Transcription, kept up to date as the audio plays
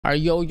Alright,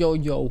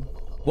 yo,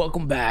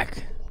 welcome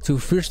back to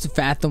First to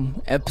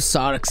Fathom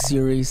episodic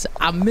series.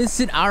 I'm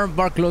missing Iron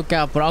Bark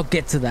Lookout, but I'll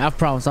get to that. I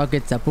promise I'll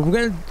get to that. But we're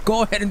gonna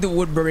go ahead and do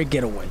Woodbury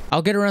Getaway.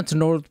 I'll get around to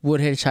Northwood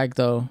Hitchhike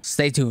though.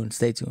 Stay tuned.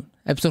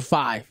 Episode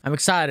 5. I'm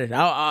excited.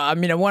 I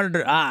mean, I wanted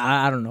to.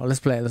 I don't know. Let's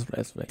play.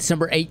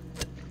 December 8th.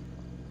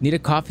 Need a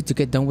coffee to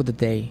get done with the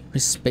day.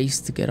 There's space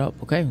to get up.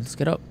 Okay, let's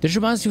get up. This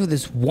reminds me of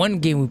this one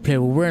game we played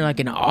where we're in like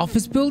an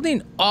office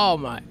building. Oh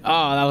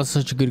that was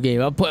such a good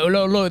game. I'll put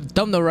look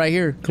thumbnail right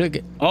here. Click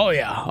it. Oh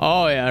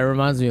yeah, it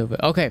reminds me of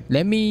it. Okay,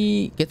 let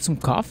me get some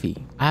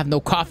coffee. I have no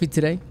coffee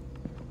today.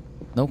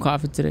 Take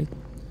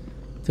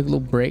a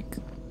little break.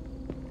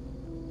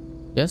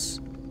 Yes.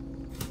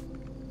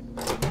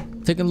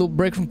 Taking a little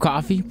break from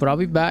coffee, but I'll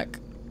be back.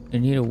 I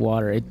need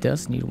water. It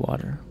does need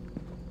water.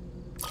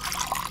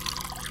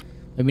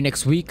 Maybe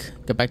next week,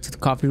 get back to the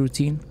coffee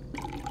routine.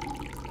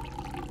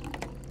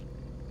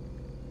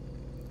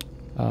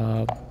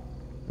 Here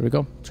we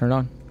go. Turn it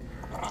on.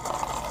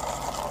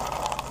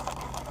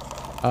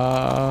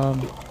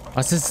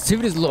 My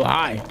sensitivity is a little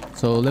high,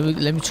 so let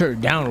me turn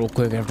it down real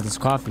quick after this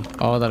coffee.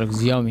 Oh, that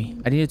looks yummy.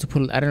 I needed to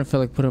put. I didn't feel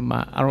like putting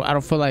my. I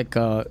don't feel like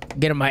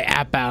getting my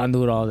app out and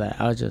doing all that.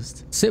 I'll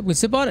just sip. We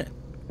sip on it.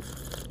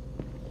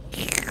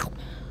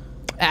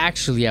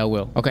 Actually, I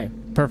will. Okay,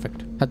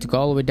 perfect. Had to go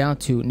all the way down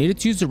to. Needed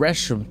to use the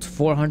restroom to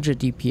 400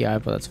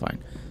 DPI, but that's fine.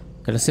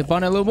 Gotta sip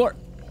on it a little more.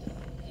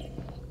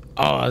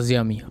 Oh, that's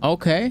yummy.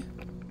 Okay.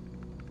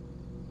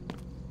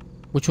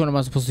 Which one am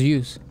I supposed to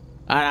use?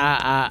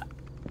 I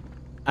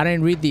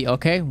didn't read the.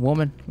 Okay,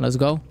 woman. Let's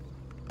go.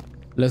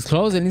 Let's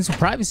close. I need some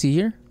privacy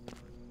here.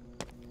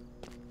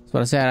 That's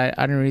what I said.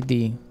 I didn't read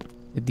the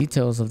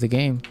details of the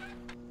game.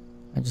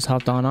 I just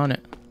hopped on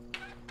it.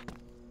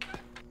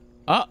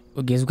 Oh,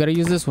 I guess we gotta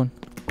use this one.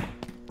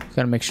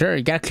 Gotta make sure.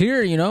 You gotta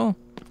clear, you know.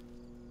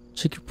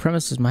 Check your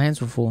premises. My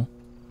hands were full.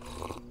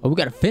 Oh, we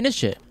gotta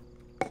finish it.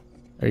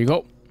 There you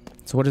go.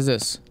 So what is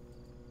this?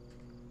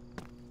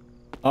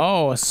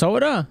 Oh, a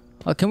soda?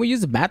 Oh, can we use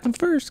the bathroom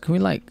first? Can we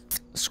like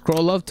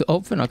scroll up to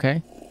open?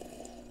 Okay.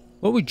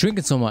 What are we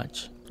drinking so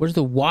much? Where's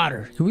the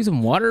water? Can we use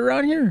some water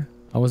around here?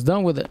 I was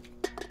done with it.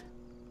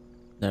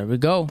 There we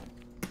go.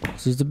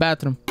 Let's use the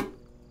bathroom.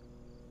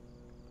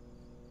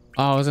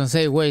 Oh, I was gonna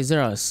say, wait, is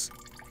there a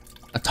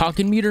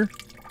talking meter?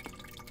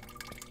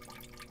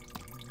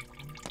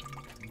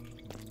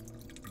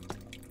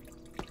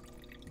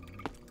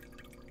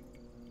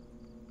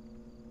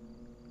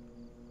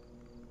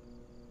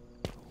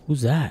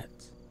 Who's that?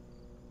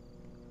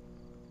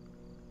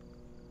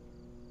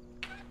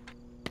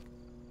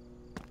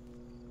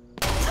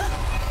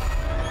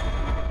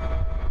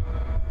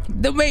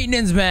 The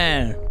maintenance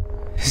man.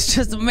 It's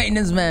just the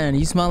maintenance man.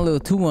 You smile a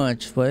little too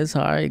much, but it's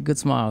alright. Good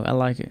smile. I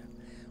like it.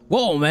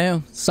 Whoa,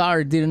 man.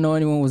 Sorry, didn't know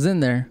anyone was in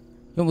there.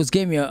 You almost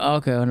gave me a.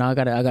 Okay, well, now I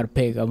gotta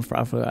pick. I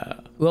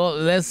forgot. Well,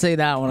 let's say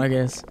that one, I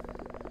guess.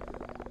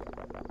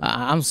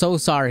 I'm so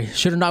sorry.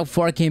 Should have knocked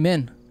before I came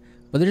in.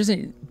 But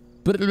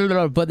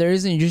there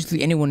isn't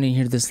usually anyone in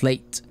here this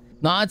late.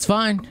 Nah, it's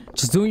fine.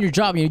 Just doing your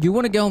job. You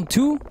want to get home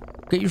too?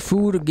 Get your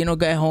food. Get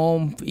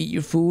home, eat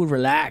your food,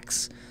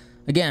 relax.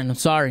 Again, I'm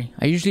sorry.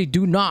 I usually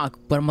do knock,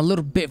 but I'm a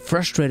little bit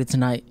frustrated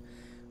tonight.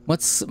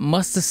 Must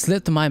have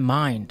slipped my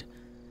mind.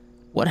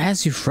 What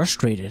has you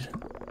frustrated?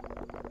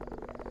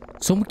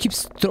 Someone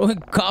keeps throwing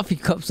coffee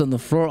cups on the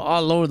floor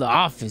all over the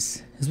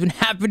office. It's been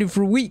happening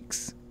for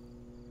weeks.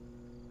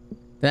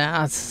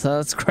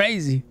 That's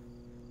crazy.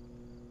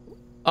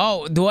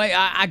 Oh, do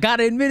I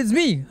gotta admit it's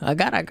me. I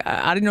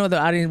didn't know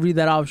that. I didn't read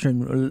that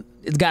option.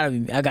 It's gotta be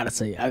me. I gotta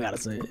say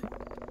it.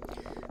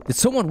 Did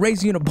someone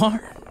raise you in a barn?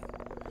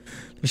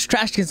 There's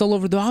trash cans all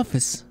over the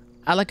office.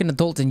 I like an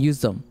adult and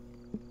use them.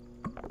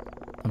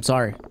 I'm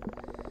sorry.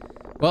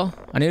 Well,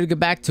 I need to get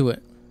back to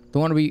it.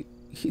 Don't want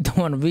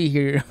to be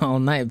here all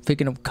night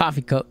picking up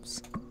coffee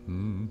cups.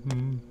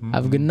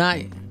 Have a good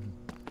night.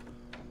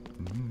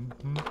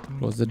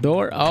 Close the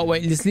door. Oh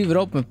wait, let's leave it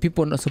open.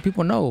 People know, so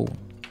people know,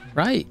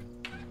 right?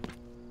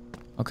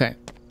 Okay.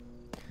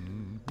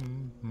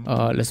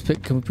 Let's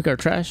pick. Can we pick our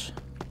trash?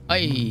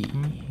 Hey.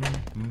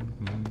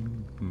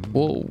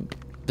 Whoa.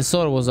 The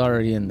soda was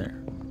already in there.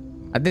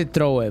 I did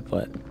throw it,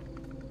 but.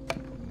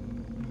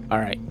 All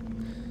right.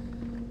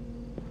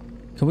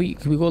 Can we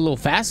go a little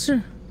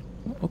faster?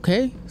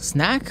 Okay.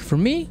 Snack for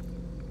me?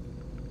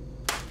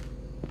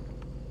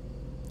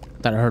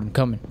 Thought I heard him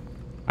coming.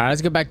 All right,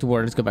 let's get back to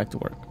work.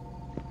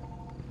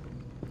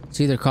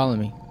 See, they're calling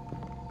me.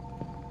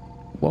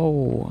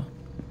 Whoa.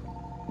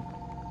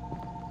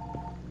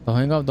 Don't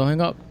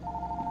hang up.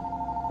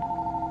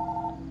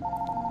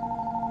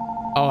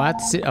 Oh, I have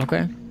to sit.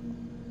 Okay.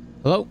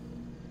 Hello?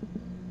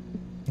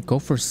 Go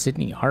for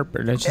Sydney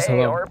Harper. That's just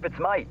hello. Hey, Harp, it's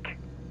Mike.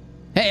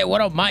 Hey,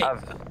 what up, Mike?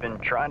 I've been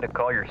trying to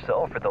call your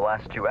cell for the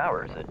last 2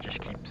 hours. It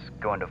just keeps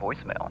going to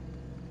voicemail.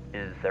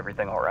 Is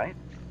everything all right?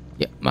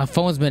 Yeah, my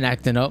phone's been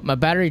acting up. My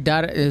battery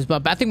died.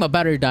 I think my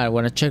battery died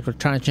when I checked for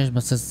trying to change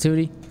my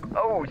sensitivity.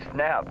 Oh,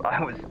 snap.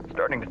 I was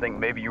starting to think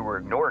maybe you were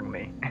ignoring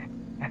me.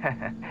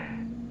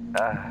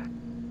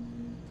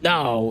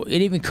 No,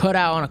 it even cut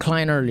out on a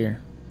client earlier.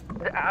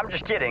 I'm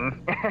just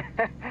kidding.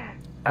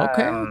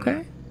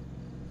 Okay.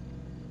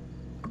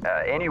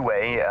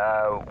 Anyway,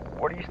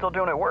 what are you still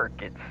doing at work?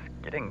 It's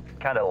getting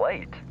kind of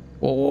late.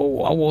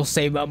 Whoa, I will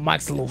say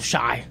Mike's a little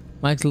shy.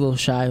 Mike's a little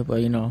shy,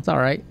 but you know, it's all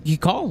right. He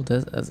called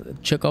as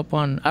check up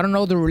on. I don't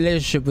know the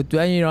relationship with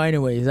you know.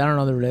 Anyways, I don't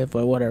know the relationship,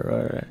 but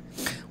whatever.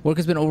 Work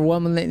has been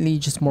overwhelming lately.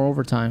 Just more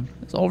overtime.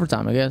 It's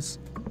overtime, I guess.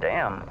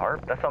 Damn,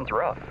 Harp, that sounds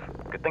rough.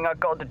 Good thing I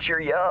called to cheer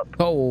you up.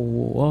 Oh,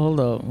 well, hold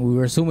up. We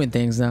were assuming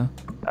things now.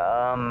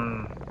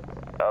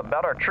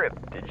 About our trip,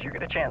 did you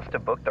get a chance to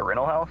book the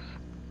rental house?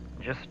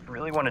 Just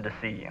really wanted to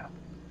see you.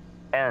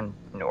 And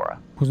Nora.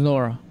 Who's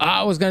Nora?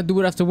 I was gonna do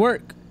it after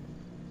work.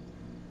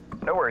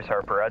 No worries,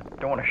 Harper. I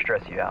don't want to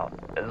stress you out.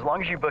 As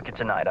long as you book it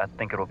tonight, I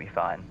think it'll be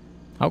fine.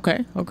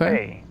 Okay.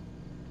 Hey,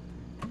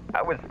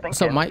 I was thinking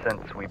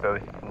since we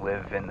both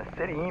live in the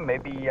city,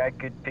 maybe I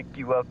could pick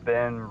you up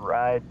and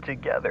ride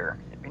together.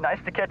 It'd be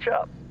nice to catch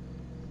up.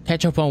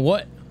 Catch up on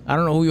what? I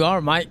don't know who you are,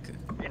 Mike.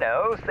 You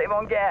know, save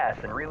on gas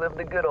and relive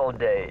the good old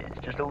days.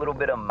 Just a little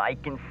bit of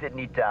Mike and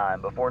Sydney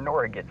time before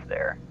Nora gets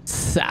there.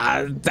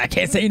 I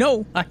can't say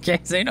no. I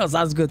can't say no.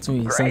 Sounds good to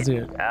me. Great. Sounds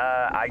good.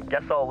 I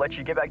guess I'll let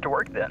you get back to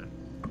work then.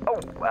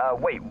 Oh,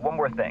 wait, one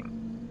more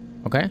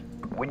thing. Okay.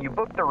 When you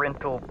book the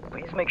rental,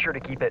 please make sure to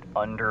keep it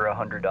under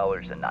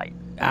 $100 a night.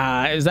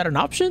 Is that an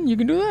option? You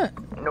can do that?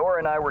 Nora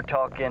and I were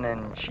talking,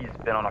 and she's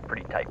been on a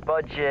pretty tight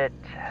budget.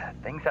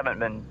 Things haven't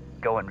been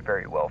going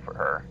very well for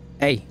her.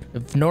 Hey,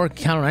 if Nora can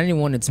count on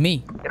anyone, it's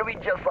me. It'll be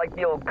just like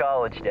the old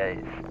college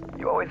days.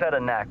 You always had a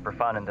knack for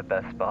finding the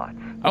best spots.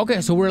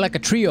 Okay, so we're like a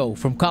trio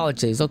from college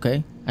days.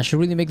 Okay. I should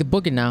really make the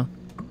booking now.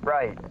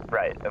 Right,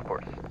 of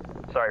course.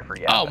 Sorry for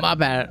you. Oh, my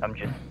bad. I'm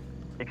just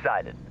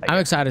excited. I'm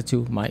excited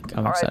too, Mike.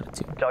 I'm excited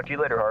too. Talk to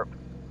you later, Harp.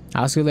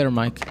 I'll see you later,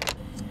 Mike.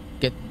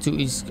 Get to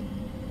his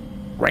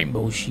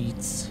rainbow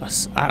sheets.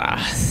 If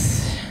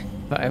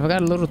I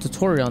got a little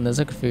tutorial on this,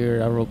 I could figure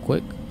it out real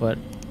quick, but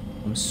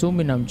I'm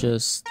assuming I'm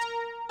just...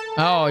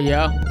 Oh,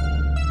 yeah.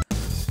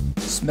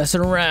 Just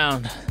messing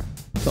around.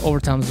 The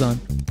overtime's done.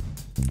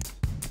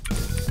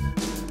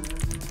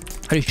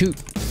 How do you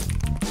shoot?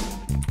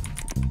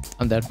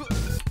 I'm dead.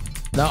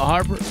 No,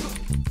 Harper.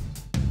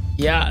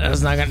 Yeah,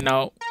 that's not gonna...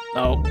 No.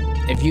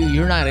 If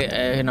you're not...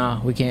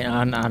 no, we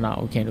can't... no,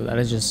 we can't do that.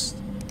 It's just...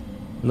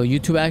 a little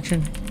YouTube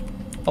action.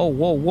 Oh,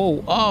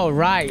 whoa. Oh,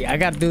 right. I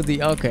gotta do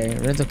the... Okay,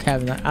 rental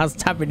cabin. I was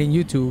typing in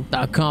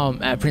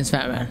youtube.com at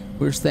PrinceFatman.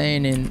 We're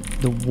staying in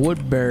the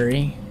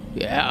Woodbury.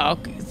 Yeah,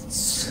 okay.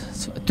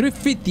 It's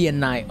 $350 a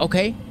night.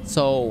 Okay,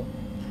 so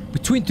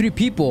between 3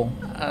 people,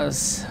 I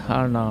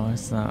don't know.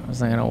 It's not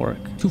gonna work.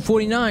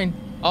 $249.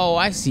 Oh,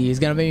 I see. It's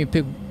gonna make me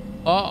pick.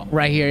 Oh,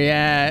 right here.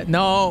 Yeah.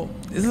 No,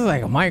 this is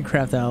like a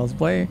Minecraft house,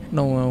 boy.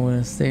 No one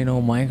wanna stay in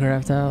no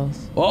Minecraft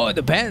house. Oh, it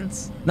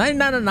depends.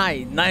 $99 a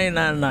night.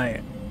 $99 a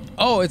night.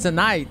 Oh, it's a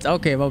night.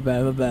 Okay, my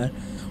bad.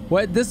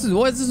 What? This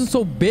is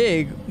so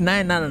big.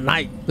 $99 a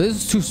night. But this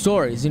is 2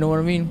 stories. You know what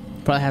I mean?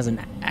 Probably has an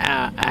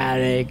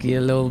attic, a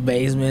little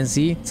basement.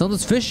 See,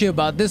 something's fishy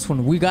about this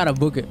one. We gotta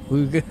book it.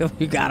 We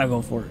gotta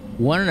go for it.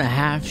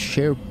 1.5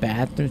 shared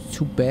bathrooms,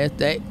 2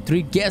 beds,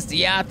 3 guests.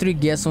 Yeah, 3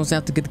 guests. Someone's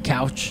have to get the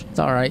couch. It's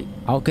all right.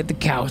 I'll get the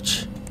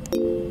couch.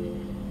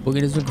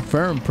 Booking is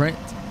confirmed, Print.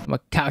 I'm a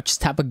couch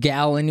type of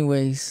gal,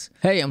 anyways.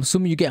 Hey, I'm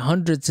assuming you get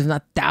hundreds, if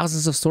not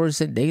thousands, of stories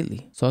sent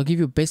daily. So I'll give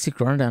you a basic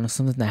rundown of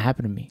something that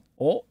happened to me.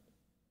 Oh,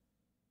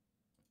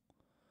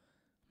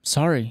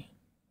 sorry.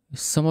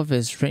 Some of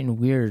it's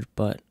written weird,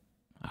 but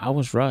I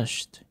was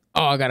rushed.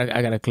 Oh, I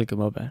gotta click it,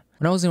 my bad.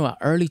 When I was in my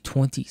early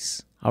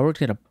 20s, I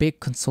worked at a big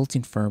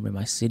consulting firm in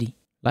my city.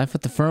 Life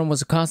at the firm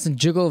was a constant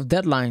jiggle of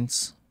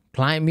deadlines,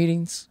 client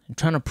meetings, and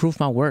trying to prove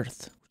my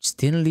worth, which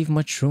didn't leave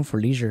much room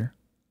for leisure,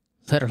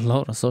 let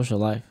alone a social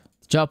life.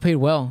 The job paid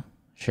well,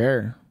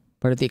 sure,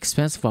 but at the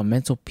expense of our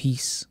mental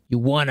peace. You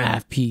wanna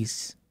have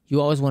peace.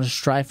 You always want to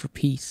strive for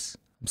peace.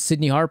 I'm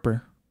Sydney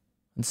Harper,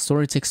 and the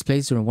story takes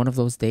place during one of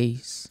those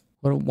days.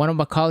 One of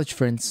my college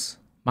friends,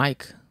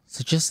 Mike,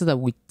 suggested that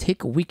we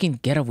take a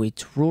weekend getaway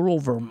to rural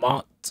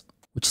Vermont,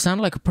 which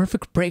sounded like a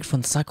perfect break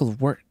from the cycle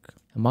of work.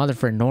 And my other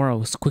friend Nora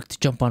was quick to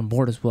jump on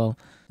board as well.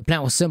 The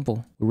plan was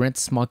simple. We rent a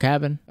small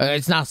cabin.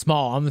 It's not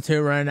small, I'm gonna tell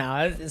you right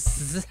now.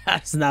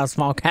 It's not a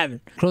small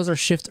cabin. Close our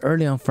shift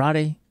early on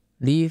Friday,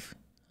 leave,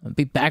 and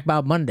be back by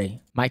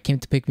Monday. Mike came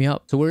to pick me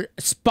up. So we're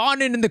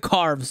spawning in the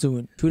car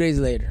soon. 2 days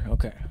later,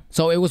 okay.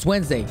 So it was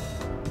Wednesday.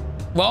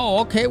 Whoa,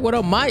 okay, what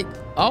up, Mike?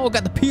 Oh,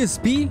 got the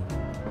PSP?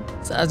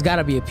 So that's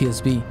gotta be a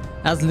PSP.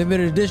 That's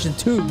limited edition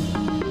too.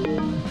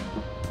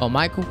 Oh,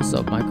 Michael, what's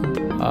up, Michael?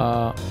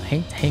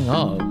 Hang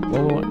up.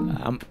 Whoa,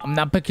 I'm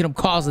not picking up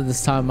calls at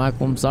this time,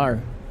 Michael. I'm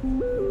sorry.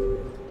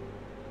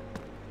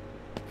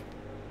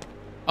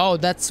 Oh,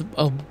 that's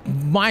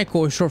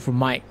Michael is short for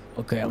Mike.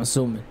 Okay, I'm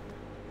assuming.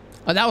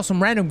 Oh, that was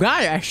some random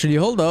guy actually.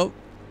 Hold up,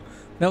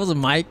 that was a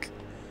Mike.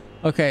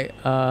 Okay,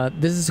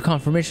 this is a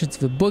confirmation to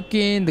the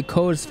booking. The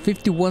code is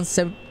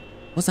 517.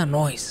 What's that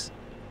noise?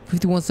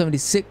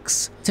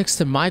 5176.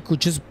 Texter Michael,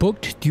 just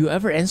booked. Do you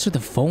ever answer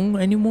the phone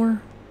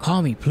anymore?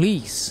 Call me,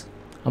 please.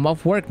 I'm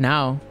off work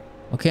now.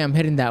 Okay, I'm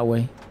heading that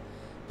way.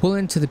 Pull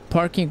into the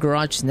parking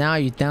garage now.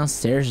 You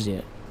downstairs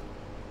yet?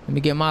 Let me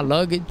get my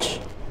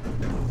luggage.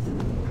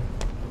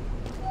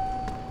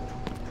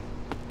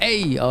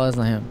 Hey, oh, that's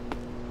not him.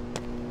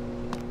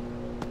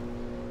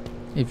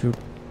 If you're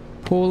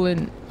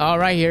pulling, oh,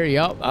 right here.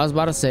 Yup, I was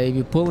about to say, if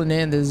you're pulling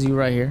in, this is you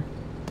right here.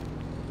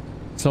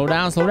 Slow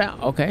down, slow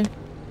down. Okay,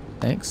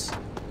 thanks.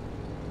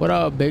 What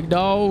up, big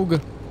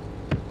dog?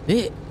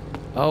 Hit.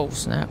 Oh,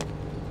 snap. All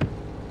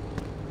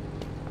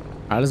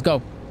right, let's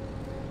go.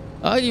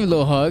 I'll give you a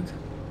little hug.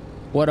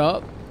 What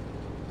up?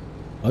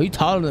 Oh, you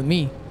taller than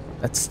me.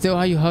 That's still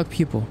how you hug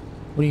people.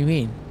 What do you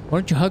mean? Why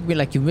don't you hug me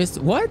like you missed?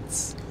 What?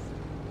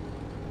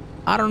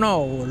 I don't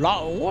know.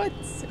 What?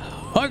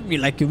 Hug me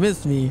like you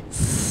missed me.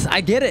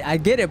 I get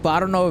it, but I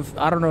don't know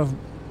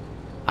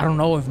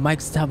if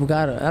Mike's the type of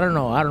guy to, I don't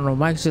know.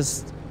 Mike's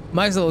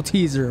a little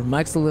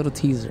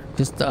teaser.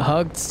 Just a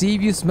hug to see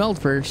if you smelled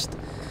first.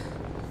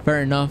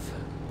 Fair enough.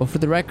 But for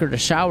the record, a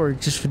shower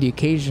just for the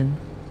occasion.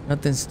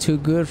 Nothing's too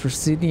good for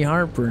Sydney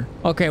Harper.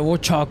 Okay, we'll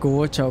choco.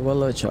 A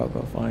little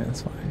choco. Fine,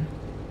 that's fine.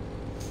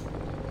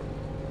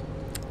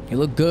 You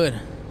look good.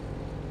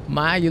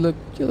 You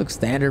look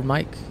standard,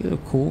 Mike. You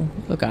look cool.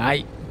 You look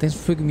alright. Thanks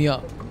for picking me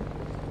up.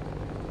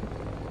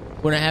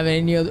 Wouldn't have it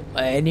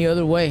any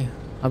other way.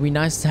 I'll be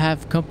nice to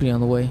have company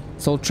on the way.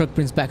 This old truck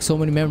brings back so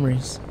many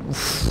memories.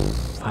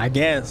 I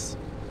guess.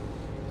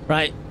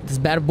 Right. This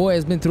bad boy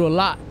has been through a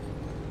lot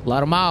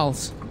of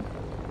miles.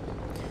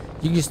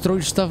 You can just throw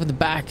your stuff in the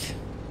back.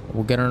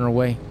 We'll get on our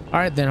way. All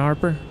right then,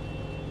 Harper.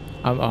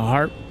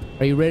 Harp.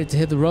 Are you ready to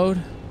hit the road?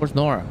 Where's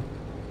Nora?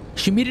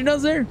 She meeting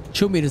us there?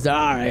 She'll meet us there.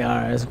 All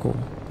right, that's cool.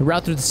 The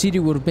route through the city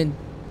would have been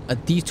a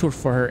detour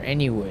for her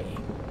anyway.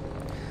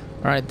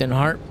 All right then,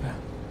 Harp.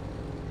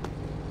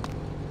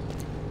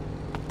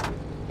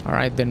 All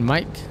right then,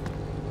 Mike.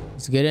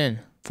 Let's get in.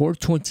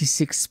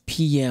 4:26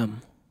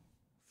 p.m.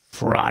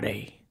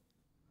 Friday.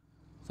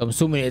 So I'm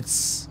assuming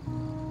it's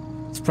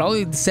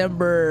probably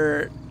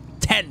December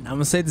 10th. I'm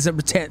gonna say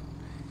December 10th.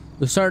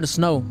 It started to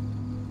snow.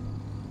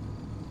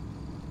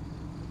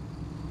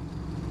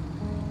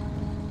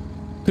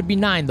 Could be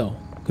 9 though.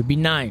 Could be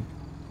 9.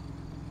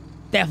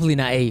 Definitely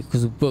not 8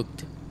 because we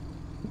booked.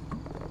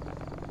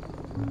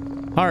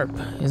 Harp,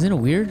 isn't it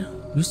weird?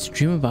 We used to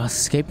dream about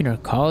escaping our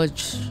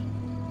college.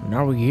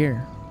 Now we're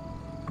here.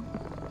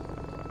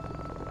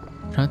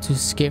 Trying to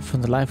escape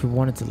from the life we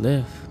wanted to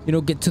live. You know,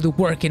 get to the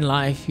working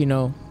life, you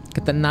know.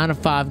 Get the 9 to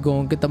 5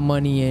 going, get the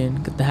money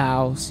in, get the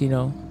house, you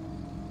know.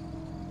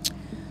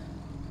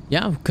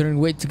 Yeah, we couldn't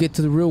wait to get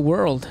to the real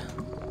world.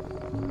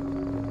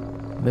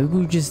 Maybe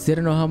we just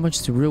didn't know how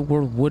much the real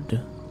world would,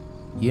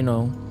 you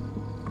know,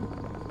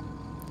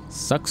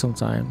 suck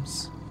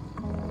sometimes.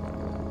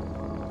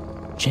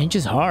 Change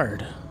is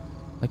hard.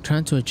 Like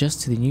trying to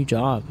adjust to the new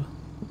job.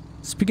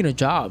 Speaking of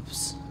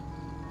jobs,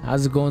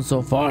 how's it going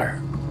so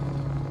far?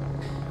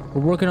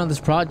 We're working on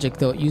this project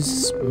though. It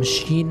uses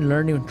machine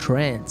learning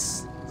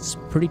trends. It's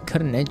pretty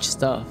cutting edge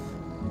stuff.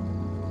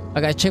 I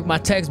gotta check my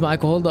text,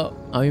 Michael. Hold up.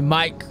 I mean,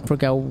 Mike.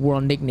 Forgot we're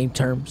on nickname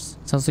terms.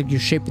 Sounds like you're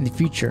shaping the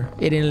future.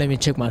 It didn't let me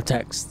check my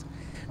text.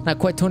 Not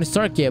quite Tony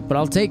Stark yet, but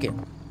I'll take it.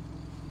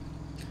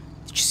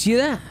 Did you see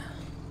that?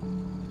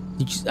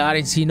 I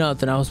didn't see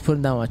nothing. I was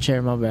putting down my chair.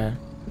 My bad.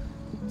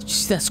 Did you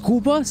see that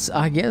school bus?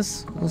 I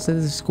guess we'll say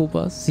this is a school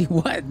bus. See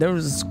what? There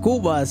was a school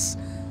bus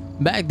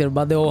back there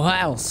by the old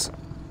house.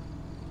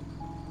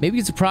 Maybe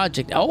it's a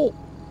project. Oh,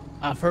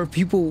 I've heard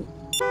people.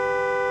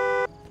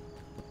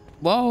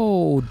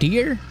 Whoa,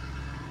 deer.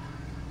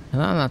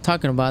 And I'm not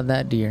talking about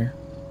that deer.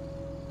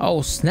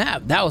 Oh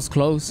snap, that was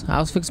close. I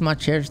was fixing my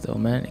chair still,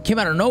 man. It came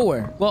out of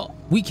nowhere. Well,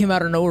 we came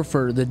out of nowhere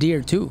for the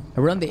deer too.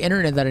 I read on the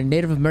internet that in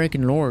Native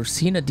American lore,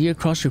 seeing a deer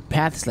cross your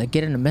path is like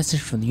getting a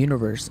message from the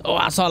universe. Oh,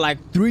 I saw like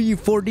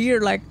 3-4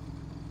 deer like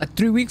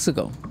 3 weeks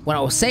ago. What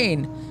I was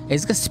saying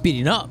is it's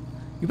speeding up.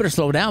 You better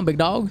slow down, big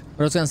dog. What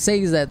I was gonna say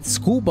is that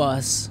school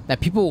bus, that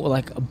people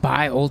like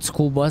buy old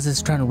school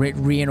buses trying to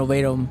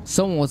re-innovate them.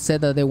 Someone said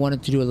that they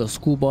wanted to do a little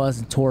school bus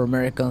and tour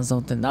America and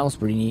something. That was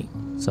pretty neat.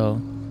 So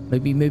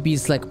maybe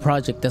it's like a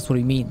project. That's what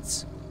he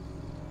means.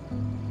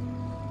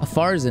 How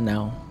far is it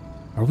now?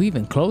 Are we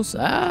even close?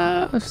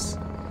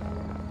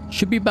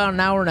 Should be about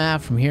an hour and a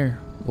half from here.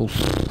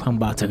 Oof, I'm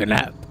about to take a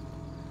nap.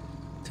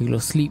 Take a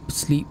little sleep,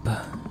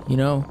 you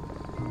know.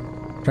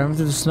 Driving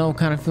through the snow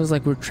kind of feels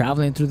like we're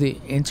traveling through the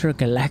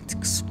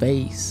intergalactic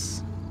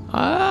space.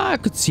 I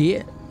could see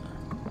it.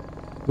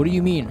 What do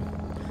you mean?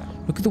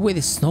 Look at the way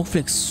the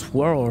snowflakes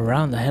swirl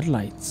around the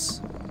headlights.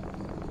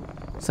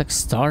 It's like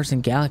stars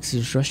and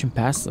galaxies rushing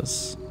past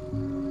us.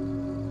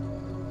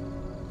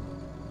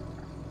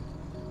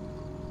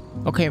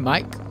 Okay,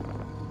 Mike.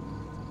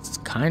 It's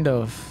kind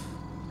of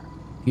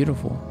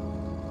beautiful.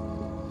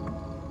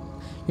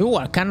 You know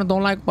what I kind of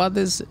don't like about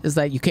this is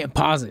that you can't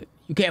pause it.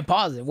 You can't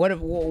pause it. What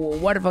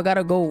if I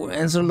gotta go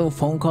answer a little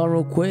phone call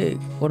real quick?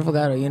 What if I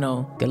gotta, you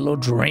know, get a little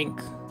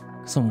drink,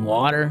 some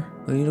water,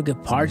 you know,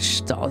 get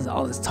parched,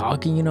 all this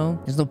talking, you know?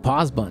 There's no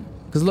pause button.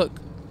 Cause look,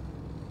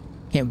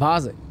 can't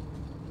pause it,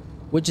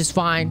 which is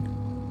fine.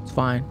 It's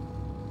fine.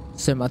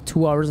 Set my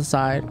 2 hours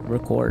aside,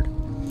 record.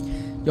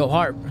 Yo,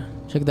 Harp,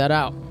 Check that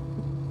out.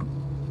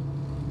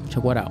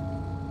 Check what out?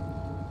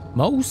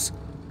 Moe's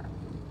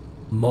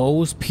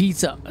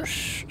Pizza.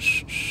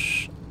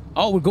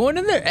 Oh, we're going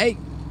in there. Hey,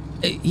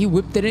 he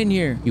whipped it in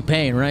here. You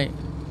paying, right?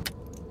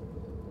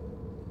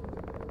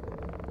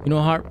 You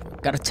know,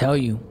 Harp, gotta tell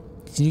you,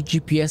 these new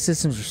GPS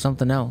systems are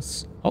something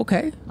else.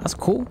 Okay, that's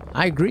cool.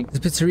 I agree. This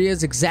pizzeria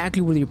is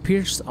exactly where it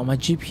appears on my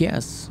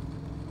GPS.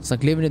 It's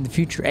like living in the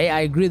future. Hey,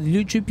 I agree. The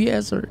new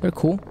GPS are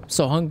cool. I'm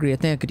so hungry, I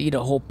think I could eat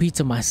a whole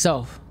pizza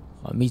myself.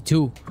 Me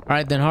too. All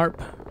right, then, Harp.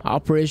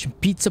 Operation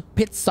Pizza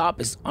Pit Stop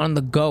is on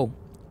the go.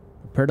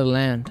 Prepare to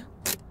land.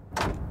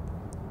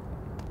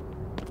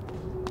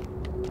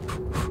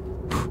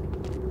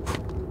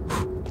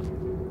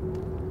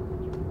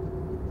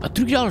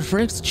 $3 for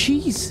extra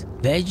cheese,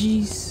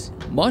 veggies,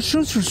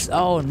 mushrooms for...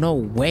 Oh, no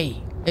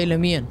way. Hey, let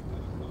me in.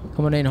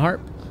 Come on in, Harp.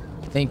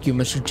 Thank you,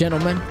 Mr.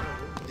 Gentleman.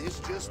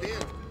 This just in.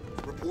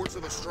 Reports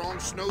of a strong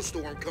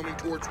snowstorm coming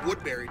towards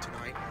Woodbury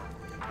tonight.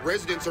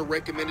 Residents are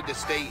recommended to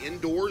stay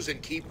indoors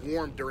and keep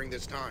warm during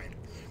this time.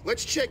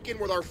 Let's check in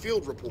with our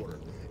field reporter.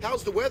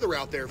 How's the weather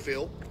out there,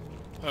 Phil?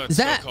 It's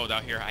so cold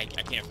out here. I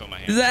can't feel my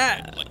hands. Is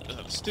that...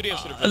 the studio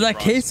should have is that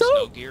brought queso? some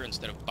snow gear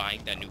instead of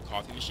buying that new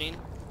coffee machine.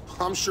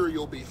 I'm sure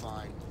you'll be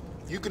fine.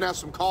 You can have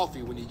some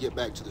coffee when you get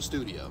back to the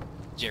studio.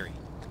 Jerry,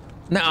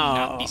 No. do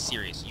not be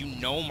serious. You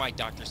know my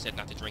doctor said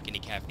not to drink any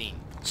caffeine.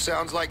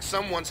 Sounds like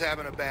someone's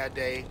having a bad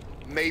day.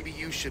 Maybe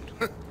you should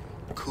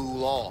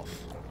cool off.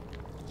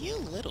 You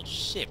little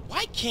shit.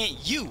 Why can't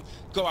you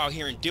go out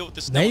here and deal with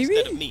the snow Maybe?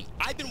 instead of me?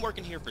 I've been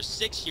working here for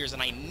 6 years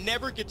and I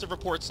never get to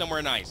report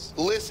somewhere nice.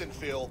 Listen,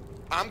 Phil,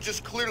 I'm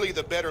just clearly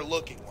the better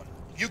looking one.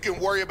 You can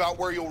worry about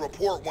where you'll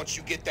report once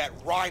you get that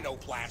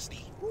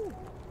rhinoplasty.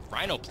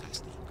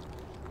 Rhinoplasty?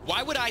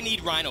 Why would I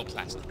need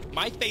rhinoplasty?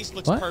 My face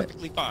looks What?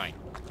 perfectly fine.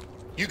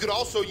 You could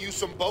also use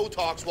some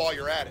Botox while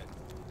you're at it.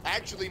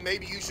 Actually,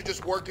 maybe you should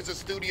just work as a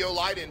studio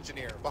light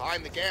engineer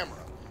behind the camera.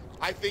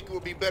 I think it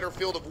would be better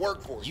field of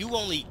work for you. You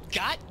only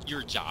got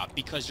your job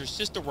because your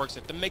sister works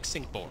at the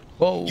mixing board.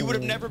 Whoa. You would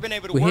have never been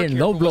able to We're work hitting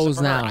here low if it wasn't blows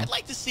for her. now. I'd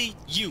like to see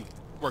you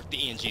work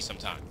the ENG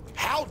sometime.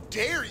 How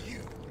dare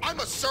you? I'm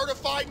a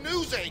certified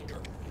news anchor.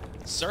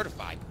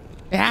 Certified?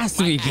 It has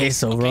to be My ass.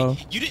 queso, bro.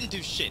 Okay, you didn't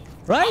do shit.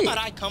 Right. How about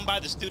I come by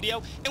the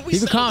studio and we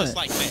Leave a settle this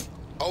comment. like men?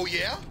 Oh,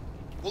 yeah?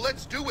 Well,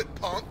 let's do it,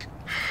 punk.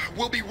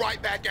 We'll be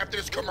right back after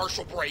this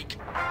commercial break.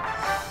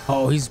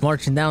 Oh, he's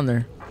marching down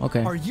there.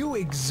 Okay. Are you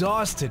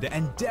exhausted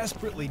and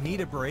desperately need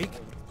a break?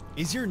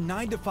 Is your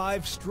 9 to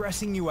 5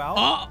 stressing you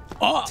out?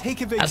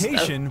 Take a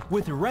vacation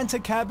with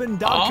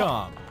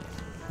rentacabin.com.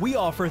 We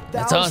offer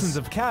That's thousands us.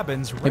 of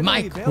cabins Hey, readily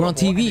Mike, available we're on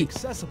TV. and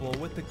accessible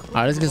with the All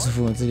right, let's get some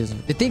food. Let's get some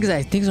food. The thing is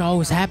that things are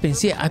always happening.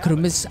 See, I could have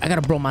missed. I gotta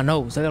blow my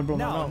nose. I gotta blow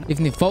my No. nose.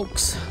 Evening,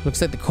 folks. Looks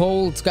like the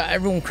cold's got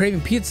everyone craving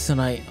pizza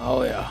tonight.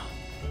 Oh yeah.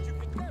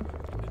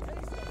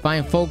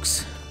 Fine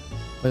folks.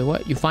 Wait,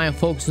 what? You fine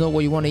folks know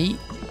what you want to eat?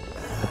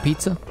 A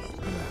pizza?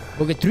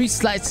 We'll get 3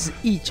 slices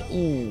each.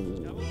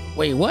 Ooh.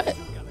 Wait, what?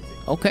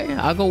 Okay,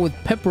 I'll go with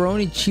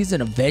pepperoni, cheese,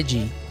 and a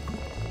veggie.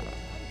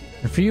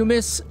 And for you,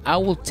 miss, I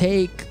will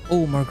take...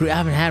 Oh, margarita. I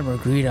haven't had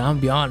margarita, I'm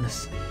gonna be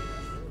honest.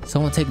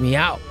 Someone take me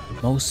out.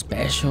 Most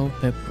special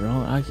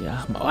pepperoni.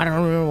 I don't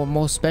remember what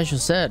most special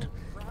said.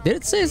 Did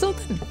it say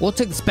something? We'll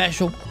take the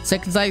special.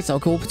 Second slice,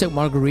 okay, we'll take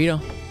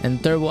margarita.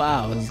 And third,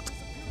 wow,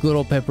 good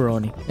old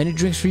pepperoni. Any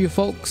drinks for you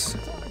folks?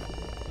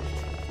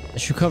 That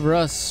should cover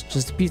us.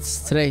 Just the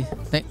pizza today.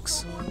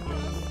 Thanks.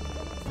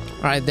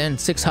 Alright then,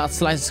 6 hot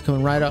slices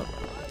coming right up.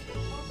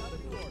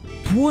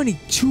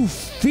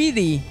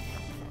 $22.50.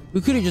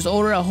 We could have just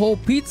ordered a whole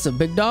pizza,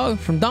 big dog,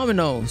 from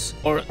Domino's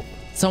or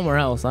somewhere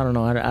else. I don't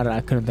know.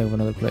 I couldn't think of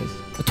another place.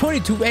 But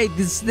 22. Hey,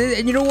 this,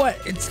 and you know what?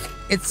 It's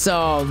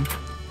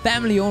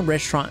family-owned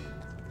restaurant.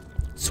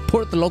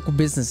 Support the local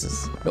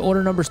businesses. The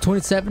order number is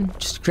 27.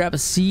 Just grab a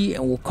seat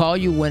and we'll call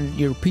you when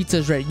your pizza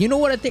is ready. You know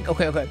what I think?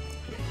 Okay.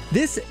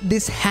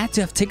 This had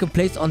to have taken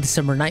place on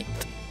December 9th.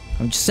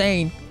 I'm just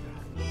saying.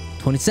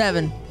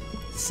 27.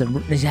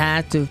 It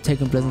had to have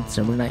taken place on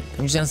December 9th.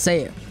 I'm just gonna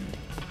say it.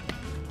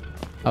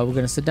 Oh, we're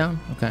gonna sit down?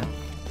 Okay.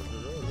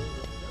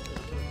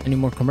 Any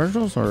more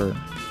commercials or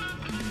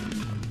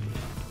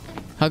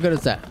how good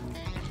is that?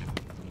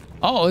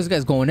 Oh, this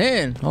guy's going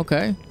in.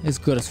 Okay. It's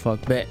good as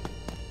fuck. Bet.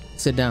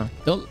 Sit down.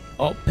 Don't.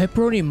 Oh,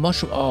 pepperoni and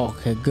mushroom. Oh,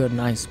 okay. Good.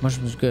 Nice.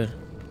 Mushroom's good.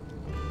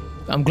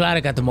 I'm glad I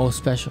got the most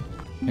special.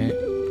 Okay.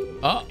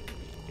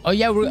 Oh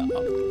yeah.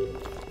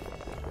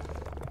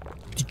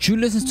 Did you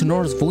listen to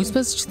Nora's voice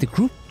message? The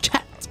group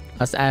chat.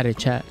 Let's add a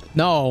chat.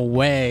 No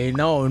way.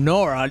 No,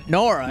 Nora.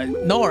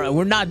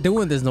 We're not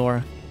doing this,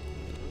 Nora.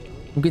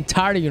 I'm getting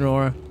tired of you,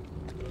 Nora.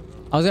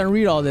 I was gonna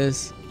read all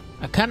this.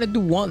 I kind of do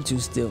want to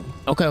still.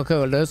 Okay.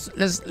 Let's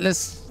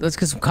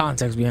get some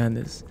context behind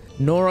this.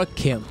 Nora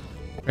Kim,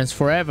 friends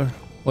forever.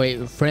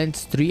 Wait,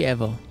 friends 3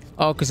 ever.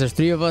 Oh, cause there's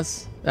 3 of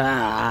us.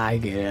 I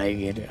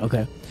get it.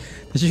 Okay.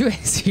 Did you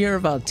guys hear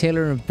about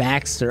Taylor and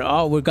Baxter?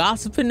 Oh, we're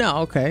gossiping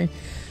now. Okay.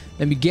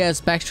 Let me guess.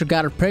 Baxter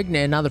got her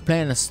pregnant, and now they're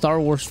planning a Star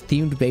Wars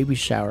themed baby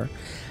shower.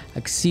 I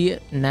can see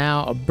it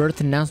now. A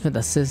birth announcement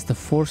that says the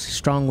Force is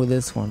strong with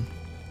this one.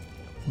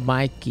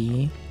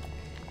 Mikey.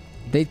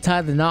 They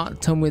tied the knot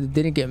and told me they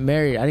didn't get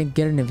married. I didn't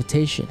get an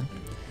invitation.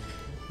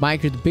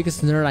 Mike, you're the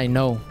biggest nerd I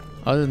know.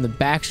 Other than the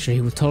Baxter,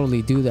 he would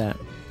totally do that.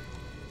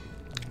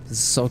 This is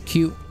so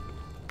cute.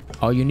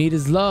 All you need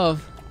is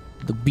love.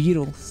 The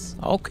Beatles.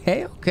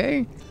 Okay,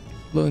 okay.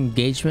 Little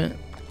engagement.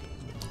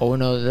 Oh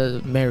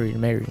no, married.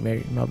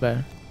 My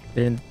bad.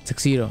 They're in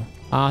tuxedo.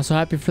 So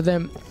happy for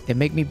them. They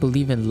make me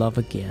believe in love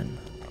again.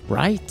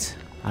 Right?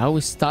 I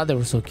always thought they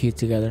were so cute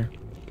together.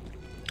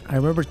 I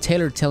remember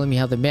Taylor telling me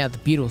how they met at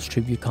the Beatles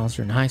tribute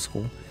concert in high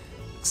school.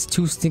 It's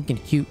too stinking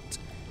cute.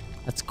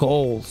 That's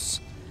goals.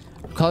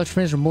 Our college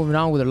friends are moving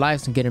on with their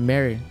lives and getting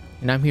married.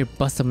 And I'm here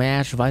busting my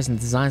ass revising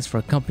designs for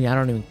a company I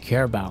don't even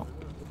care about.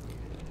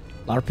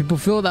 A lot of people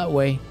feel that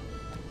way.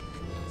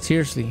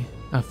 Seriously,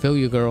 I feel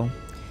you, girl.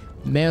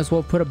 May as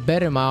well put a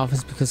bed in my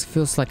office because it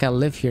feels like I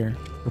live here.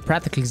 We're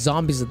practically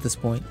zombies at this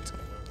point.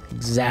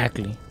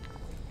 Exactly.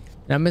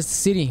 And I miss the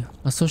city.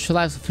 My social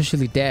life's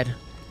officially dead.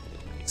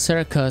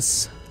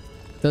 Syracuse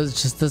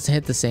just doesn't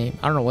hit the same.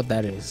 I don't know what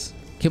that is.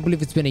 Can't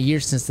believe it's been a year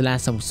since the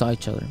last time we saw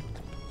each other.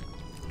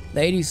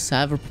 Ladies, I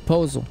have a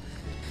proposal.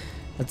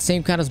 That's the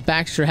same kind as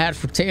Baxter had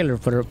for Taylor,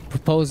 but a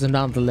proposal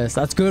down the list.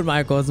 That's good,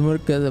 Michael. That's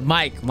good.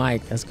 Mike.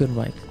 That's good,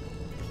 Mike.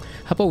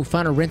 How about we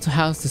find a rental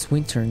house this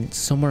winter and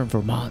somewhere in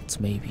Vermont,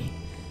 maybe?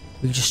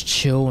 We can just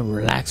chill and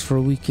relax for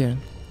a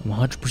weekend. I'm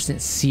 100%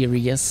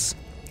 serious.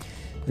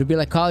 It'll be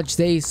like college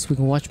days. We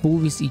can watch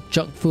movies, eat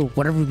junk food,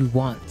 whatever we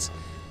want.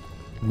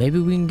 Maybe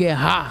we can get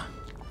high.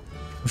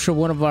 I'm sure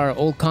one of our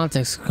old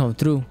contacts will come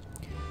through.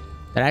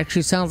 That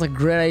actually sounds like a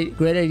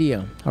great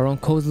idea. Our own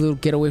cozy little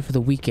getaway for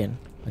the weekend.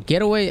 A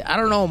getaway? I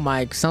don't know,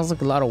 Mike. Sounds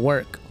like a lot of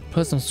work.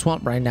 Plus, I'm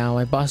swamped right now.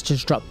 My boss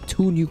just dropped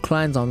 2 new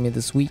clients on me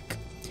this week.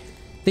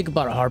 Think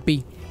about it,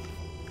 Harpy.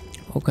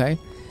 Okay.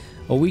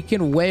 A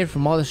weekend away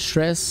from all the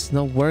stress.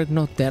 No work,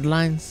 no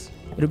deadlines.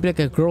 It'll be like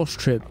a girls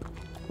trip,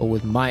 but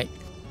with Mike.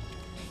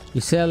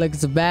 You say it like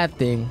it's a bad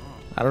thing.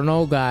 I don't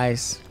know,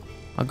 guys.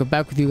 I'll get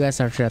back with you guys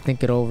after I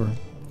think it over.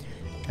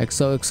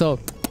 XOXO.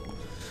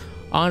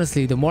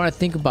 Honestly, the more I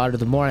think about it,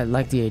 the more I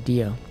like the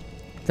idea.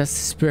 That's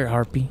the spirit,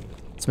 Harpy.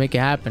 Let's make it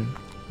happen.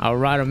 I'll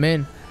write them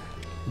in.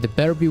 There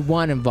better be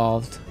one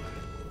involved.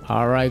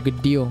 Alright,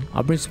 good deal.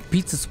 I'll bring some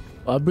pizza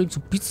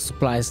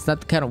supplies. It's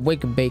not the kind of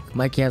wake and bake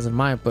Mikey has in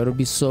mind, but it'll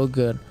be so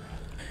good.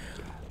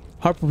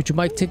 Harper, would you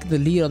mind taking the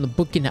lead on the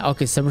booking?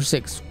 Okay, December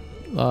 6th.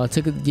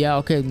 Yeah,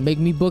 okay, make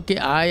me book it.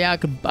 Yeah,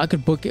 I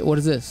could book it. What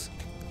is this?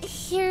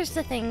 Here's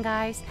the thing,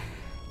 guys.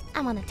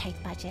 I'm on a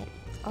tight budget.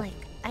 Like,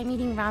 I'm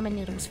eating ramen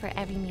noodles for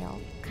every meal,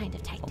 kind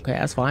of tight. Okay,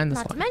 that's fine.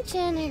 Not to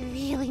mention, I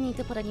really need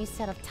to put a new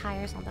set of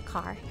tires on the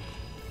car.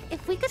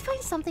 If we could find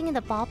something in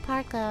the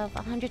ballpark of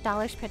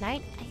 $100 per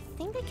night, I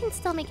think I can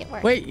still make it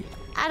work. Wait.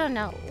 I don't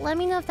know. Let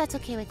me know if that's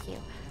okay with you.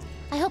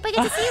 I hope I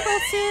get to see you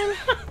both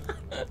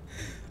soon.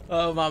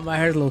 Oh, my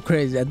hair's a little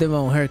crazy. I did my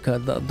own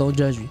haircut. Don't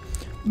judge me.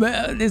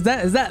 But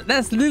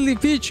that's Lily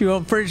Pichu,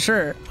 I'm pretty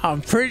sure.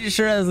 I'm pretty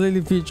sure that's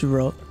Lily Pichu,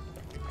 bro.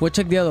 We'll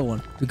check the other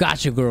one. We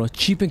got you, girl.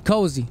 Cheap and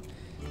cozy.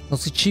 Don't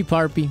say cheap,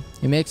 Harpy.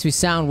 It makes me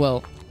sound,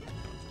 well,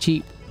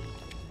 cheap.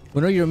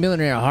 We know you're a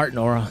millionaire at heart,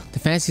 Nora. The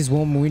fanciest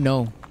woman we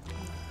know.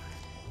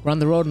 We're on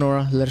the road,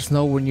 Nora. Let us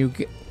know when you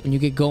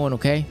get going,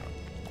 okay?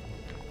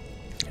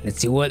 Let's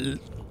see what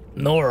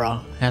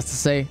Nora has to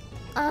say.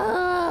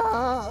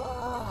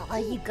 Oh,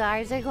 you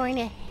guys are going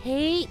to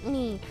hate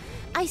me.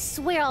 I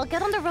swear I'll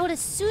get on the road as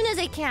soon as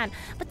I can.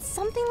 But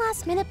something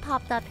last minute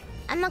popped up.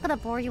 I'm not going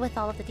to bore you with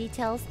all of the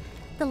details.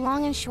 The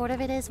long and short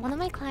of it is one of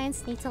my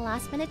clients needs a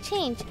last minute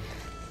change.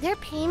 Their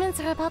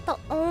payments are about the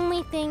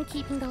only thing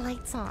keeping the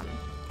lights on.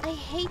 I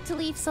hate to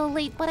leave so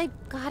late, but I've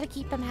got to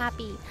keep them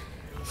happy.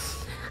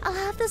 I'll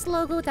have this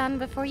logo done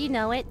before you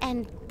know it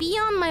and be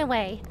on my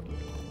way.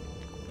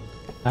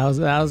 That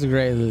was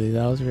great, Lily.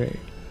 That was great.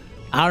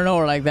 I don't know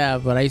her like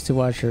that, but I used to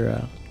watch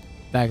her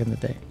back in the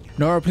day.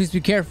 Nora, please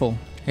be careful.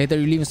 Hey there,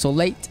 you're leaving so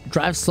late.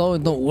 Drive slow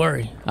and don't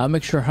worry. I'll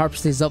make sure Harp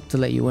stays up to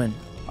let you in.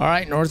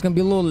 Alright, Nora's gonna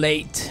be a little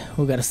late.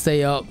 We gotta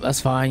stay up.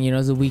 That's fine. You know,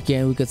 it's a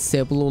weekend. We could stay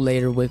up a little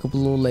later, wake up a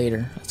little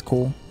later. That's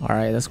cool.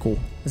 Alright, that's cool.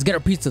 Let's get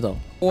our pizza though.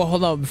 Oh,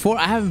 hold on. Before,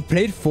 I haven't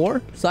played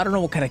 4, so I don't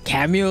know what kind of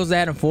cameos they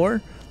had in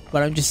 4.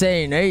 But I'm just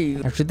saying, hey,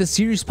 after this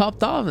series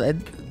popped off,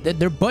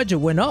 their budget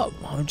went up.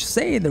 I'm just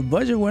saying, their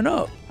budget went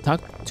up.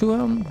 Talk to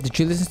him. Did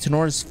you listen to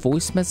Nora's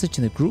voice message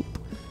in the group?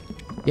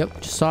 Yep,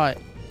 just saw it.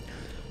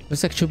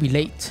 Looks like she'll be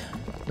late.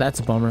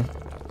 That's a bummer.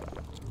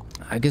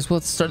 I guess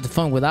we'll start the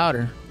fun without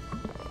her.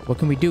 What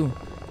can we do?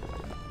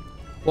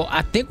 Well,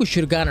 I think we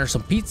should have gotten her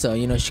some pizza.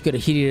 You know, she could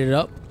have heated it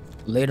up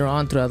later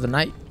on throughout the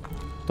night.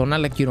 Don't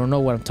act like you don't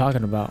know what I'm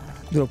talking about.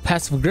 A little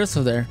passive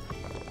aggressive there.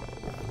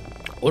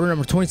 Order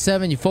number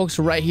 27. You folks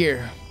are right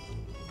here.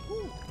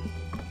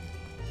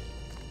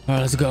 All right,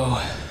 let's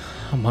go.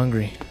 I'm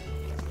hungry.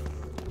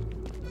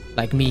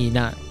 Like me,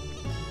 not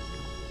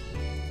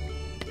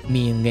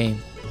me in game.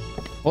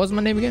 What was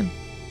my name again?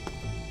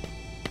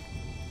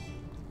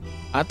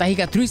 I thought he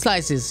got 3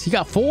 slices. He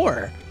got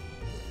 4.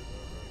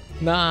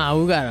 Nah,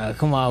 we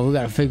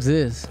gotta fix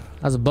this.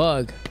 That's a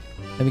bug.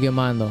 Let me get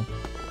mine though.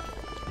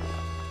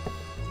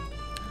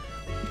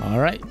 All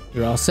right,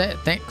 you're all set.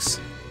 Thanks.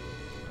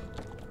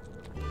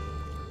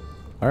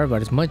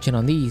 Everybody's munching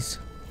on these.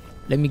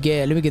 Let me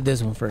get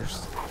this one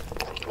first.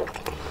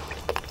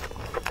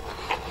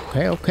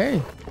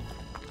 Okay.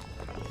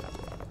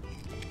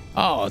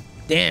 Oh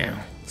damn,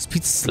 this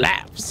pizza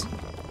slaps.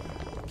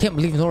 Can't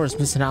believe Nora's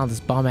missing out on this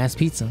bomb ass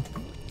pizza.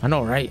 I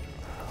know, right?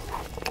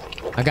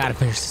 I gotta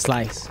finish the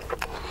slice.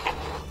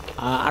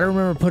 I don't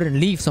remember putting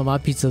leaves on my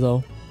pizza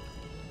though.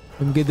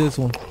 Let me get this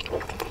one.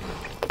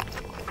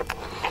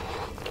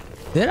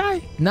 Did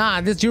I? Nah,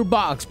 this is your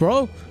box,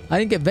 bro. I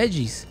didn't get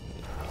veggies.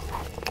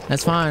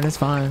 That's fine. That's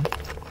fine.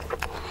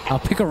 I'll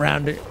pick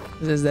around it.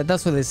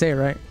 That's what they say,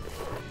 right?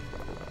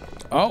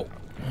 Oh.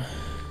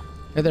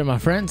 Hey there, my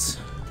friends.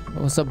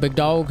 What's up, big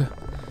dog?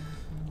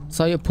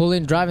 Saw you pull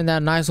in driving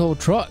that nice old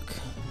truck.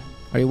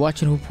 Are you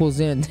watching who pulls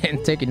in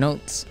and taking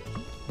notes?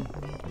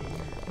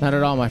 Not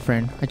at all, my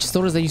friend. I just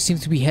noticed that you seem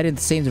to be heading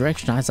the same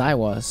direction as I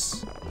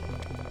was.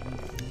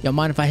 Y'all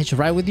mind if I hitch a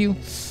ride with you?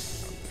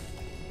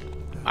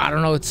 I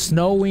don't know, it's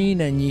snowing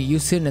and you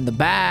sitting in the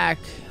back.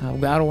 I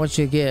don't want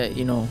you to get,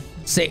 you know,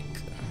 sick.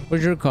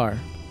 Where's your car?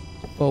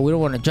 Well, we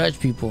don't want to judge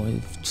people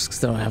just because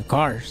they don't have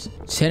cars.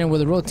 Just heading where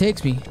the road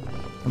takes me.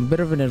 I'm a bit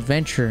of an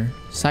adventurer,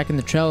 cycling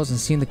the trails and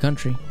seeing the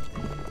country.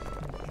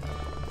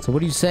 So what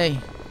do you say?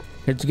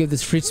 Here to give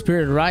this free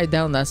spirit a ride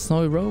down that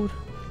snowy road?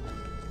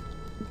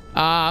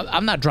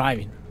 I'm not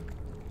driving.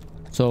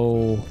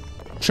 So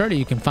surely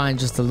you can find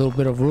just a little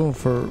bit of room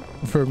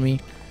for me.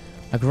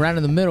 I can ride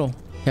in the middle.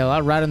 Hell,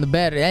 I'll ride in the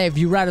bed. Hey, if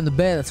you ride in the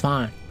bed, that's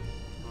fine.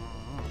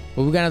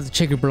 But we're gonna have to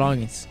check your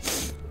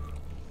belongings.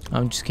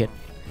 I'm just kidding.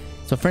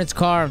 So friend's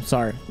car, I'm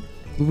sorry.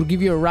 We will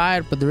give you a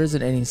ride, but there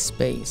isn't any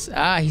space.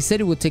 He said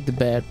he would take the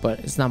bed, but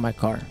it's not my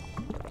car.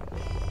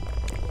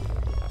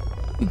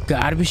 You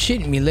gotta be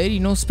shitting me, lady.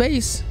 No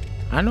space.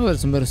 I know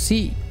there's a middle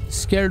seat.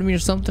 Scared of me or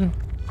something?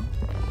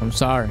 I'm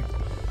sorry.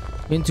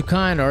 Being too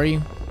kind, are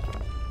you?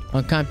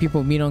 Unkind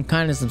people meet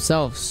unkindness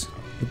themselves.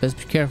 You best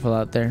be careful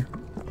out there.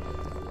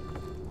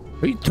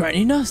 Are you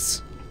threatening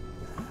us?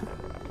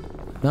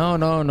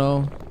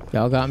 No.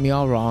 Y'all got me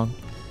all wrong.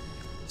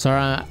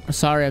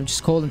 Sorry, I'm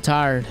just cold and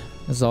tired.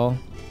 That's all.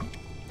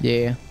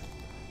 Yeah.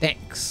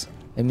 Thanks.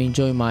 Let me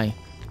enjoy my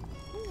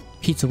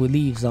pizza with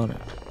leaves on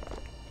it.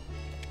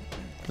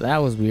 That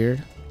was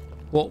weird.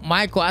 Well,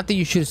 Michael, I think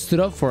you should have stood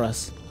up for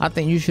us. I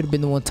think you should have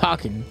been the one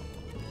talking.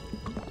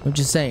 I'm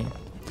just saying.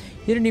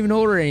 He didn't even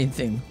order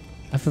anything.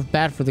 I feel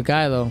bad for the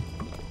guy, though.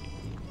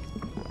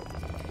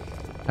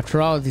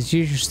 After all these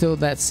years, you're still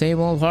that same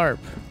old harp.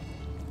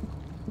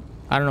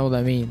 I don't know what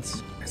that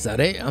means. Is that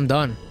it? I'm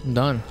done.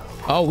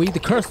 Oh, we eat the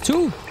crust,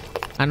 too.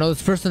 I know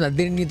this person that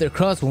didn't eat their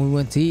crust when we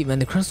went to eat. Man,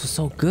 the crust was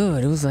so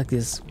good. It was like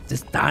this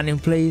dining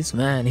place.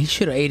 Man, he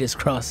should have ate his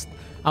crust.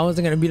 I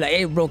wasn't going to be like,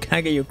 hey, bro, can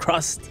I get your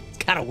crust? It's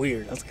kind of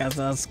weird. That's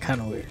kind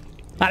of weird.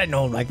 I didn't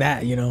know him like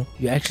that, you know.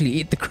 You actually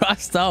eat the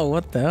crust? Oh,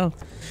 what the hell?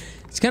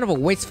 It's kind of a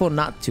wasteful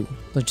not to,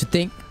 don't you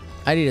think?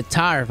 I'd eat a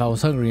tire if I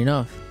was hungry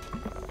enough.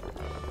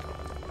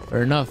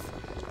 Or enough.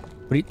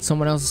 But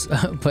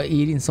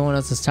eating someone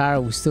else's tire,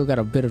 we still got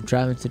a bit of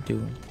driving to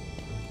do.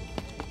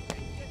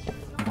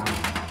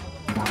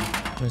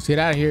 Let's get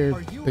out of here,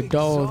 big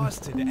dog.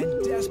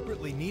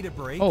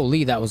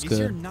 Holy, that was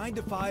good.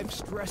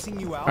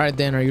 Alright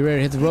then, are you ready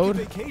to hit the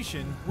road?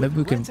 Maybe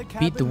we can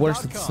beat the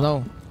worst of the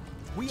snow.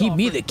 Give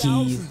me the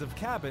keys.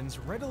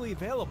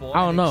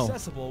 I don't know.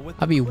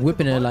 I'll be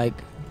whipping it like...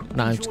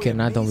 Nah, I'm just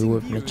kidding. I don't be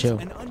whipping it. Chill.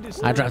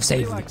 I drive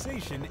safely.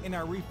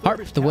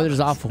 Harp, the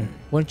weather's awful.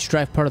 Why don't you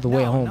drive part of the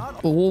way home?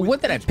 Well,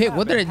 what did I pick?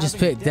 What did I just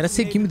pick? Did I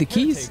say give me the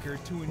keys?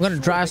 I'm gonna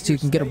drive so you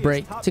can get a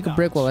break. Take a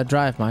break while I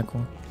drive,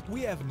 Michael.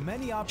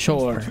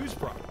 Sure.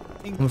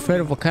 I'm afraid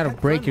of what kind of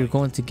break you're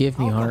going to give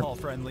me, Harp.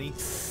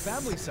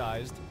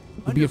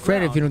 You'll be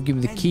afraid if you don't give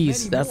me the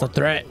keys. That's a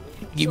threat.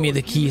 Give me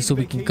the keys so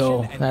we can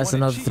go. That's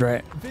another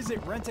threat.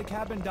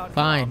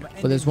 Fine,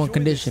 but there's one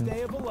condition.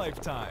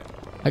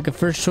 I can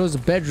first show us the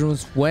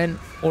bedrooms when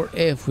or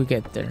if we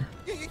get there.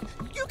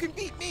 You can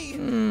beat me,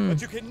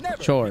 but you can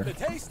never sure. beat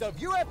the taste of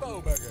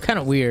UFO burger. Kind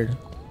of weird.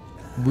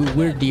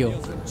 Weird deal.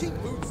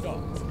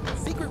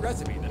 Secret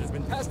recipe that has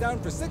been passed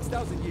down for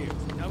 6,000 years.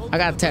 I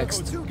got a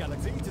text.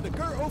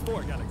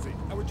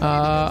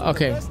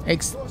 Okay.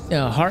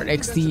 Heart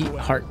XD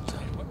heart.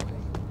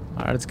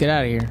 Alright, let's get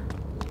out of here.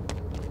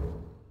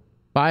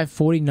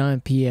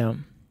 5:49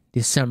 p.m.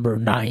 December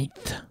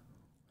 9th.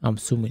 I'm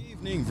assuming. Good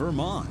evening,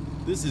 Vermont.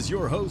 This is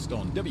your host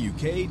on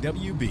WKWB,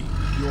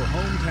 your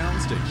hometown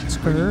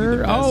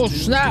station. Oh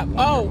snap!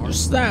 Oh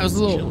snap! It was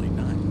a little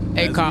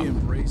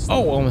ACOP.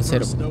 Oh, almost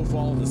hit him.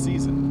 Snowfall of the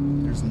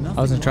season. There's nothing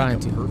I wasn't trying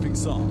like a perfect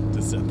song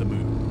to set the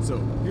mood. So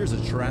here's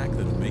a track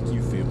that'll make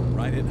you feel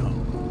right at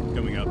home.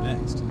 Coming up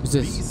next, who's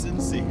this? Be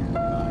Sincere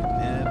by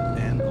Ned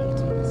and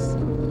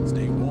Ultimates.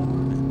 Stay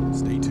warm and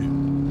stay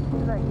tuned.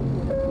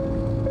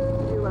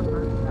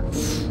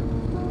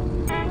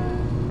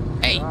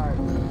 Hey!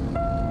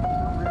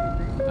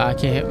 I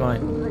can't hit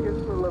mine.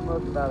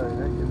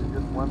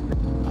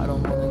 I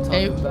don't wanna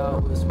talk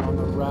about what's on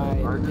the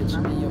ride.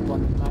 Picture me up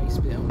on the mic,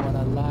 spitting what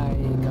I like.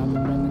 I've been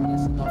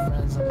reminiscing on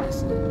friends I'm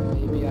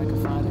missing. Maybe I can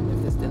find them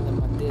if they're still in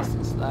my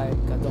distance. Like,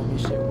 I don't mean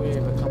shit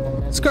weird, but come on,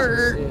 man.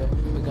 Skirt.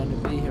 We're gonna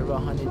be here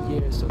 100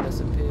 years, so let's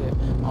appear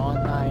all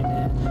night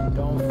and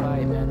don't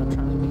fight, man. I'm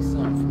trying to be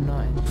something from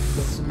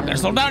nothing. Gotta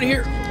slow down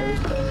here.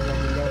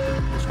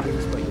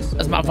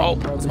 That's my fault.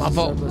 That's my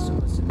fault.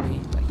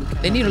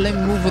 They need to let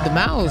me move with the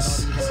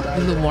mouse. A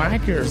little more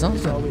accurate or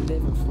something.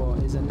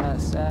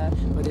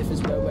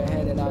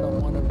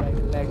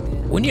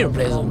 We need to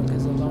play some.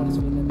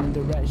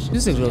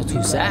 This is a little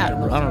too sad,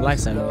 bro. I don't like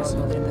sad music.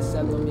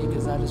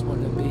 I just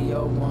want to be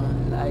your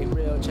one. Like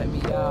real, check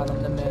me out.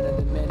 I'm the man of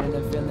the minute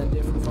and feeling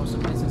different from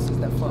some instances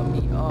that fuck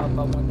me up. I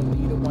want to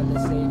be the one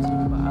that saves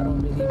you, but I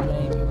don't really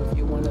blame you. If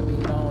you want to be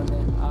known,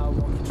 then I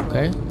won't control.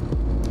 Okay.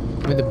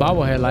 I mean, the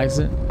bobblehead likes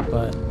it,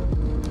 but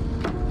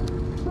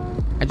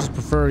I just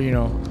prefer, you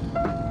know,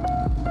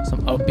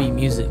 some upbeat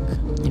music.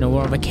 You know,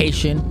 we're on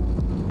vacation.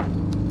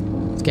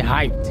 Let's get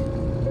hyped.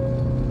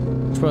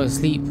 He's probably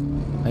asleep.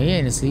 Oh, he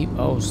ain't asleep.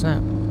 Oh,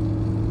 snap.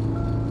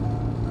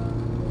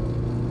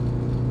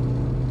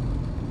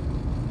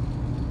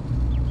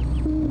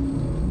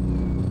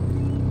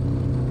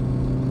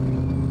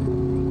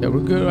 Yeah,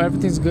 we're good.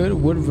 Everything's good.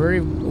 Woodbury,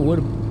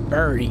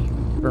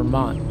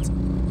 Vermont.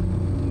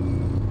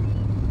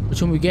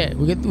 Which one we get?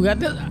 We got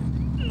this.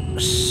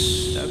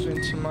 Step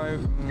into my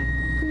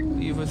room,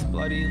 leave with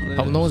bloody lips.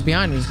 Oh, no one's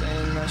behind me.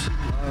 Saying that she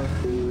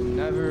loved me,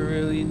 never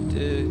really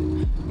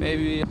did.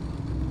 Maybe.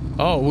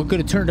 Oh, we could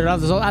have turned it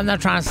off. I'm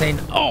not trying to say.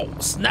 Oh,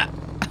 snap.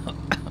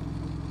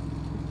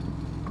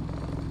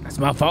 That's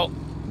my fault.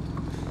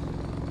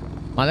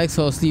 My legs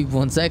fell asleep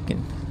 1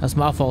 second. That's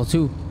my fault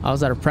too. I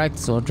was out of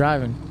practice while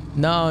driving.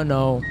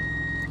 No.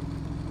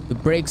 The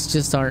brakes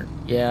just aren't.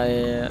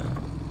 Yeah.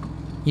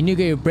 You need to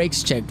get your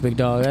brakes checked, big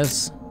dog.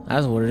 That's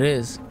what it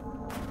is.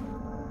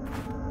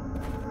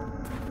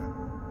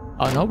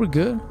 Oh no, we're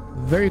good.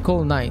 Very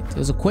cold night. It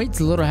was a quaint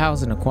little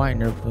house in a quiet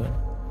neighborhood.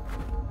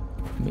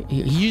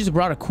 He just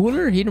brought a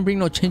cooler. He didn't bring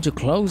no change of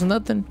clothes,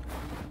 nothing.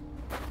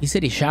 He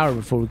said he showered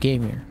before we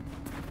came here.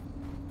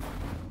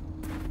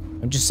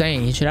 I'm just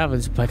saying he should have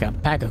like a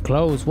pack of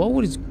clothes. What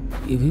would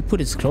if he put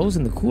his clothes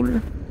in the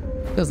cooler?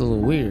 That's a little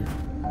weird.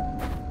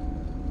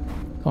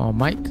 Come on,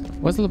 Mike.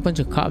 What's a little bunch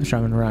of cops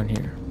driving around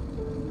here?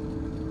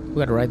 We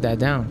gotta write that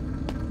down.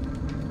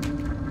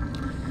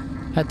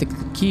 Had the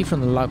key from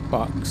the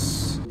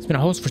lockbox. It's been a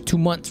host for 2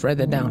 months. Write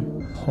that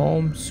down.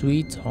 Home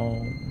sweet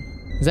home.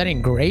 Is that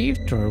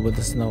engraved or with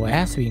the snow? It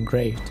has to be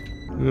engraved.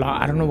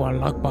 I don't know what a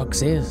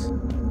lockbox is.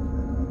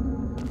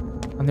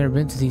 I've never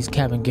been to these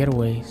cabin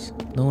getaways.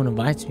 No one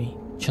invites me.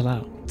 Chill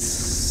out.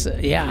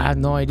 Yeah, I have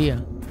no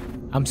idea.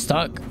 I'm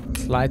stuck.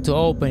 Slide to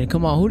open.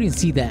 Come on, who didn't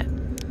see that?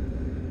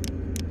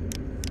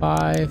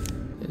 5.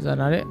 Is that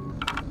not it?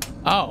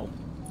 Oh.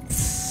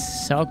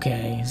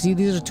 Okay. See,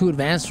 these are too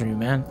advanced for me,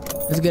 man.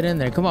 Let's get in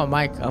there. Come on,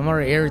 Mike. I'm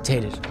already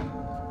irritated.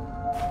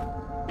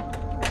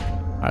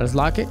 Alright, let's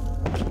lock it.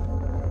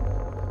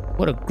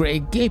 What a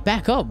great gate.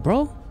 Back up,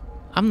 bro.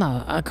 I'm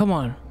not. Come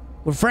on.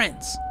 We're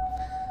friends.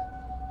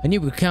 I knew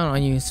we could count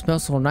on you. It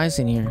smells so nice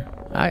in here.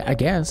 I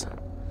guess.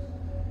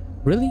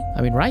 Really?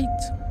 I mean, right?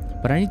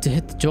 But I need to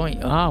hit the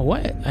joint.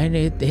 What? I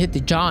need to hit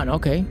the John.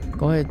 Okay.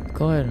 Go ahead.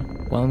 Go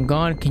ahead. While I'm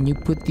gone, can you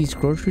put these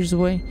groceries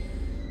away?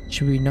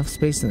 Should be enough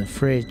space in the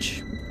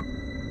fridge.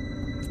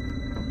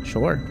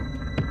 Sure.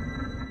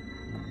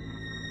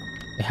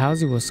 The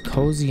housing was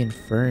cozy and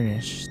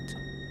furnished.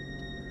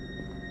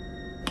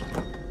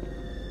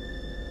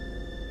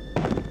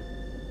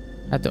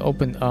 Had to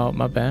open. Oh,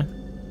 my bad.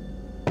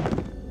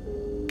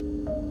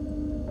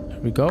 There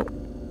we go.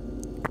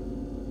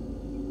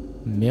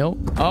 Milk.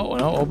 Oh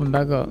no! Open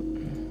back up.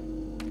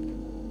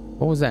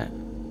 What was that?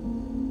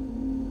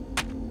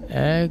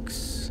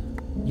 Eggs,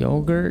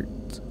 yogurt,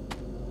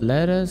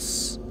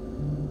 lettuce,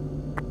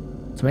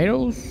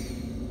 tomatoes.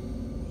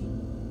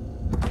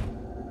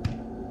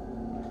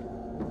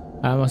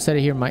 I'm gonna set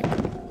it here, Mike.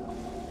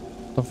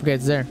 Don't forget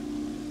it's there.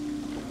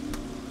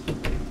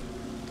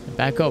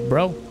 Back up,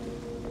 bro.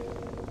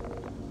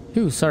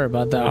 Phew, sorry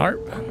about that,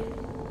 Harp.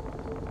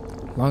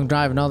 Long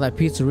drive and all that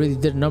pizza really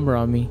did a number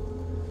on me.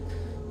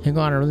 Hang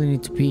on, I really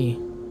need to pee.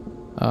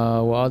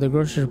 Well, all the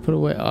groceries are put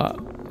away.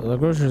 The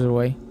groceries are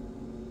away.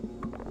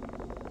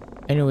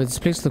 Anyway, this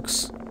place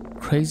looks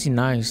crazy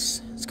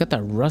nice. It's got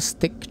that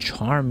rustic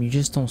charm you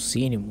just don't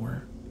see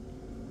anymore.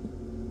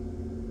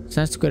 It's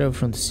nice to get over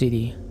from the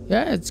city.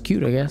 Yeah, it's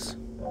cute, I guess.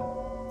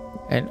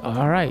 And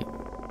alright.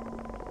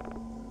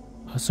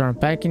 I'll start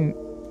unpacking.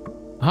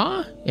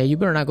 Huh? Yeah, you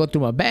better not go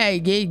through my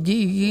bag.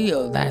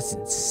 Yeah, that's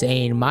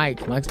insane,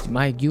 Mike.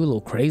 Mike, you a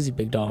little crazy,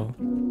 big dog.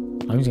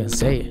 I'm just gonna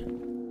say it.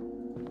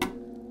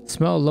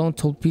 Smell alone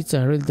told pizza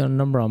I really done a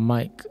number on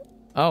Mike.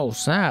 Oh,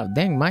 snap.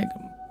 Dang, Mike.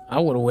 I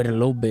would have waited a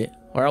little bit.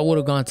 Or I would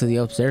have gone to the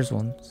upstairs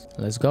ones.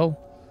 Let's go.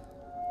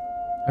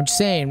 I'm just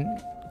saying.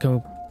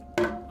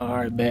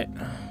 Alright, bet.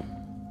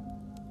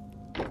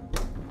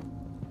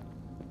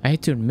 I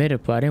hate to admit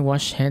it, but I didn't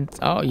wash hands.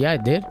 Oh, yeah, I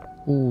did.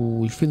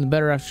 Ooh, you feeling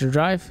better after the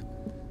drive?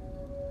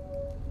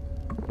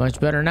 Much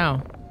better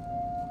now.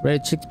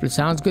 Red chick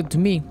sounds good to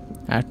me.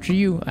 After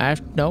you.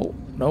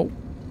 No.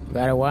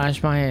 Gotta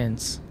wash my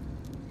hands.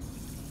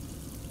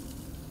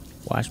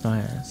 Wash my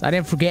hands. I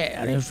didn't forget.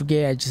 I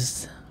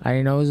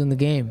didn't know it was in the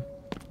game.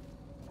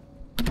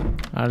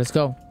 Alright, let's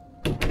go.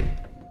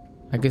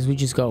 I guess we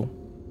just go.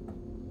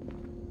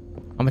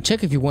 I'm gonna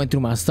check if you went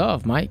through my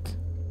stuff, Mike.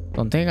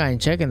 Don't think I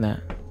ain't checking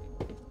that.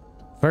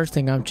 First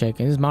thing I'm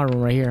checking. This is my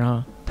room right here,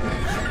 huh?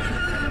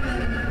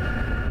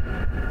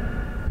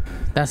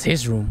 That's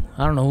his room.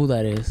 I don't know who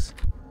that is.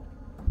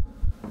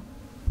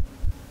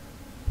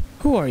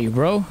 Who are you,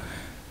 bro?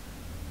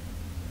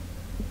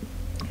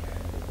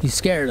 You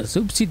scared us.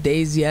 Oopsie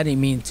daisy, I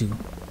didn't mean to.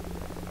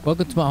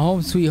 Welcome to my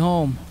home, sweet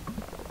home.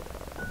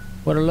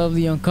 What a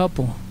lovely young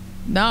couple.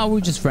 Nah,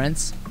 we're just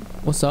friends.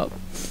 What's up?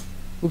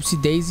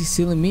 Oopsie daisy,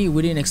 silly me.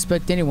 We didn't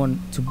expect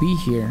anyone to be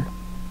here.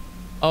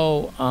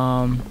 Oh,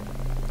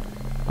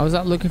 I was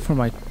out looking for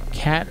my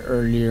cat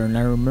earlier, and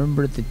I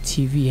remember the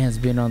TV has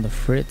been on the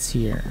fritz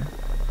here.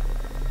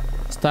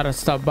 Just thought I'd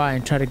stop by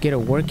and try to get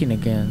it working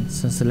again,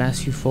 since the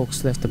last few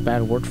folks left a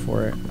bad word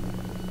for it.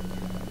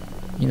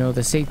 You know,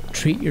 they say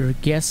treat your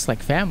guests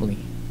like family.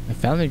 My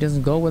family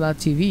doesn't go without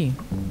TV.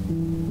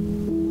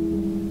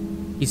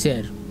 He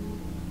said.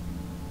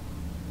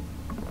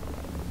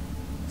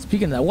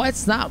 Speaking of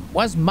that,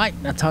 why's Mike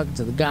not talking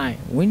to the guy?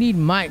 We need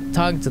Mike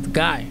talking to the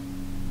guy.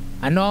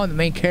 I know I'm the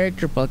main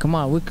character, but come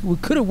on, we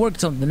could have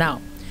worked something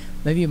out.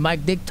 Maybe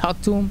Mike did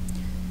talk to him.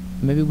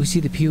 Maybe we see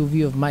the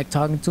POV of Mike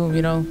talking to him,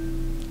 you know?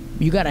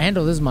 You gotta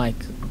handle this, Mike.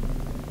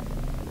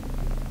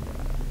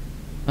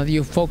 Now that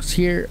you folks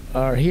here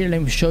are here,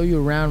 let me show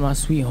you around my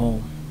sweet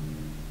home.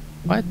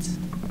 What?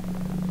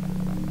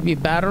 You'd be a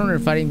bad owner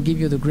if I didn't give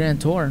you the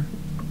grand tour.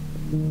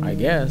 I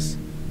guess.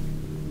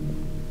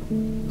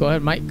 Go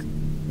ahead, Mike.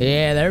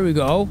 Yeah, there we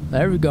go.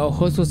 There we go.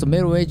 Host was a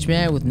middle-aged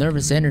man with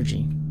nervous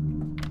energy.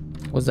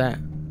 What's that?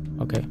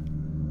 Okay.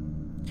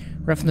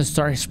 Right from the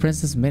start, his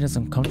presence made us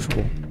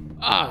uncomfortable.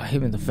 Ah, hit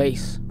him in the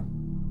face.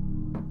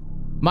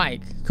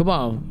 Mike, come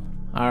on.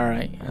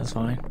 Alright, that's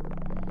fine.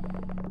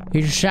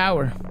 Here's your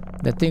shower.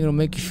 That thing will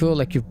make you feel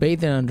like you're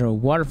bathing under a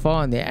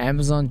waterfall in the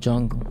Amazon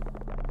jungle.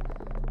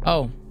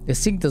 Oh, the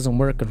sink doesn't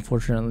work,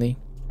 unfortunately.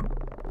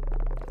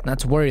 Not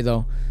to worry,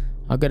 though.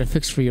 I'll get it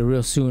fixed for you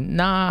real soon.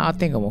 Nah, I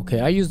think I'm okay.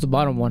 I used the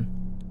bottom one.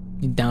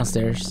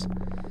 Downstairs.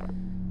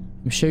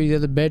 Let me show you the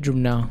other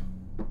bedroom now.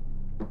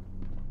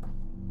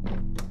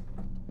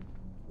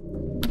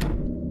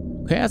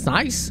 Okay, that's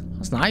nice.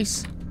 That's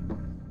nice.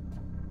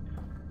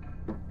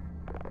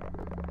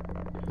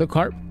 Look,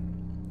 Harp.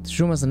 This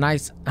room has a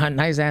nice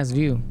ass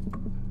view.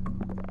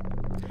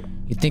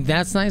 You think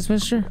that's nice,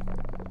 mister?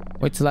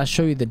 Wait till I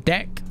show you the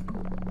deck.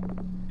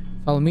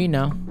 Follow me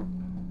now.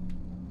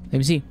 Let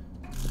me see.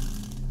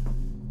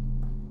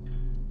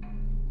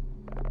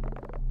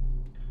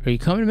 Are you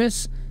coming,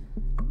 miss?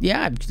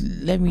 Yeah,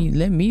 let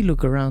me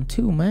look around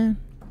too, man.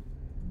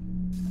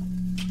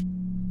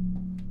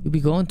 You be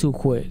going too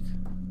quick.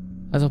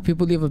 That's how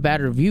people leave a bad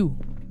review.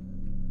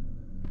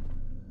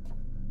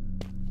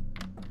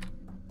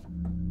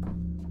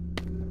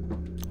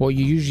 Well,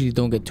 you usually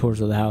don't get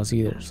tours of the house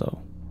either,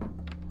 so.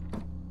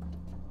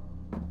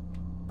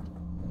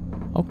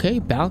 Okay,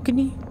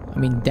 balcony? I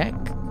mean, deck.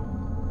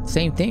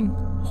 Same thing.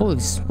 Holy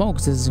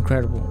smokes, this is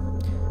incredible.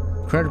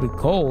 Incredibly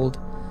cold.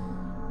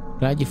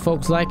 Glad you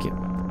folks like it.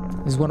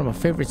 This is one of my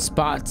favorite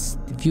spots.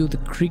 The view of the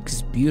creek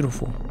is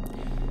beautiful.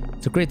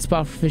 It's a great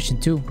spot for fishing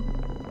too.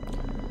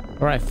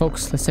 Alright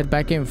folks, let's head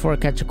back in before I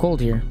catch a cold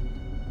here.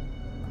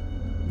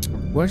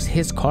 Where's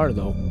his car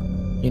though?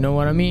 You know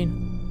what I mean?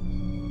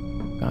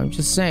 I'm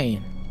just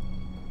saying.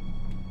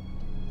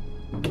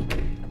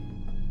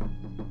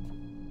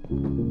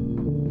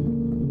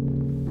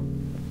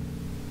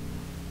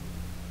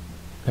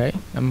 Okay,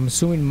 I'm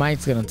assuming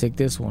Mike's gonna take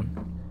this one.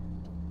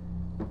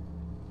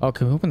 Oh,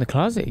 can we open the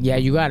closet? Yeah,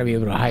 you gotta be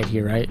able to hide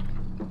here, right?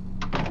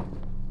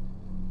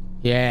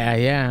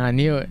 Yeah, I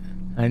knew it.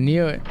 I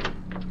knew it.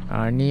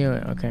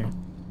 Okay.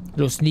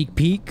 Little sneak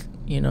peek,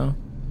 you know.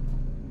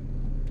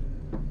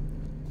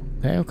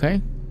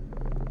 Okay.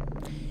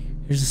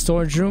 Here's the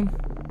storage room.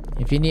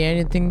 If you need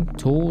anything,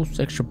 tools,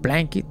 extra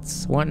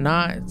blankets,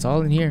 whatnot, it's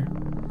all in here.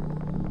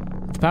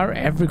 If the power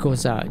ever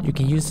goes out, you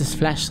can use this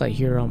flashlight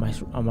here on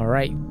my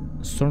right.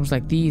 Storms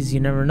like these, you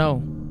never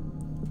know.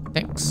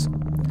 Thanks.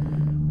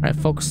 Alright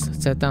folks,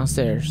 let's head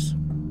downstairs.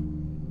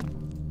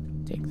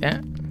 Take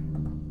that.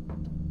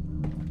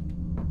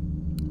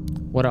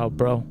 What up,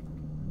 bro?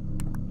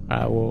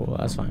 Alright, well,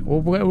 that's fine. Well,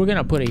 we're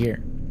gonna put it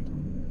here.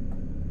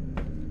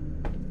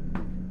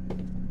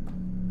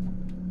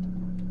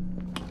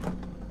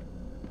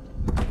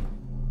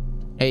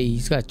 Hey, you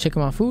just gotta check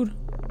my food.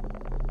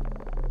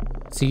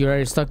 See, you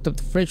already stocked up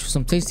the fridge with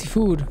some tasty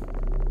food.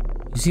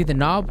 You see the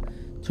knob?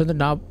 Turn the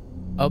knob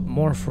up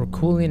more for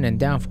cooling and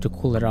down to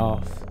cool it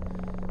off.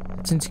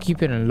 Since you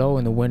keep it in low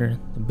in the winter,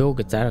 the bill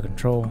gets out of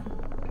control.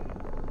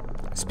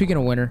 Speaking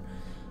of winter,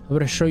 I'm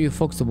gonna show you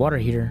folks the water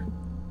heater.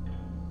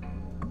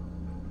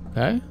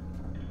 Okay.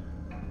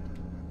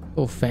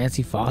 Little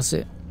fancy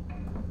faucet.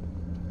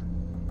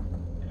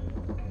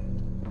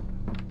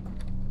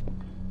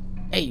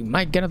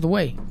 Mike, get out of the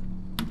way.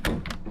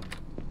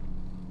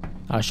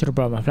 Oh, I should have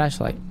brought my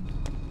flashlight.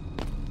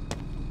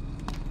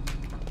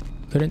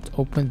 Couldn't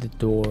open the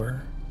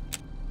door.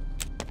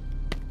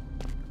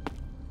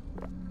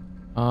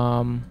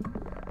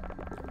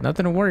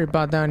 Nothing to worry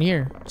about down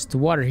here. Just the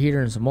water heater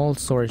and some old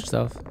storage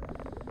stuff.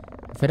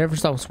 If it ever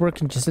stops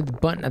working, just hit the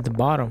button at the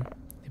bottom.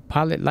 The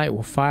pilot light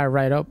will fire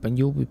right up and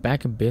you'll be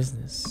back in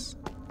business.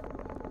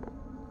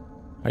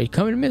 Are you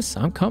coming, miss?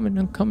 I'm coming,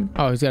 I'm coming.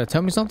 Oh, he's gotta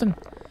tell me something?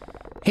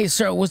 Hey,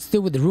 sir, what's the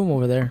deal with the room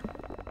over there?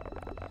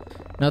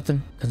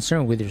 Nothing.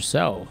 Concerned with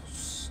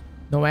yourselves.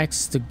 No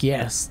access to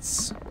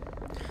guests.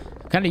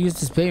 I kinda use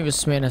this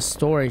basement as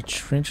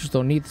storage. Rangers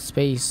don't need the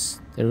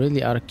space. They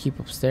really ought to keep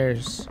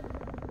upstairs.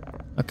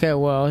 Okay,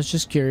 well, I was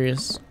just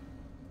curious.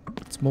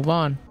 Let's move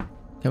on.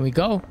 Can we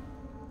go?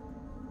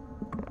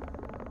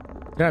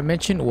 Did I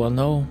mention? Well,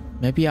 no.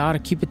 Maybe I ought to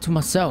keep it to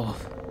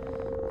myself.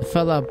 The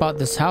fella I bought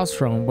this house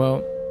from,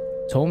 well,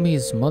 told me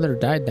his mother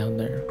died down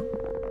there.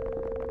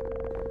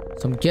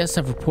 Some guests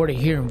have reported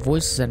hearing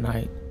voices at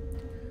night.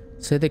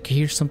 Say they could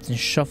hear something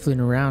shuffling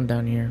around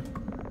down here.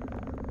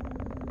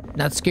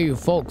 Not scare you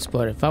folks,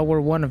 but if I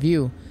were one of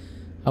you,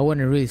 I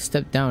wouldn't really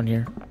step down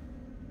here.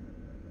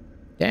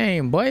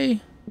 Dang,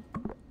 boy.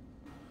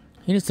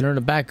 He needs to learn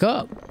to back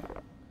up.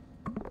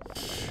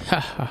 Ha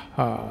ha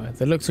ha.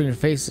 The looks on your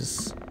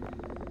faces.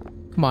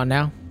 Come on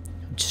now.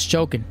 I'm just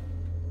joking.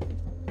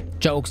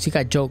 Jokes. He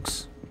got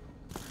jokes.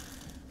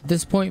 At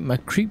this point, my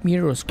creep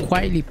meter was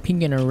quietly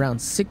pinging around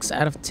 6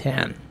 out of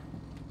 10.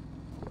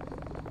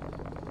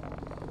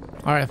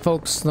 Alright,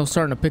 folks. Snow's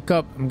starting to pick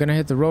up. I'm gonna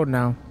hit the road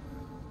now.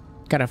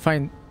 Gotta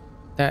find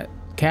that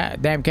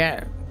cat. Damn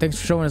cat. Thanks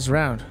for showing us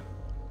around.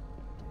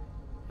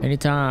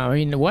 Anytime. I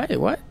mean, what?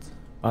 What?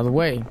 By the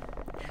way,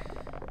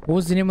 what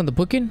was the name of the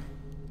booking?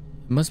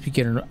 I must be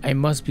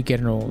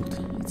getting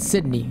old. It's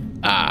Sydney.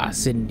 Ah,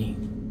 Sydney.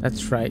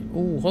 That's right.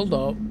 Oh, hold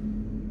up.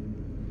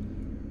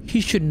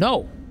 He should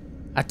know.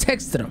 I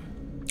texted him.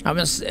 I'm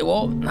gonna say,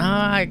 well,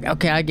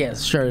 okay, I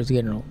guess. Sure, it's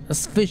getting old.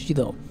 That's fishy,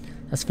 though.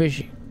 That's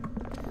fishy.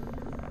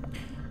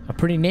 A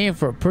pretty name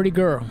for a pretty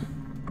girl.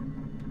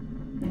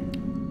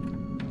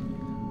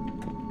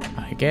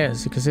 I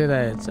guess you could say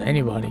that it's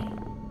anybody.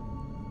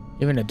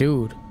 Even a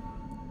dude.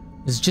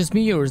 Is it just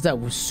me or is that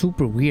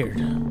super weird?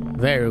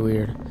 Very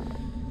weird.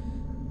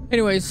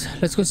 Anyways,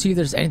 let's go see if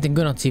there's anything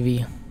good on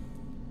TV.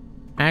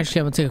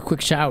 Actually, I'm gonna take a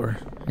quick shower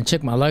and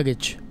check my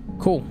luggage.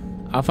 Cool.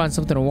 I'll find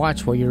something to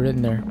watch while you're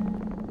in there.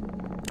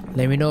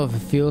 Let me know if it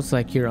feels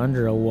like you're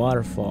under a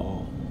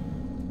waterfall.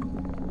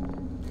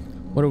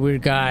 What a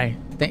weird guy.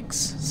 Thanks.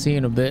 See you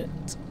in a bit.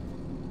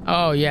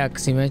 Oh yeah,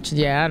 because he mentioned.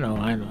 Yeah,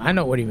 I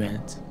know what he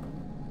meant.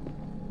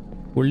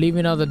 We're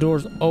leaving all the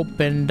doors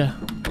opened.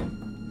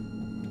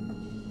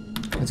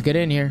 Let's get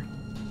in here.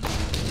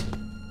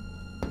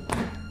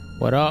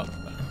 What up?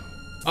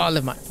 Oh, I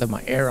left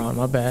my air on.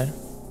 My bad.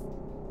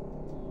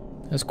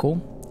 That's cool.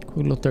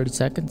 Cool little 30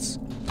 seconds.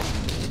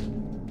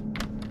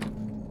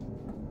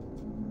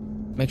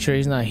 Make sure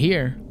he's not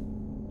here.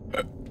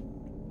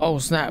 Oh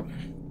snap!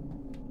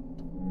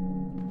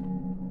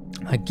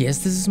 I guess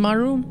this is my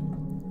room.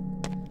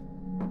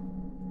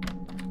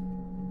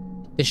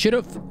 They should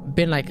have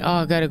been like, oh,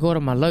 I gotta go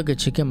to my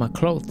luggage to get my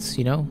clothes,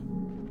 you know.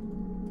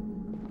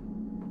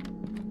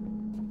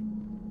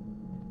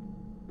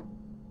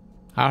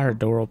 I heard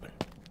door open.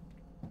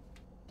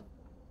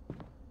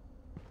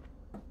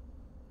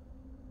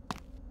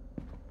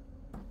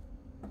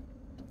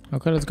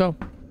 Okay, let's go.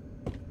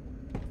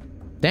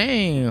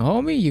 Dang,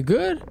 homie, you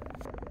good?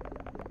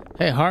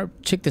 Hey, Harp,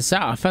 check this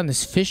out. I found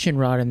this fishing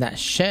rod in that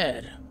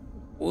shed.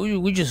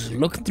 We just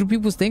looking through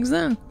people's things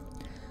now?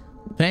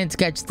 Planning to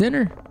catch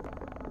dinner?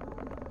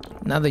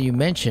 Now that you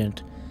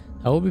mentioned,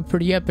 that would be a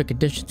pretty epic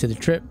addition to the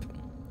trip.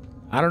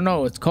 I don't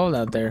know, it's cold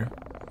out there.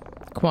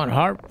 Come on,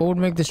 Harp, what would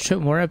make this trip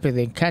more epic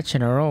than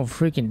catching our own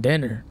freaking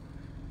dinner?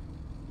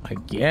 I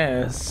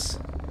guess.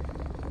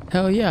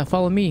 Hell yeah,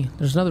 follow me.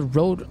 There's another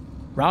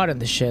rod in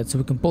the shed, so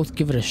we can both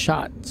give it a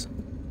shot.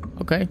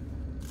 Okay.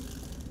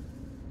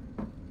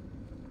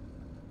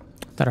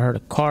 Thought I heard a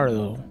car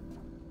though.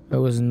 It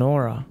was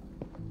Nora.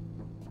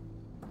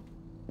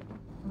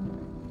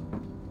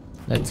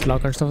 Let's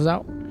lock ourselves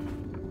out.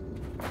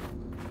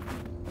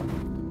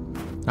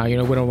 Now you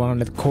know we don't want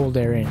to let the cold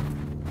air in.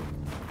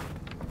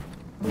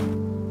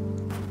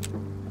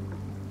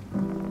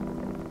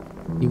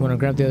 You want to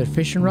grab the other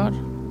fishing rod?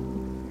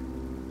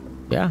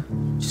 Yeah,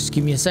 just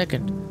give me a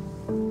second.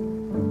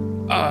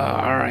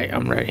 Alright,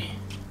 I'm ready.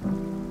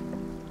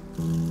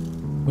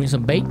 We need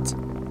some bait.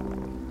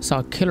 Saw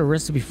a killer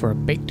recipe for a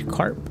baked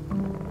carp.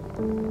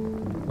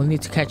 We'll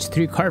need to catch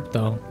 3 carp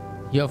though.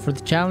 You up for the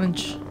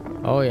challenge?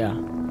 Oh yeah.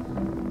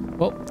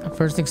 Well,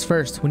 first things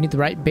first, we need the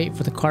right bait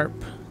for the carp.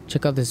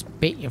 Check out this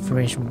bait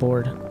information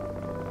board.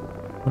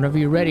 Whenever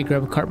you're ready,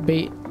 grab a carp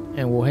bait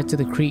and we'll head to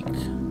the creek.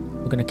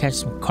 We're gonna catch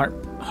some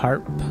carp.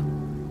 Harp.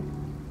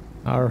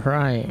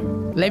 Alright.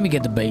 Let me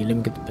get the bait.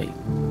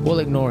 We'll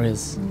ignore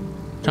his.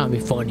 Trying to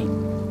be funny.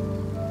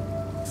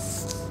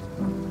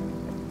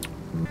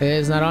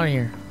 It's not on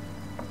here.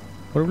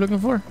 What are we looking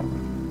for?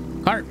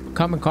 Carp.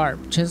 Common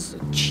carp. Just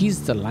cheese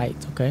delight.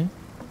 Okay.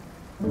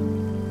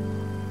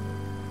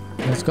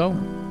 Let's go.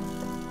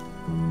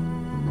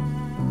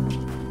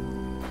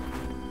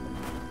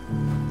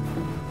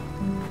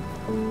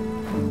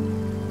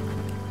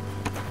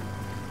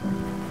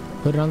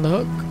 Put it on the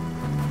hook.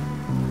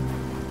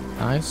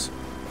 Nice.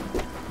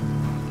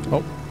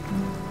 Oh.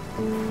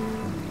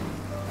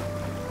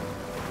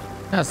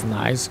 That's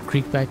nice.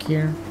 Creek back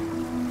here.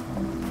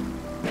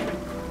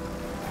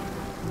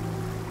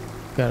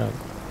 I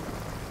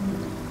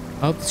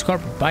hope this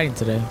carp is biting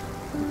today.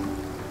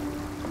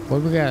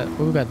 What we got?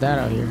 What we got that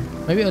out here?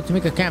 Maybe to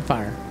make a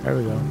campfire. There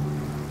we go.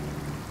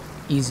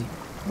 Easy.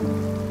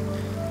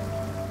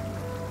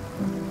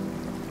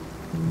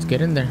 Let's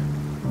get in there.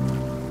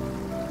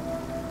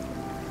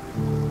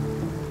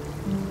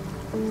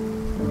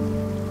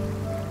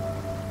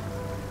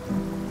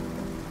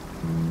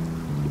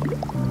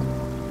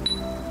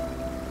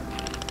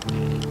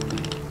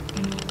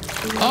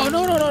 Oh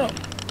no no no no!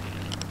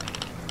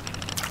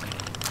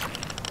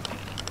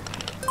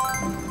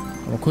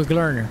 I'm a quick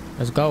learner.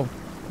 Let's go.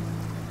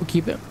 We'll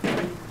keep it.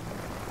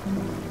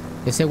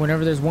 They say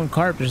whenever there's one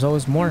carp, there's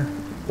always more.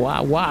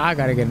 Why I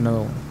gotta get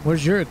another one?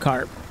 Where's your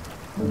carp?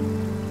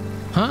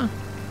 Huh?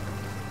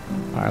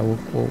 All right,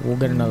 we'll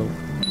get another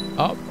one.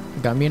 Oh,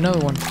 got me another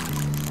one.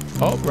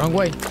 Oh, wrong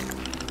way.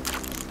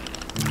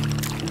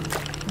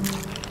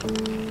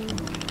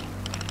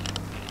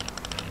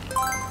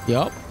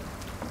 Yup.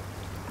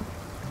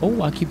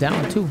 Oh, I'll keep that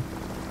one too.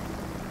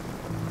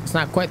 It's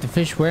not quite the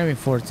fish we're aiming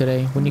for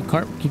today. We need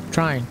carp. Keep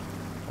trying.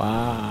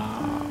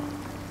 Wow.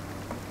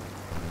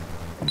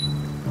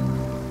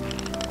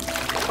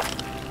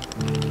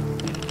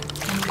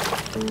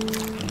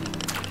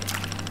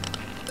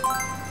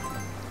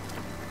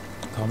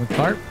 Common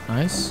carp.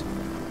 Nice.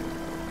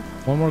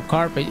 One more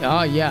carp.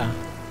 Oh, yeah.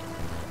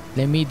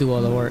 Let me do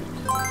all the work.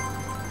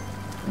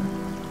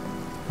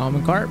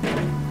 Common carp.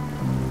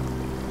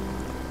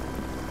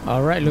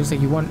 All right. Looks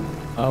like you want...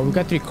 we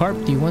got 3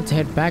 carp. Do you want to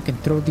head back and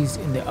throw these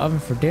in the oven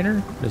for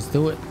dinner? Let's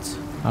do it.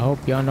 I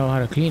hope y'all know how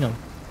to clean them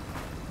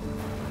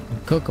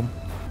and cook them.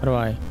 How do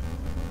I?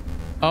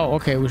 Oh,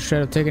 okay. We're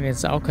straight up taking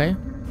it. Okay.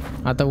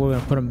 I thought we were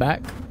gonna put them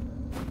back.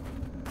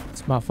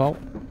 It's my fault.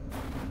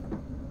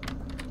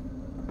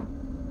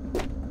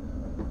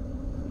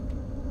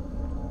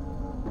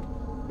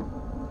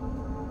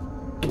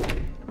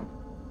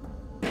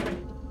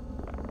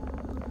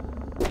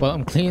 Well,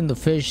 I'm cleaning the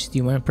fish. Do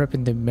you mind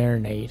prepping the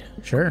marinade?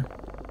 Sure.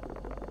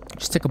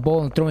 Just take a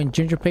bowl and throw in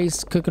ginger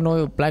paste, cooking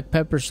oil, black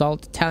pepper,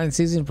 salt, Italian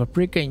seasoning,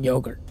 paprika, and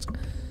yogurt.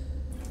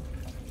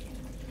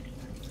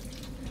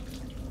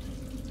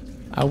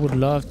 I would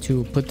love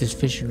to put this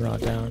fishing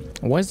rod down.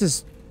 Why is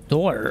this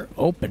door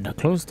open? I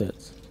closed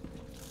it.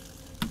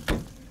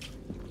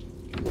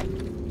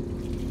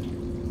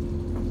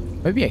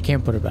 Maybe I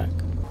can't put it back.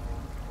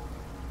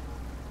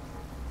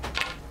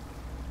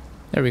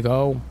 There we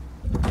go.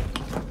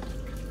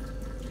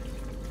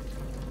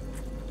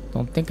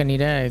 Don't think I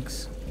need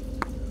eggs.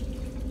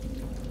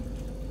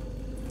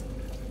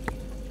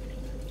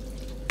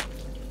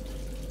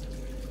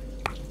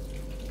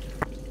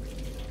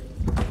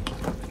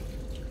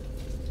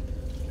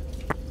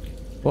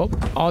 Well,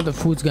 all the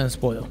food's gonna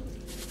spoil.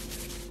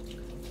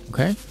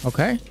 Okay,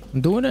 okay,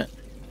 I'm doing it.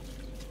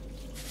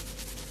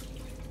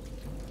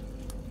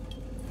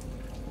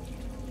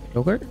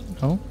 Yogurt?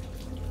 No.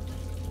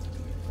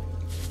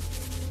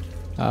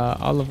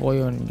 Olive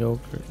oil and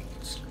yogurt.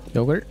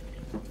 Yogurt?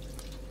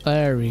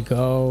 There we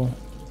go.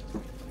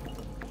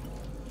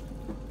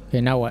 Okay,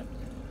 now what?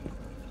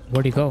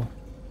 Where'd he go?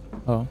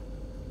 Oh.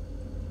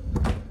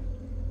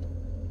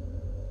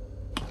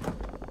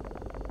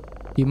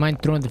 Do you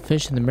mind throwing the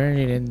fish and the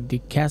marinade in the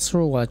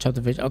casserole while I chop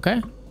the fish?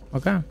 Okay.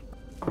 Okay.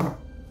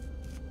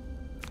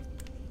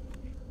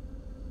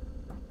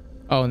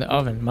 Oh, in the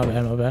oven. My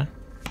bad, my bad.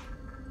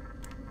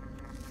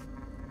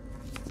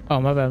 Oh,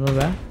 my bad, my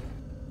bad.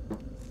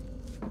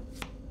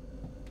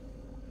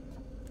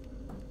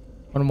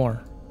 One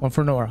more. One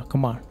for Nora.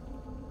 Come on.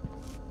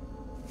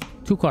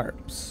 2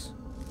 carbs.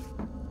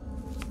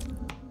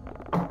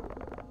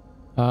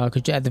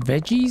 Could you add the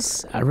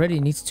veggies? I already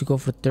needs to go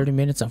for 30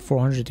 minutes at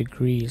 400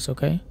 degrees.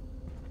 Okay.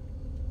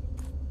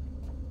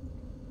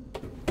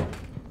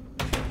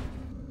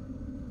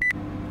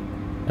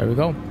 There we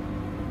go.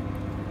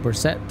 We're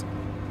set.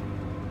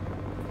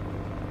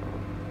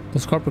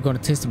 This carp are gonna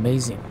taste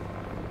amazing.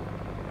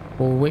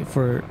 We'll wait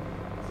for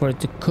it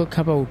to cook.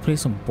 How about we play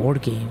some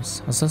board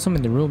games? I saw some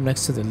in the room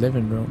next to the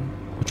living room.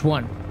 Which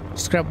one?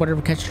 Just grab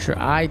whatever catches your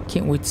eye.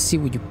 Can't wait to see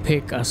what you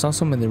pick. I saw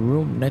some in the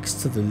room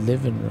next to the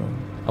living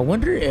room. I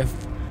wonder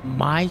if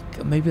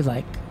Mike maybe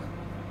like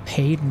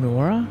paid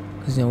Nora,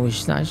 because you know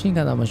she ain't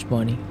got that much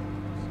money.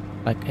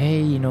 Like,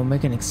 hey, you know,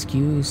 make an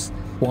excuse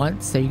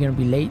once that you're gonna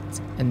be late,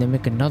 and then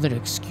make another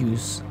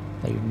excuse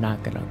that you're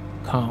not gonna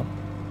come.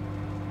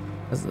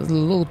 That's a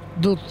little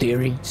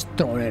theory, just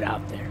throwing it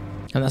out there.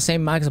 I'm not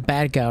saying Mike's a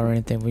bad guy or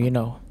anything, but you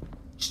know,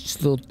 just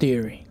a little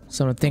theory,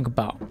 something to think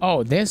about.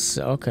 Oh, this?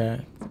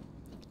 Okay.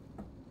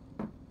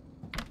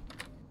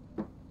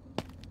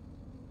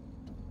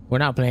 We're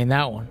not playing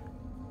that one.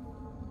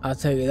 I'll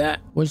tell you that.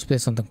 We'll just play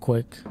something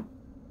quick.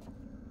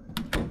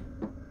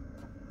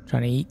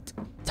 Trying to eat.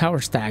 Tower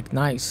stack,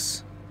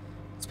 nice.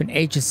 It's been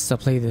ages since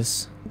I played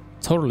this.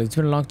 Totally, it's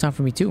been a long time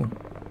for me too.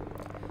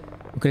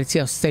 Okay, let's see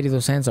how steady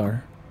those hands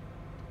are.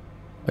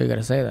 Oh, you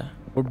gotta say that.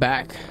 We're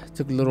back.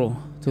 Took a little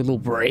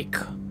break.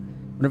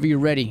 Whenever you're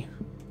ready.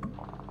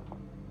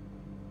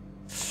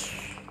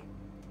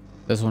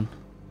 This one.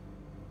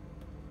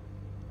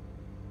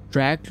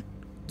 Drag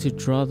to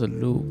draw the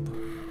loop.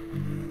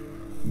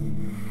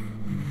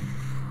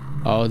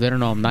 Oh, they don't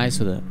know I'm nice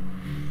with it.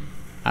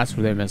 That's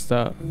where they messed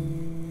up.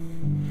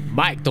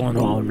 Mike don't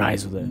know I'm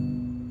nice with it.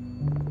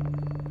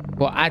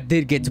 Well, I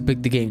did get to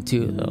pick the game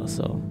too, though,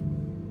 so.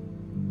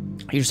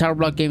 Your tower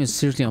block game is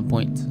seriously on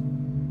point.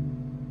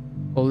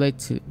 Oh, late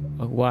to.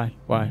 Why?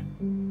 I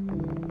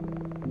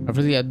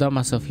really outdone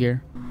myself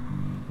here.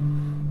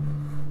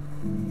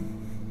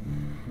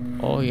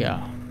 Oh,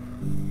 yeah.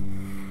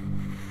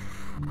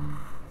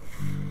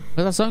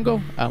 Where'd that song go?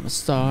 I'm a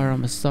star,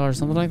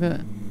 something like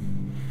that.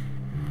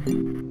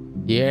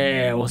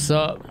 Yeah, what's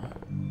up?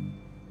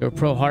 You're a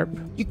pro harp.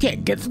 You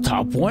can't get the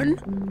top one.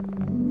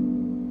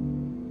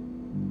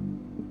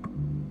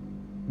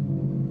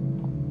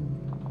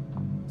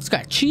 This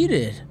guy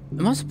cheated.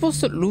 Am I supposed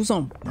to lose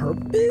on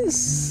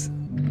purpose?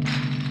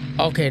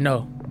 Okay,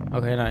 no.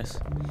 Okay, nice.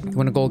 You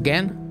wanna go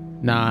again?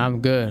 Nah,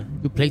 I'm good.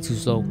 You play too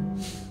slow.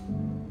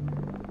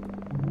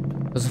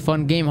 It was a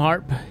fun game,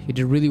 Harp. You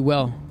did really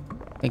well.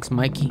 Thanks,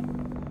 Mikey.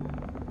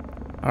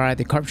 Alright,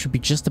 the carp should be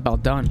just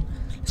about done.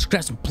 Let's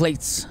grab some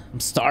plates. I'm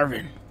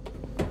starving.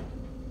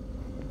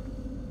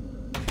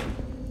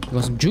 You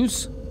want some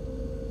juice?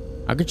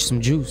 I'll get you some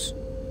juice.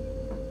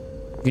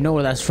 If you know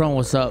where that's from,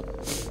 what's up?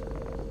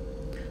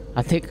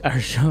 I think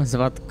our show is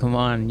about to come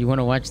on. You want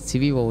to watch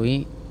TV while we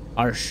eat?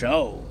 Our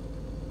show?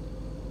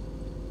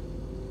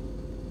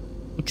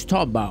 What you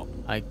talking about?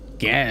 I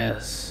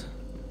guess.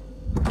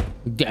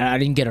 I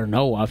didn't get a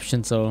no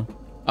option, so.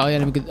 Oh yeah,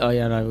 let me get. Oh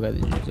yeah, no, we got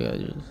the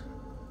juice.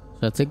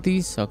 Should I take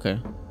these? Okay.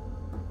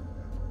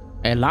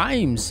 Hey,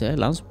 limes. Yeah,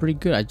 limes are pretty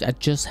good. I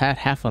just had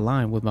half a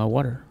lime with my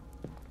water.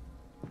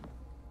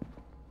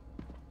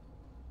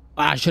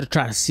 I should have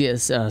tried to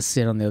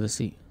sit on the other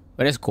seat,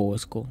 but it's cool.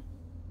 It's cool.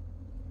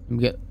 Let me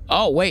get.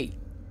 Oh wait,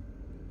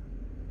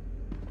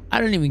 I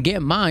didn't even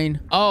get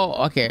mine.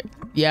 Oh, okay.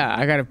 Yeah,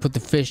 I gotta put the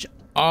fish.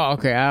 Oh,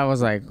 okay. I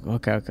was like,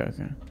 okay.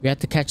 We have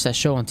to catch that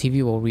show on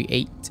TV while we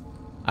ate.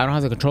 I don't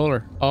have the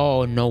controller.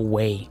 Oh, no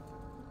way.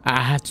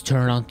 I have to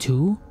turn it on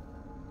too?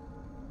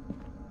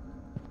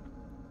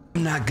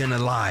 I'm not gonna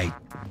lie.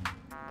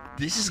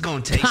 This is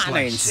gonna taste kinda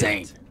like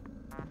insane. Shit.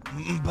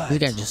 But we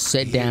gotta just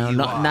sit down.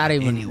 Not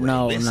even.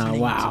 Anyway, no.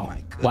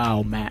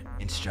 Wow, Matt.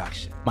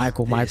 Instructions.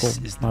 Michael. My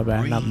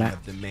bad. Not Matt.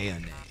 Of the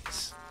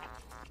mayonnaise.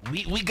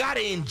 We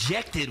gotta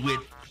inject it with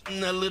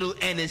a little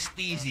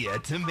anesthesia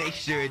to make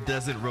sure it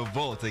doesn't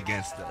revolt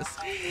against us.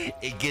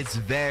 It gets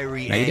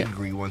very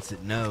angry once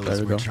it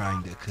knows we're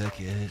trying to cook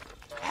it.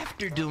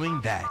 After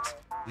doing that,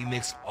 we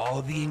mix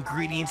all the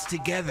ingredients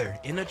together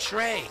in a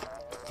tray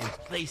and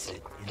place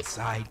it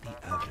inside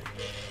the oven.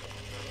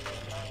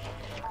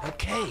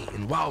 Okay,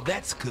 and while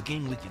that's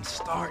cooking, we can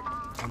start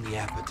on the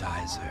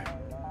appetizer.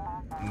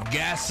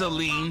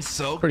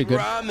 Gasoline-soaked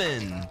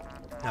ramen.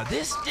 Now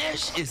this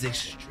dish is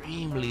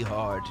extremely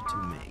hard to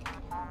make.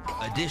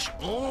 A dish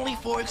only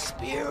for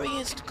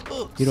experienced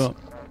cooks. It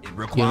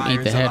requires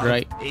eat the head,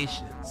 right?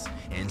 Patience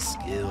and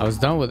skill. I was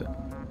done with it.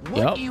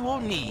 What you will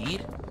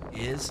need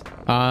is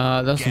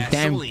that's some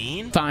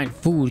damn fine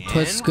food.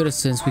 Plus, good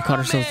since we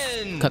cut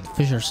the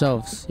fish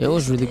ourselves. It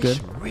was really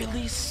good. We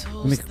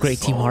make a great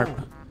team,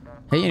 Harp.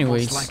 Hey,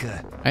 anyways,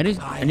 I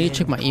need to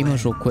check my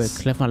emails real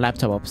quick. Left my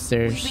laptop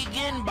upstairs.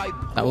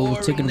 That way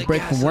we're taking a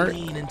break from work.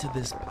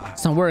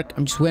 It's not work.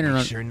 I'm just waiting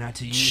on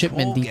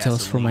shipment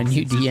details for my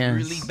new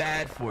DMs.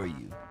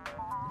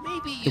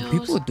 Do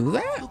people do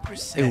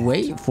that? They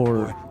wait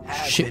for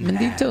shipment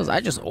details? I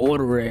just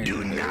order it.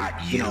 You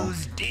know,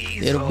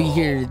 it'll be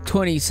here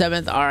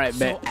 27th. All right,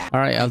 bet.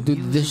 All right, I'll do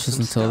the dishes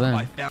until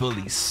then.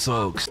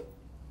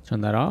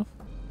 Turn that off.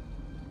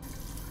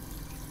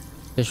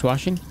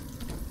 Dishwashing.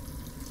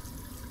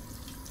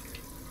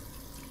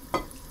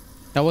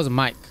 That wasn't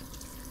Mike.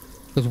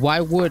 Because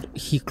why would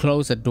he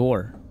close a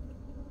door?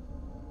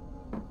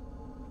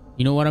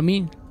 You know what I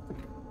mean?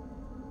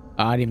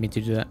 Oh, I didn't mean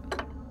to do that.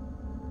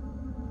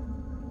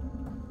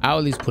 I'll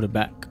at least put it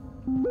back.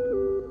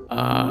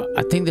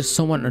 I think there's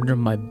someone under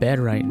my bed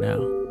right now.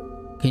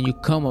 Can you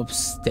come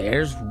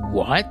upstairs?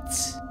 What?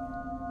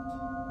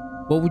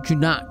 What would you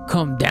not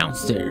come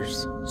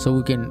downstairs so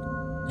we can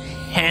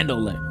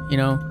handle it? You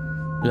know?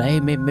 Like, hey,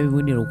 maybe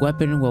we need a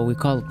weapon while we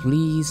call the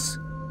police.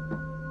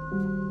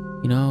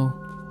 You know?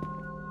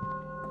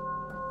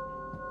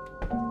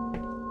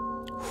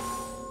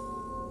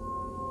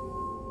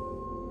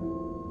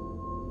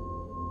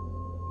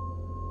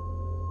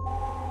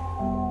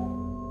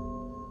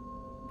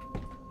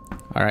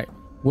 All right.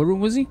 What room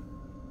was he?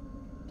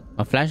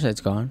 My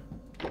flashlight's gone.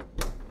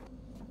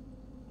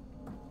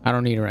 I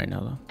don't need it right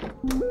now,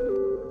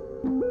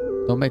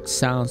 though. Don't make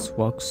sounds,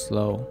 walk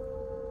slow.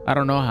 I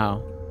don't know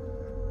how.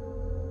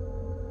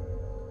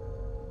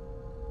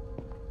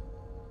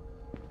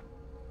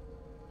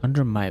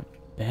 Under my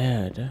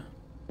bed.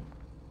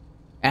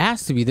 It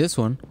has to be this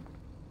one.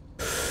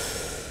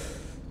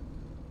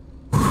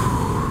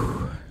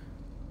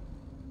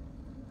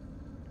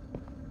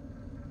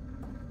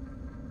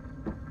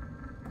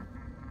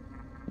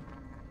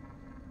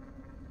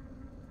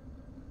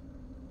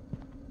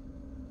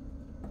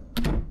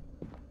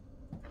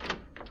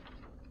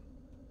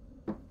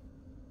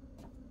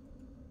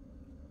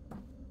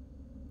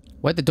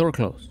 Why'd the door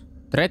close?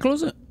 Did I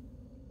close it?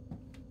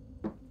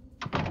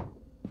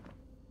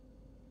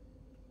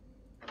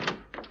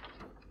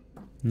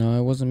 No,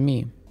 it wasn't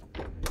me.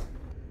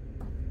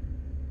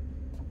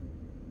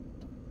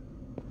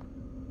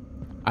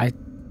 I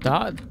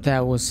thought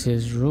that was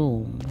his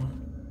room.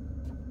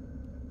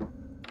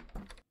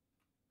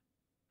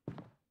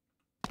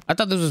 I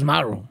thought this was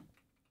my room.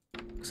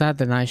 Cause I had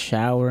the nice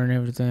shower and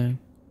everything.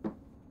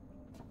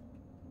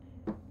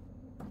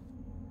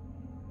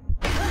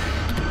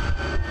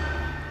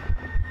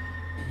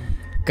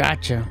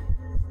 Gotcha.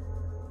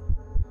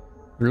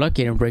 You're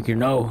lucky I didn't break your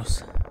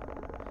nose.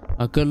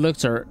 Good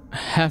looks are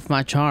half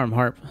my charm,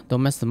 Harp.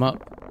 Don't mess them up.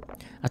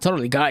 I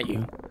totally got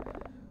you.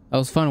 That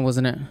was fun,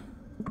 wasn't it?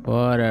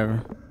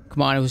 Whatever.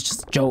 Come on, it was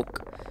just a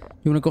joke.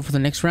 You wanna go for the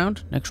next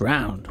round? Next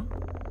round.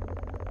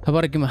 How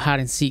about I give him a hide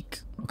and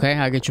seek? Okay,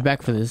 I'll get you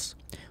back for this.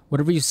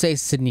 Whatever you say,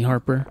 Sydney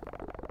Harper.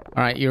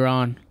 Alright, you're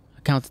on.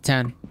 I count to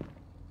 10.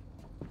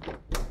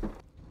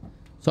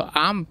 So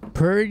I'm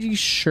pretty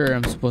sure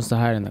I'm supposed to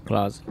hide in the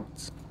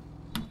closets.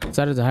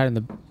 Decided to hide in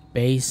the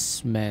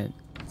basement.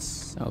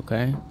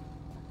 Okay.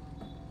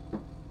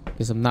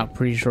 Guess I'm not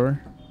pretty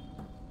sure.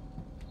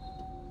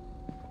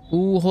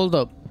 Ooh, hold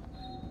up.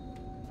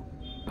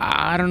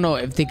 I don't know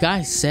if the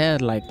guy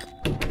said like,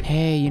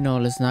 hey, you know,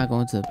 let's not go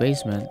into the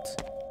basement.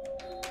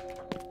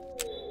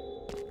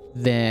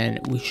 Then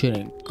we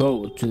shouldn't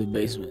go to the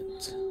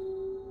basement.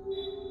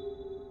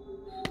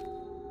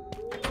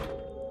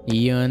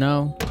 You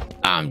know?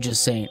 I'm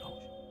just saying.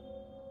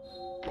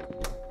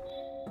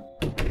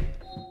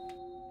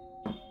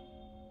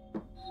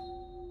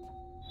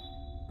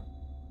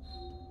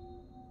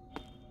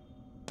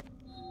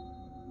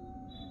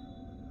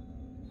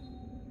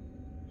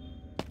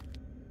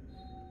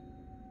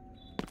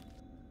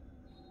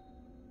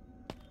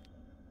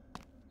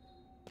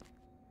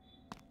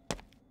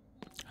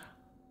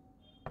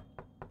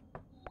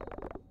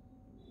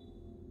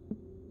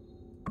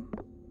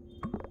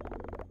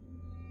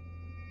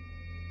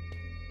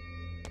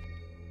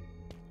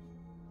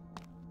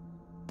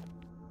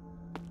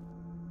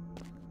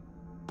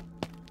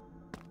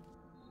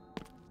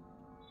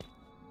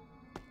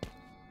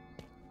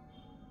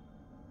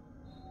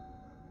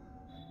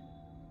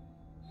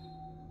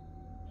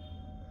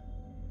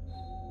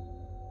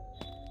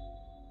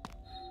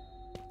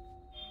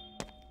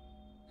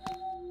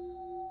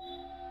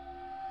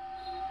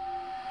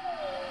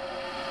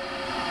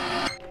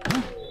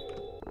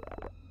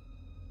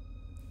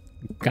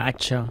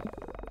 Gotcha.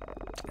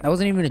 That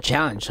wasn't even a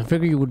challenge. I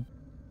figured you would.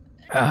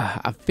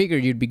 I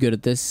figured you'd be good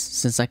at this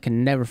since I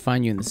can never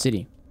find you in the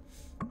city.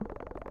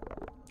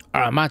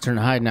 Alright, my turn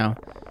to hide now.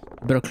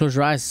 You better close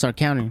your eyes and start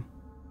counting.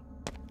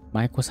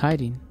 Mike was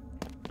hiding.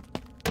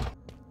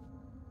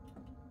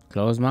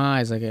 Close my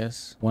eyes, I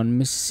guess. 1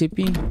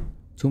 Mississippi,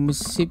 2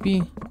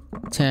 Mississippi,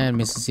 10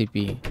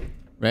 Mississippi.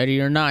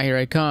 Ready or not, here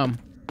I come.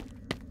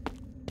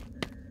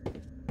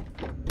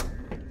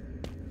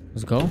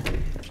 Let's go.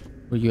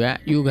 Where you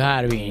at? You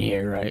gotta be in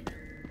here, right?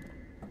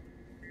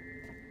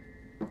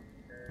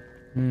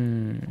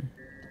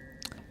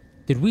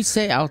 Did we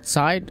say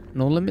outside?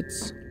 No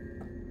limits?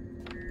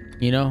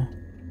 You know?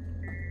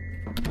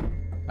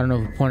 I don't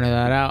know if we pointed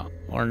that out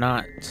or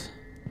not.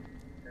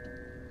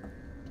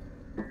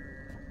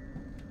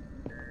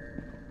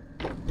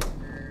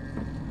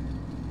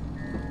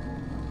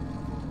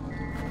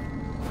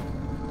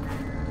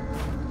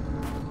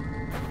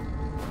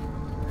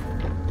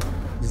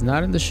 He's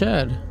not in the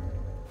shed.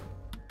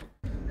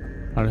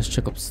 Alright, let's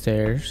check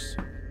upstairs.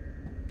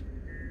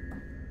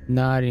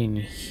 Not in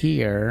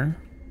here.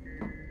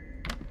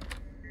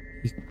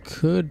 He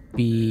could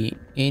be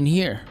in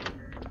here.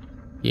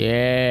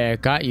 Yeah,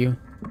 got you.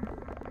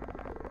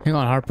 Hang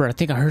on, Harper. I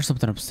think I heard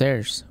something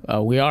upstairs.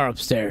 We are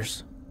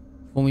upstairs.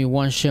 Fool me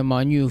once, shame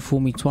on you.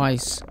 Fool me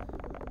twice.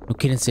 No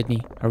kidding,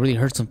 Sydney. I really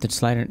heard something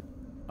sliding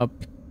up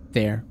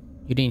there.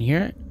 You didn't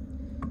hear it?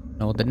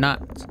 No, did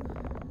not.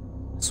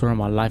 I swear on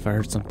my life I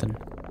heard something.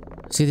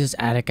 See this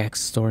attic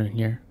access door in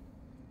here?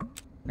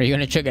 Are you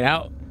gonna check it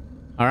out?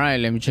 Alright,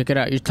 let me check it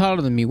out. You're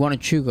taller than me. Why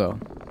don't you go?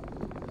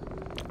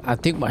 I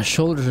think my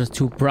shoulders are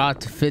too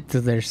broad to fit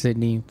through there,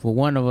 Sydney. But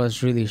one of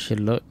us really should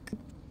look.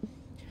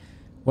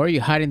 Why are you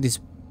hiding these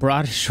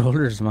broad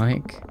shoulders,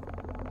 Mike?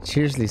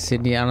 Seriously,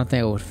 Sydney, I don't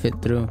think I would fit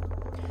through.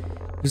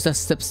 Use that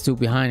step stool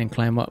behind and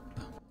climb up.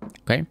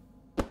 Okay.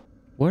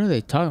 What are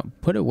they talking?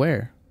 Put it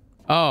where?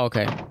 Oh,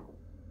 okay.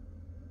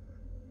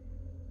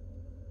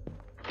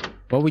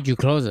 What would you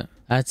close it?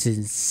 That's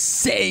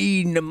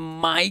insane,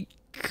 Mike.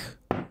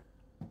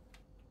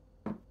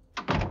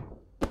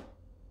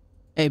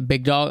 Hey,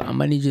 big dog, I'm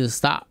gonna need you to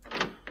stop.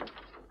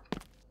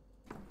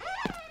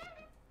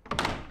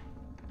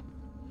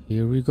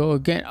 Here we go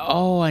again.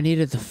 Oh, I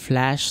needed the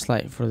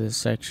flashlight for this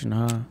section,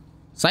 huh?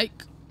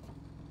 Psych.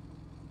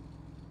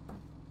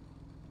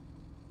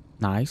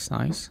 Nice,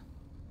 nice.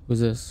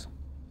 Who's this?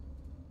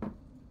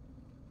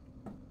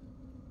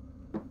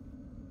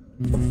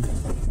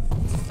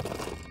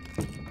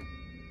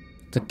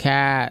 The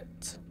cat.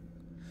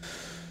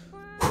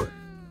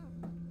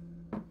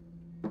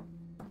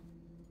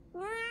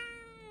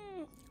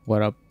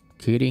 What up,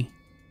 kitty?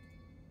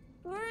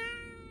 You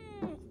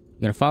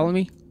gonna follow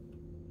me?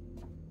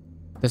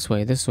 This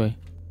way, this way.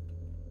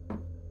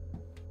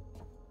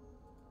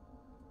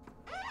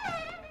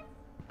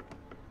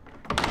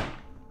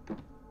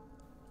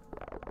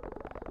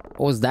 What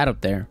was that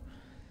up there?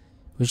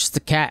 It was just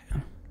a cat.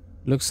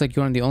 Looks like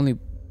you're the only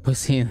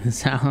pussy in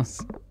this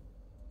house.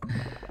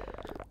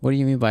 What do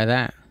you mean by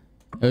that?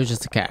 It was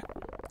just a cat.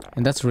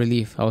 And that's a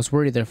relief. I was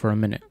worried there for a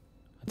minute.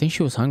 I think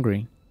she was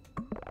hungry.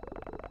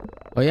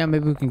 Oh yeah,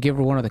 maybe we can give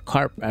her one of the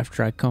carp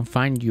after I come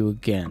find you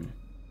again.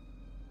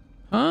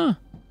 Huh?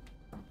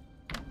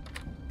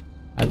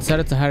 I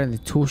decided to hide in the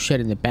tool shed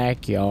in the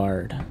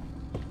backyard.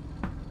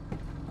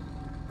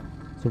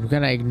 So we're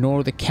gonna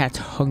ignore the cat's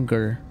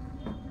hunger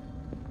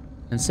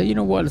and say, you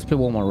know what, let's play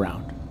one more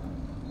round.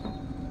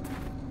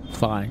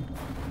 Fine.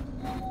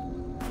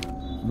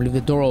 I'm gonna leave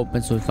the door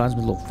open so he finds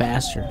me a little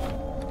faster.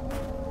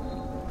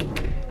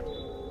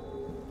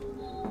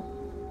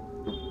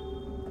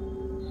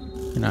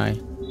 Can I?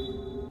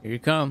 Here he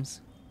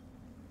comes.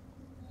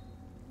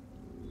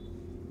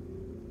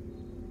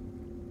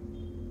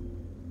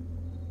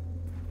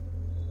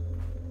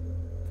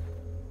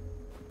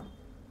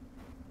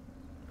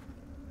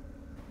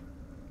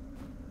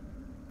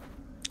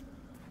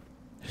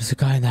 There's a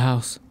guy in the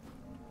house.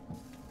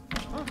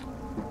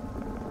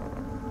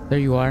 There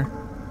you are.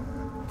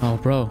 Oh,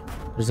 bro.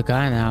 There's a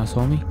guy in the house,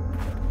 homie.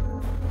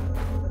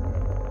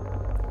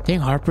 Dang,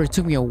 Harper, it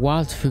took me a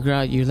while to figure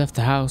out you left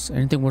the house.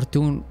 Anything worth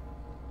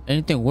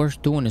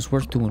doing is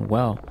worth doing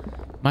well.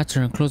 My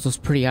turn. Close those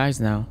pretty eyes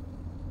now.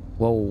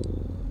 Whoa.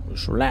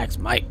 Just relax,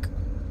 Mike.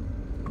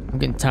 I'm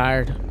getting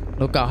tired.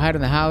 Look, I'll hide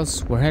in the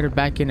house. We're headed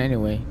back in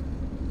anyway.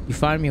 You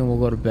find me and we'll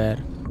go to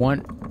bed.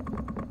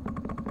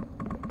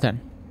 1,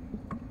 10.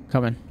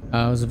 Coming. It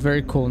was a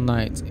very cold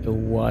night. It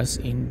was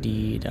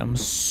indeed. I'm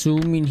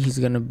assuming he's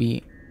gonna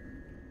be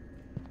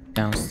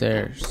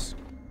downstairs.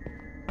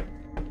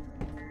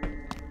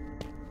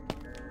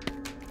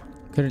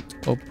 Couldn't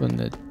open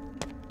the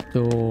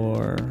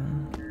door.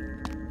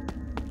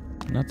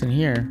 Nothing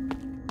here.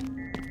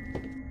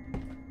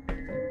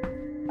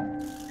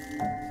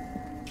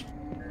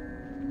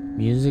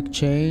 Music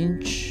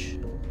change.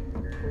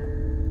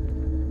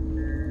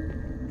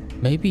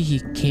 Maybe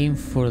he came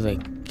for the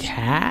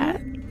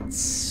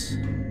cats?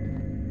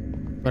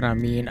 But I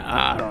mean,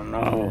 I don't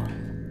know.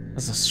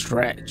 That's a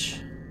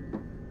stretch.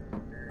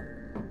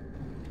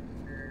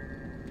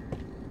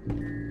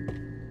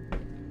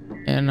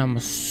 And I'm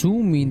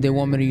assuming they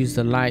want me to use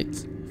the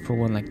lights for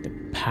when like the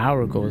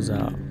power goes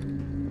out.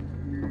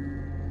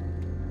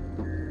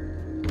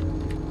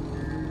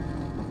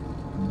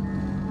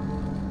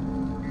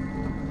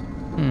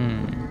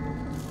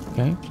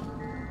 Okay.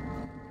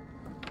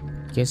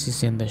 Guess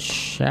he's in the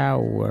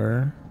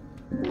shower.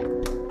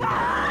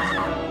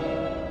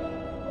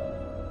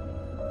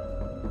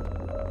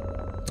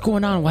 What's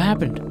going on? What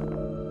happened?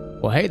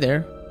 Well, hey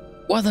there.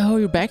 Why the hell are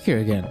you back here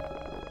again?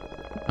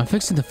 I'm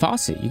fixing the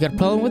faucet. You got a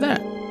problem with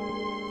that?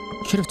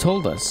 Should have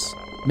told us.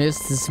 Miss,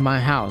 this is my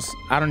house.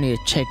 I don't need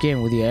to check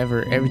in with you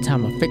every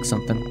time I fix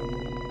something.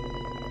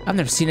 I've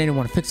never seen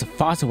anyone fix a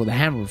faucet with a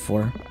hammer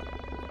before.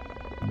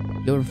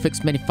 You ever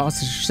fixed many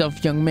faucets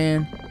yourself, young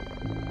man?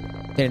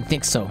 Didn't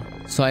think so.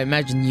 So I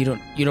imagine you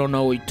don't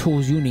know what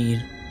tools you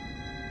need.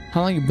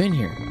 How long you been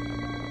here?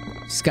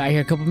 Just got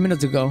here a couple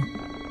minutes ago.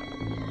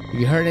 If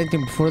you heard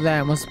anything before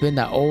that, it must have been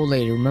that old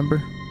lady,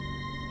 remember?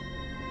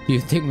 Do you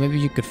think maybe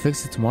you could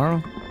fix it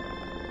tomorrow?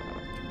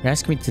 You're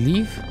asking me to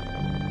leave?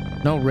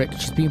 No, Rick,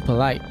 just being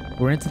polite.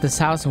 We're into this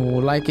house and we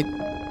would like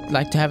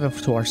to have it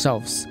to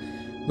ourselves.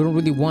 We don't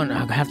really want to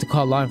have to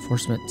call law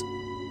enforcement.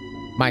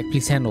 Mike,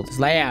 please handle this.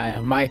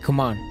 Yeah, Mike, come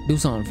on. Do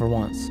something for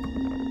once.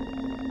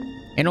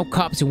 Ain't no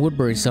cops in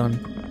Woodbury, son.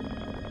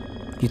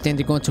 You think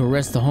they're going to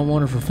arrest the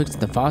homeowner for fixing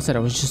the faucet? I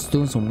was just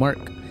doing some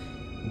work.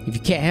 If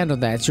you can't handle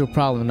that, it's your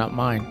problem, not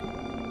mine.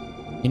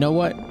 You know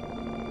what?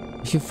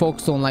 If you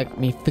folks don't like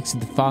me fixing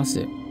the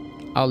faucet,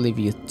 I'll leave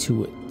you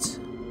to it.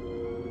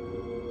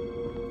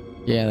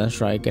 Yeah, that's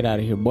right. Get out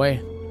of here,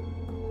 boy.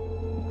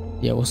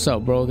 Yeah, what's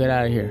up, bro? Get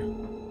out of here.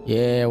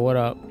 Yeah, what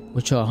up?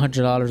 With your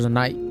 $100 a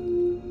night?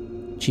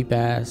 Cheap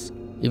ass.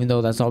 Even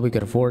though that's all we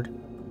could afford.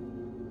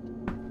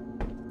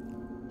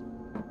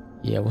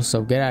 Yeah, what's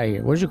up? Get out of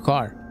here. Where's your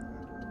car?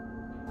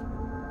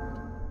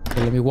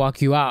 Okay, let me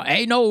walk you out.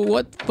 Hey, no,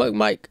 what the fuck,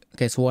 Mike?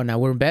 Okay, so what now?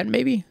 We're in bed,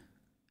 maybe?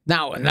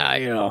 Now,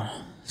 you know,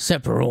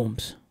 separate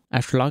rooms.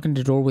 After locking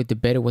the door, we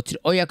debated what to do.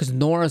 Oh, yeah, because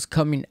Nora's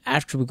coming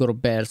after we go to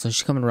bed, so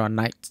she's coming around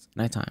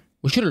nighttime.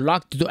 We should have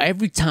locked the door.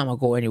 Every time I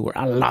go anywhere,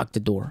 I lock the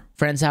door.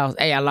 Friend's house.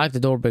 Hey, I locked the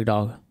door, big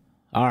dog.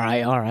 All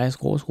right. It's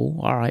cool.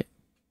 All right.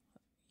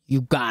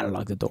 You gotta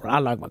lock the door. I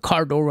lock my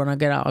car door when I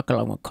get out. I can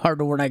lock my car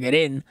door when I get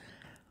in.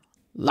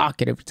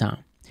 Lock it every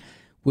time.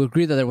 We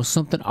agreed that there was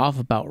something off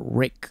about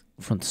Rick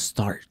from the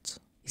start.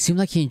 It seemed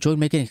like he enjoyed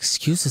making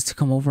excuses to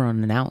come over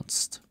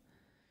unannounced.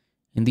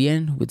 In the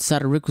end, we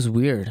decided Rick was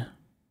weird,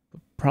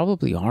 but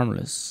probably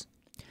harmless.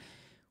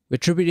 We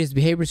attributed his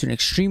behavior to an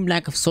extreme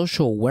lack of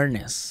social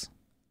awareness.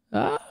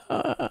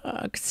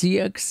 I can see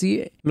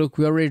it. Look,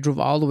 we already drove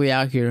all the way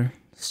out here.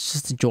 Let's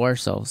just enjoy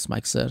ourselves,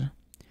 Mike said.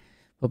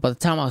 But by the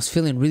time I was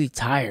feeling really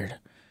tired,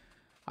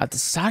 I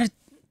decided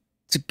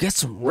to get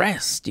some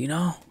rest,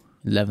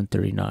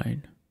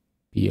 11:39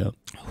 p.m.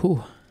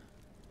 Whew.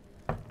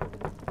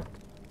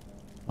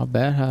 Not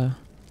bad, huh?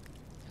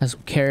 Has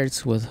some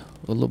carrots with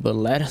a little bit of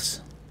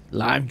lettuce,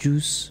 lime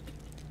juice,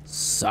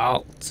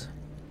 salt.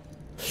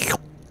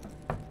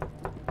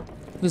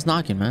 Who's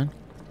knocking, man?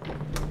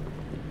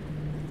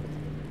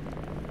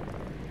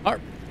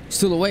 Harp,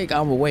 still awake?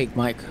 I'm awake,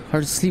 Mike.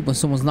 Hard to sleep when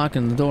someone's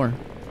knocking on the door. Do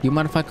you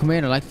mind if I come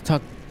in? I'd like to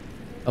talk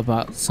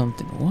about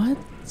something. What?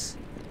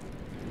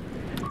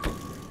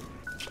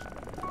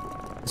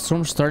 The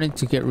storm's starting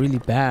to get really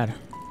bad.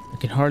 I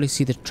can hardly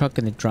see the truck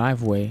in the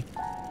driveway.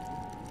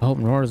 I hope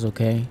Nora's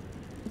okay.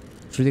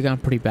 It's really gotten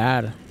pretty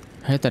bad.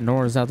 I heard that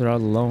Nora's out there all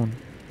alone.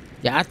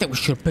 Yeah, I think we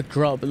should have picked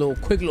her up. A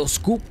quick little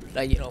scoop.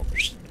 Like, Oh,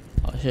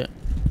 shit.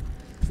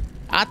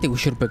 I think we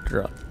should have picked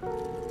her up.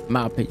 In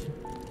my opinion.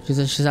 She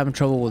said she's having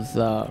trouble with,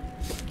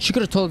 she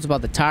could have told us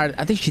about the tire.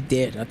 I think she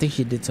did.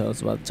 Tell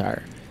us about the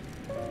tire.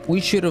 We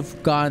should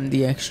have gone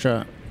the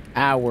extra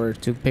hour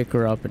to pick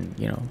her up and,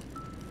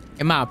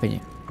 in my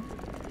opinion.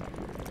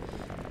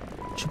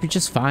 She'll be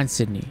just fine,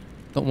 Sydney.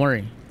 Don't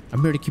worry.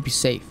 I'm here to keep you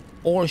safe.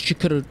 Or she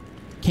could have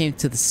came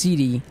to the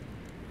CD,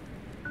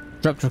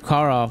 dropped her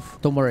car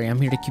off. Don't worry, I'm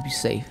here to keep you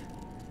safe.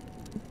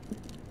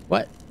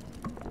 What?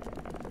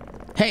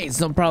 Hey, it's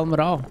no problem at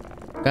all.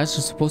 Guys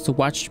are supposed to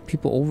watch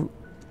people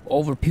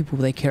over people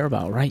they care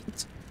about, right?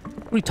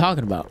 What are you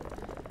talking about?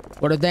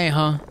 What a day,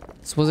 huh?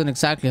 This wasn't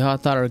exactly how I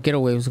thought our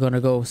getaway was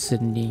gonna go,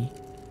 Sydney.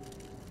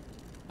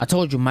 I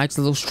told you, Mike's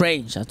a little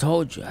strange. I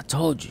told you.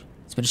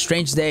 It's been a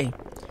strange day.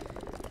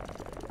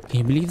 Can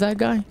you believe that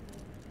guy?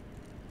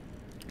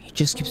 He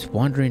just keeps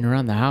wandering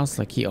around the house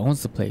like he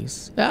owns the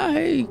place. Yeah,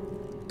 he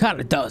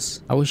kinda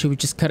does. I wish he would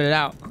just cut it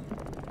out.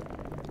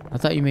 I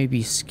thought you may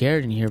be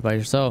scared in here by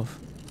yourself.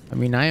 I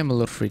mean, I am a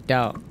little freaked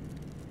out.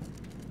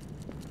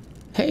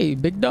 Hey,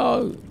 big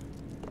dog.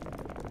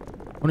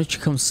 Why don't you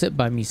come sit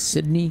by me,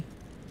 Sydney?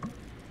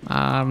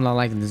 I'm not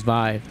liking this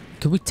vibe.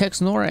 Can we text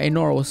Nora? Hey,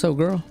 Nora, what's up,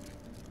 girl?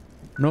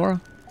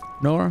 Nora?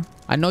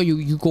 I know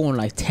you going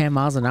like 10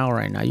 miles an hour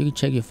right now. You can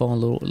check your phone a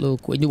little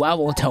quick. I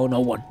won't tell no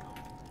one.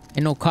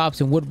 Ain't no cops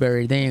in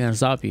Woodbury. They ain't gonna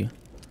stop you.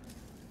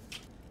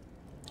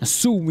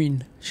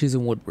 Assuming she's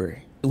in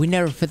Woodbury. We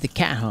never fed the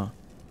cat, huh?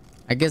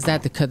 I guess they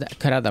had to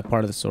cut out that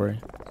part of the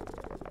story.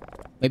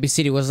 Maybe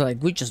City was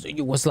like, we just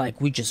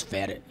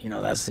fed it.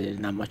 That's it.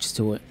 Not much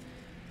to it.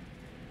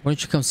 Why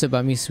don't you come sit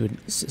by me, sweetie?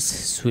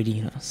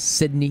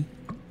 Sydney.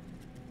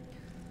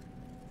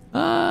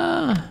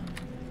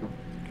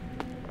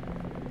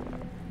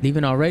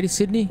 Leaving already,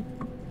 Sydney?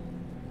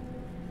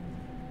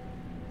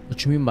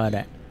 What you mean by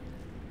that?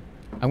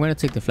 I'm gonna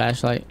take the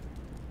flashlight.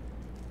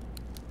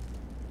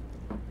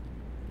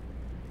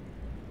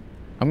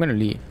 I'm gonna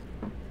leave.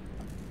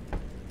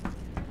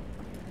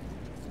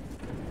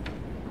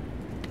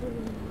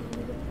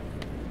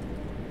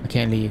 I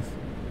can't leave.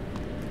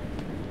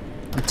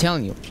 I'm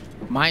telling you,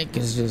 Mike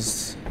is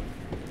just...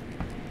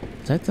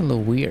 It's acting a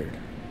little weird.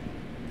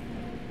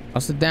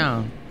 I'll sit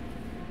down.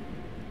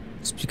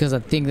 It's because I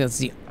think that's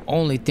the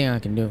only thing I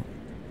can do.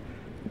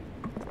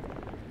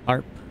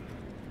 Harp,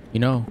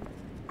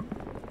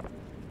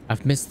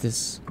 I've missed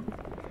this.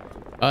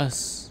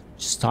 Us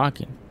just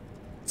talking.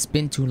 It's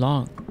been too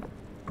long.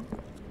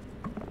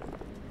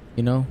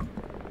 You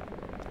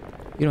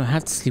don't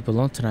have to sleep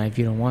alone tonight if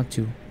you don't want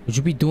to. Would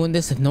you be doing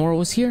this if Nora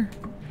was here?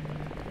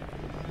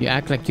 You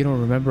act like you don't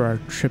remember our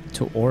trip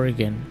to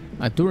Oregon.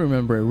 I do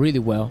remember it really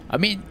well. I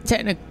mean,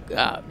 technically,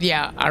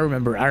 yeah, I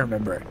remember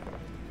it.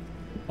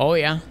 Oh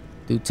yeah,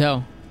 do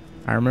tell.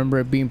 I remember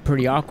it being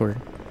pretty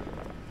awkward.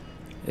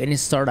 It didn't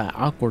start out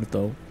awkward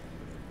though.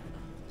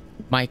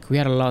 Mike, we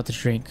had a lot to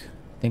drink.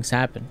 Things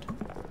happened.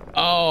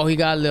 Oh, he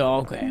got a little...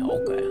 Okay,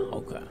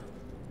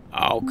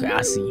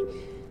 I see.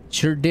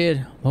 Sure did.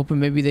 I'm hoping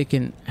maybe they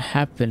can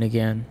happen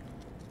again.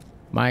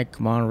 Mike,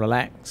 come on,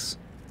 relax.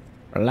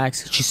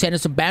 She's setting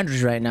some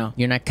boundaries right now.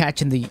 You're not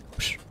catching the...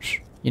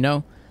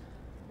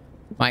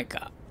 Mike,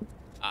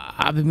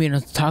 I've been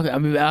meaning to talk...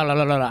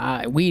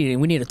 we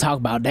need to talk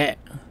about that.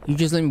 You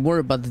just let me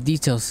worry about the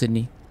details,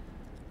 Sydney.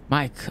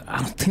 Mike, I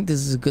don't think this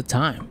is a good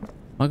time.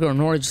 My girl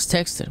Nora just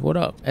texted. What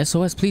up?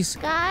 SOS, please.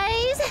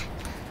 Guys,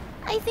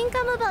 I think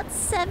I'm about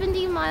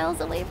 70 miles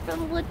away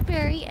from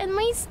Woodbury and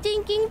my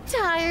stinking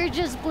tire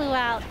just blew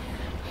out.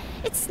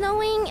 It's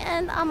snowing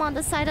and I'm on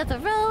the side of the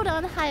road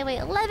on Highway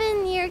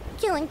 11 near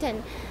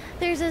Killington.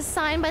 There's a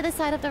sign by the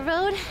side of the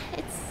road.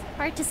 It's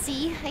hard to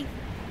see.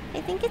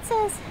 I think it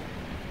says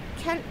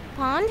Kent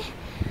Pond.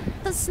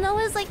 The snow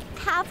is like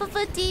half a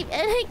foot deep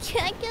and I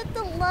can't get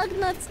the lug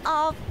nuts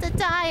off the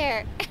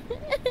tire.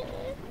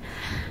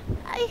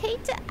 I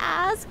hate to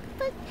ask,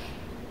 but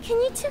can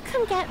you two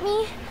come get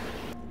me?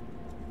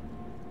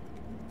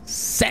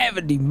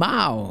 70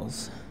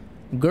 miles.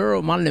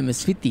 Girl, my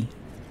limit's 50.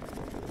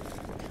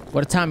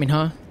 What a timing,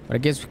 huh? But I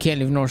guess we can't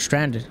leave Nora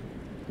stranded.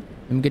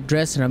 Let me get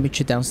dressed and I'll meet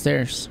you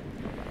downstairs.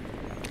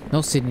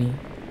 No, Sydney.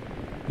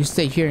 You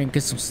stay here and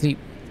get some sleep.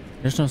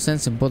 There's no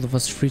sense in both of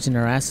us freezing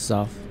our asses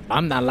off.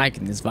 I'm not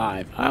liking this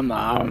vibe. I'm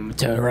gonna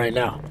tell you right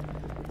now.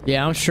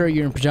 Yeah, I'm sure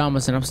you're in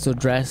pajamas and I'm still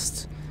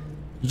dressed.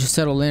 You just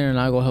settle in and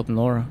I'll go help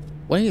Nora.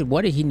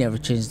 What did he never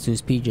change into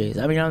his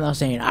PJs? I mean, I'm not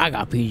saying I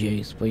got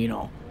PJs, but you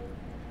know,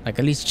 like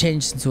at least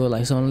change into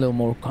like something a little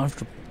more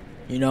comfortable.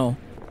 You know,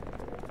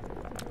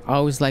 I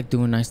always like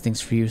doing nice things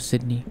for you,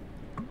 Sydney.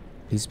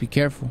 Please be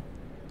careful.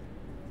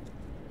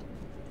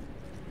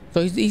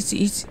 So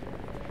he's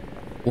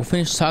we'll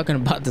finish talking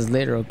about this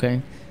later,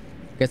 okay?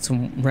 Get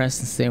some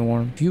rest and stay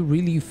warm. Do you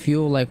really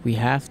feel like we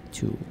have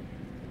to?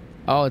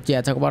 Oh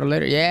yeah, talk about it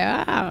later.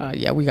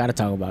 Yeah, we gotta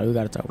talk about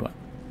it.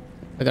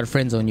 I got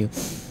friends on you.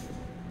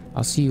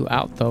 I'll see you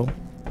out though.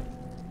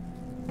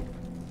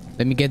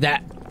 Let me get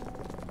that.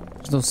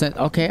 There's no sense.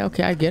 Okay,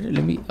 I get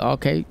it.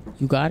 Okay,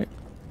 you got it.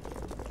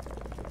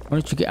 Why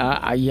don't you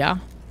get? Yeah.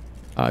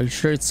 You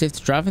sure it's safe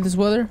to drive in this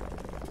weather?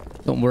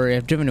 Don't worry,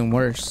 I've driven in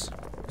worse.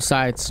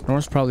 Besides,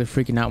 Nora's probably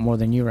freaking out more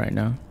than you right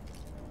now.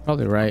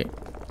 Probably right.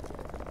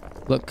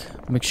 Look,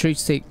 make sure you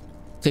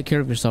take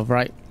care of yourself,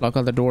 right? Lock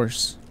all the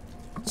doors.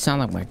 You sound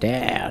like my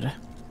dad.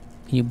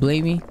 Can you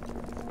blame me?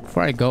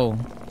 Before I go,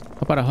 how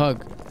about a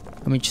hug?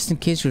 I mean, just in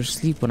case you're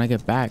asleep when I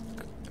get back.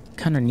 I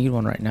kind of need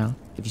one right now.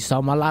 If you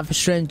saw my Life is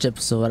Strange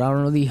episode, I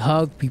don't really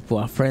hug people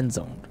I friend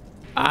zoned.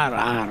 I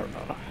don't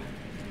know.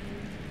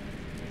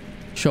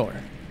 Sure.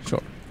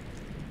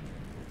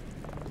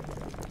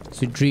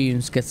 Sweet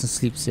dreams, get some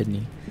sleep,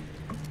 Sydney.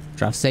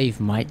 Drive safe,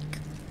 Mike.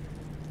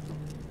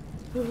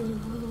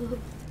 You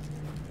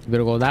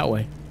better go that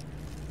way.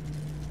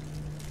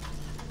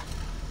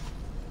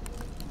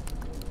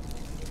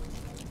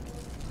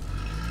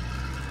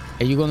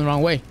 Hey, you going the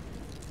wrong way.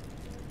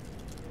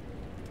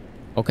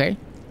 Okay.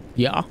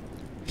 Yeah,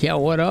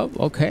 what up?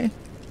 Okay.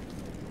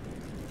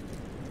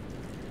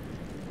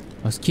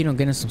 I was keen on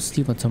getting some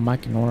sleep until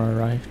Mike and Nora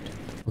arrived.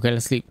 Okay,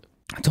 let's sleep.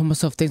 I told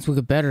myself things would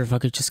get better if I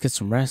could just get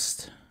some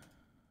rest.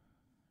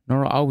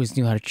 Nora always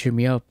knew how to cheer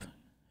me up,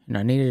 and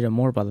I needed it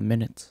more by the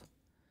minute.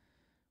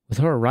 With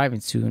her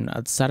arriving soon,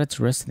 I decided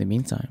to rest in the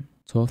meantime.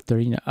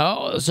 12:39.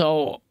 Oh,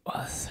 so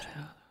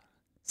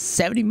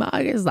 70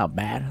 miles is not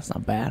bad. It's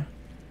not bad.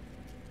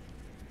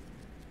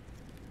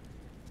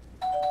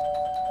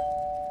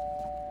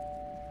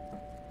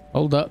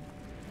 Hold up.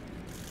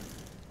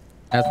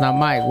 That's not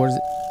Mike.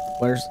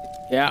 Where's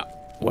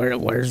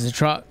the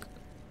truck?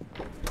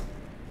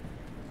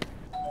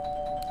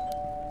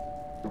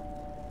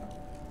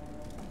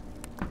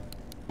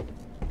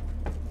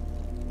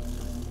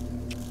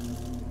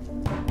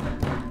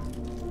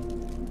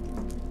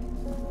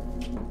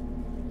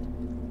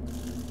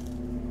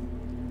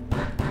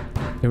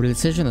 The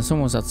realization that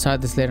someone was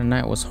outside this late at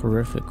night was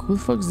horrific. Who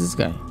the fuck is this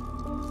guy?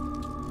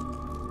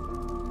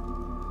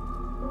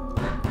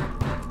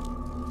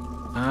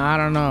 I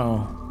don't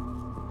know.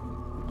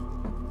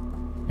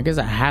 I guess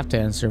I have to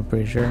answer, I'm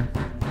pretty sure.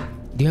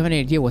 Do you have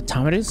any idea what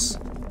time it is?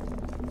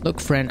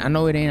 Look, friend, I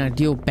know it ain't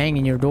ideal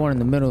banging your door in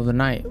the middle of the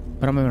night,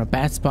 but I'm in a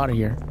bad spot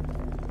here.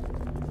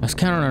 I was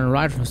counting on a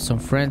ride from some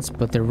friends,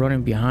 but they're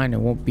running behind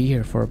and won't be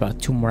here for about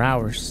 2 more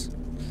hours.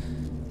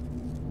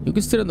 You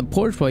can sit on the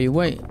porch while you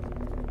wait.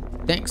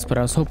 Thanks, but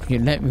I was hoping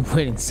you'd let me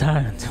wait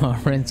inside until our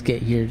friends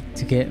get here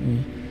to get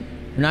me.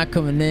 You're not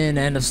coming in,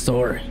 end of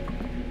story.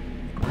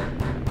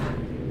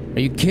 Are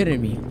you kidding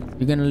me?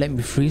 You're gonna let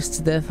me freeze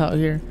to death out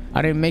here?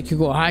 I didn't make you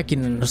go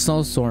hiking in a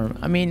snowstorm.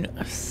 I mean,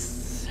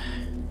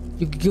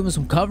 you could give them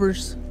some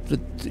covers.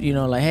 You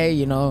know, like, hey,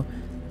 you know,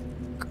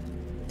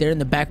 they're in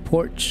the back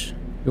porch.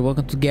 You're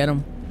welcome to get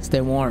them. Stay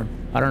warm.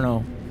 I don't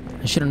know.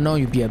 I should have known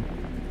you'd be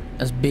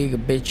as big a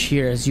bitch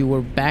here as you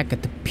were back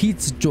at the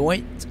pizza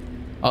joint.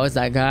 Oh, it's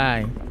that guy.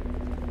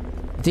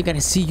 I think I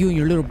didn't see you and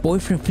your little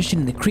boyfriend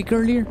fishing in the creek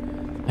earlier.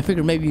 I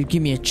figured maybe you'd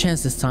give me a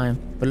chance this time,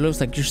 but it looks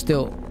like you're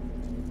still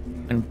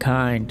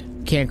unkind.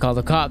 Can't call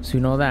the cops, you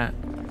know that.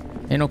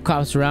 Ain't no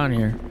cops around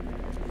here.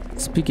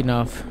 Speaking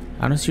of,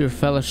 I don't see your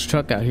fella's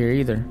truck out here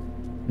either.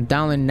 I'm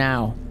dialing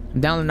now.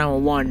 I'm dialing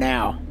 911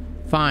 now.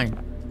 Fine.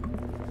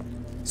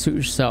 Suit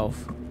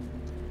yourself.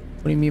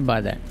 What do you mean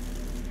by that?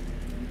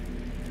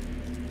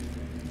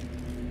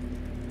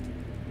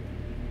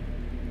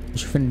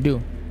 What you finna do?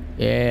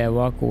 Yeah,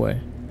 walk away.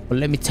 But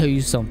let me tell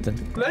you something.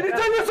 Let me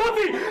tell you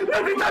something!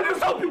 Let me tell you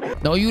something!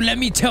 No, you let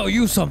me tell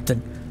you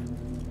something.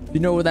 You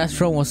know where that's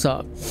from, what's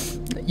up?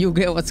 You'll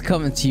get what's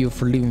coming to you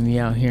for leaving me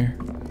out here.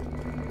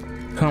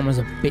 Karma's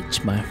a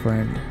bitch, my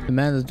friend. The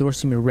man at the door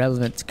seemed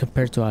irrelevant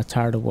compared to how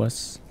tired I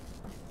was.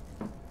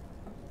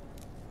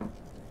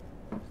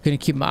 Gonna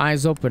keep my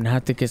eyes open. I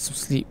have to get some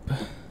sleep.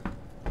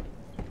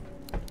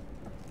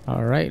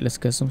 All right, let's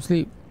get some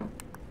sleep.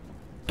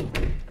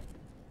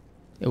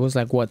 It was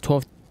like what,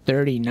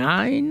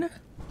 12:39?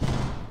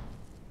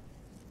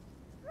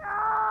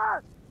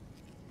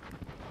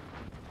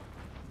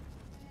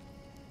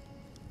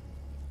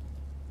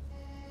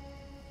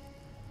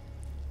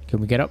 Can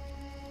we get up?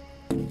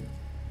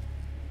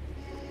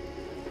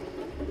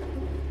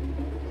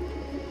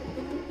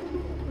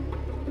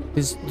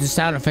 This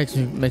sound effects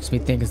makes me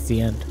think it's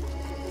the end.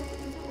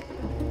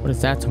 What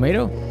is that?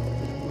 Tomato?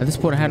 At this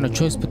point, I had no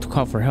choice but to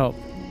call for help.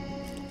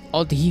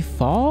 Oh, did he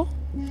fall?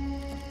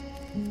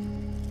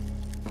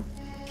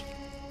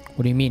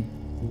 What do you mean?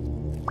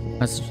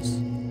 Messages.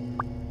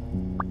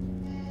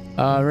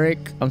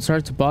 Rick, I'm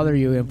sorry to bother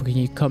you, and can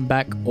you come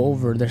back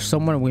over? There's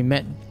someone we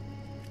met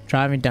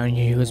driving down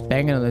here. He was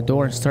banging on the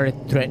door and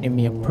started threatening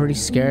me. I'm pretty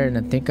scared, and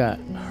I think I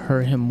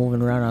heard him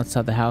moving around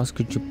outside the house.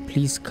 Could you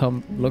please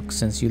come look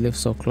since you live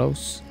so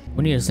close?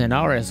 We need to send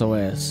our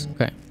SOS.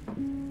 Okay.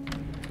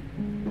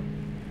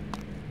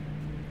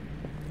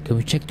 Can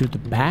we check through the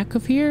back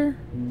of here?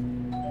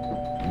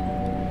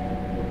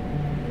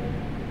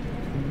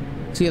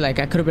 See, like,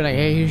 I could have been like,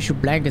 hey, here's your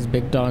blankets,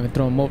 big dog, and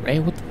throw him over. Hey,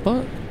 what the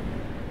fuck?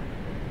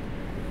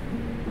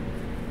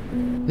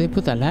 Did they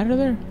put that ladder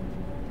there?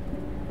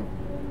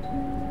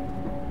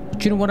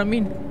 But you know what I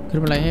mean? Could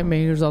have been like, hey, man,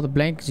 here's all the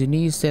blankets you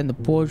need. Stay on the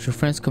porch. Your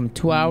friends come in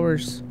 2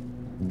 hours.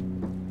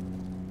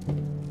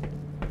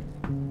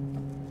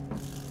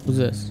 Who's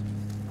this?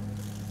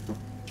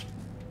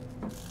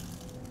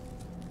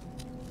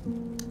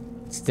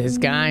 It's this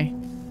guy.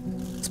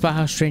 Despite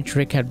how strange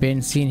Rick had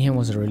been, seeing him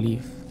was a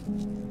relief.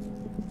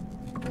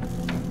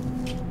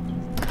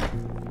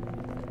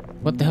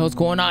 What the hell's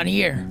going on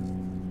here?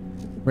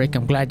 Rick,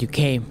 I'm glad you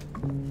came.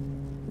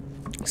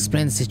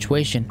 Explain the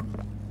situation.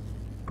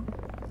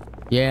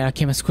 Yeah, I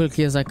came as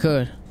quickly as I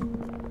could. I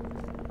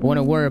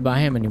wouldn't worry about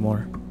him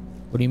anymore.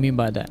 What do you mean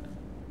by that?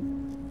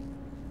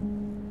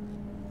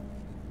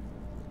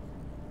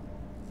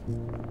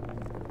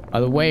 By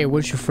the way,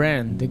 where's your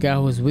friend? The guy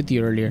who was with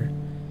you earlier.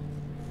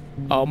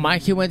 Oh,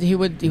 Mike, he went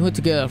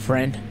to get a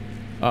friend.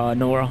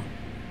 Nora.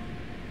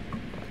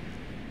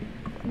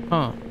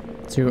 Huh.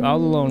 So you're all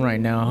alone right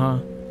now, huh?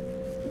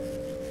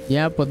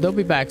 Yeah, but they'll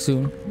be back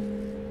soon.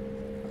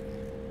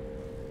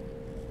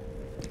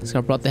 This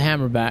guy brought the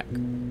hammer back.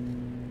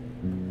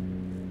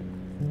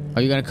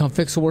 Are you gonna come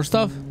fix some more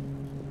stuff?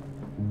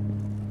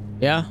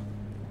 Yeah?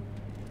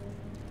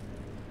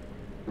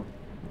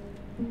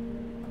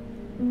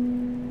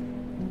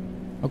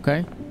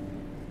 Okay.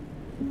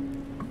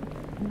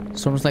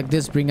 Storms like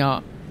this bring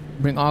all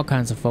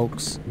kinds of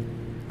folks.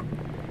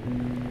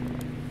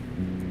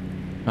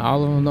 Not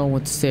all of them know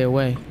when to stay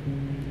away.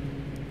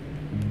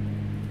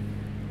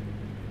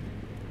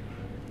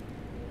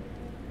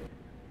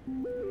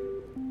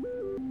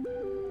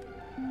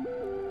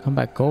 Come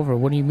back over?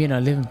 What do you mean? I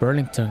live in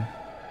Burlington.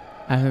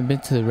 I haven't been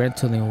to the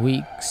rental in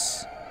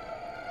weeks.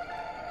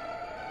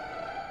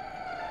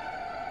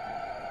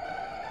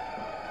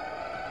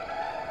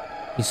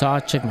 You saw I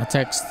checked my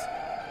text.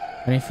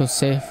 I didn't feel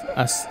safe.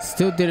 I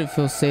still didn't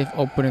feel safe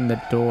opening the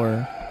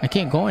door. I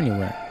can't go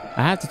anywhere.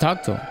 I have to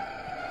talk to him.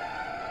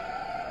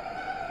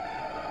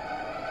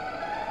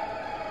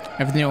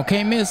 Everything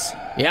okay, miss?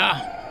 Yeah.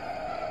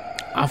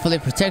 Awfully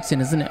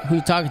protecting, isn't it? Who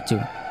you talking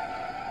to?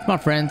 It's my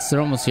friends.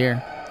 They're almost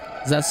here.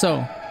 Is that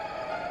so?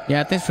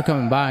 Yeah, thanks for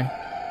coming by.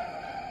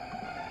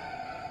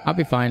 I'll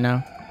be fine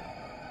now.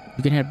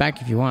 You can head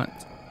back if you want.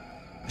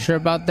 Sure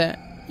about that?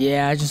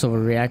 Yeah, I just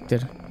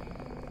overreacted.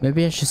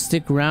 Maybe I should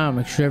stick around,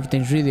 make sure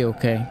everything's really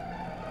okay.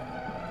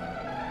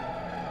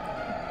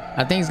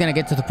 I think it's gonna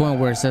get to the point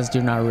where it says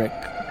you're not Rick.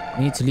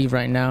 We need to leave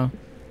right now.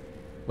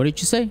 What did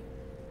you say?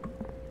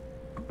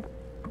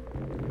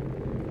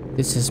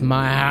 This is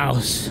my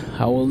house.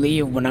 I will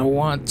leave when I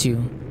want to.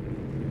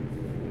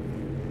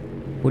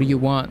 What do you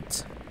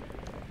want?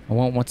 I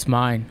want what's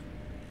mine.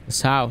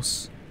 This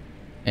house.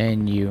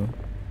 And you.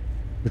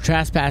 You're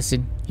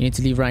trespassing. You need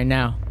to leave right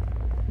now.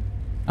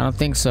 I don't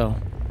think so.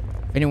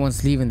 If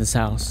anyone's leaving this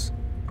house,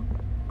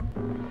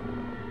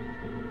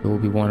 it will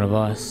be one of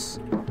us.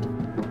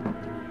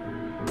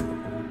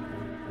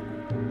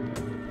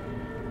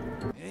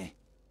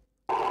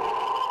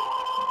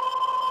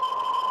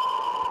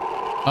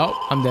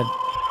 Oh, I'm dead.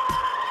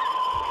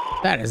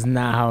 That is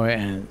not how it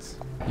ends.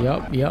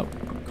 Yup.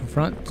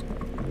 Confront.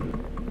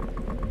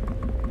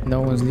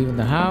 No one's leaving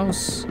the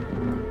house.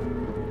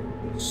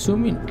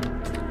 Assuming.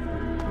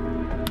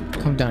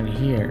 Come down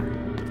here.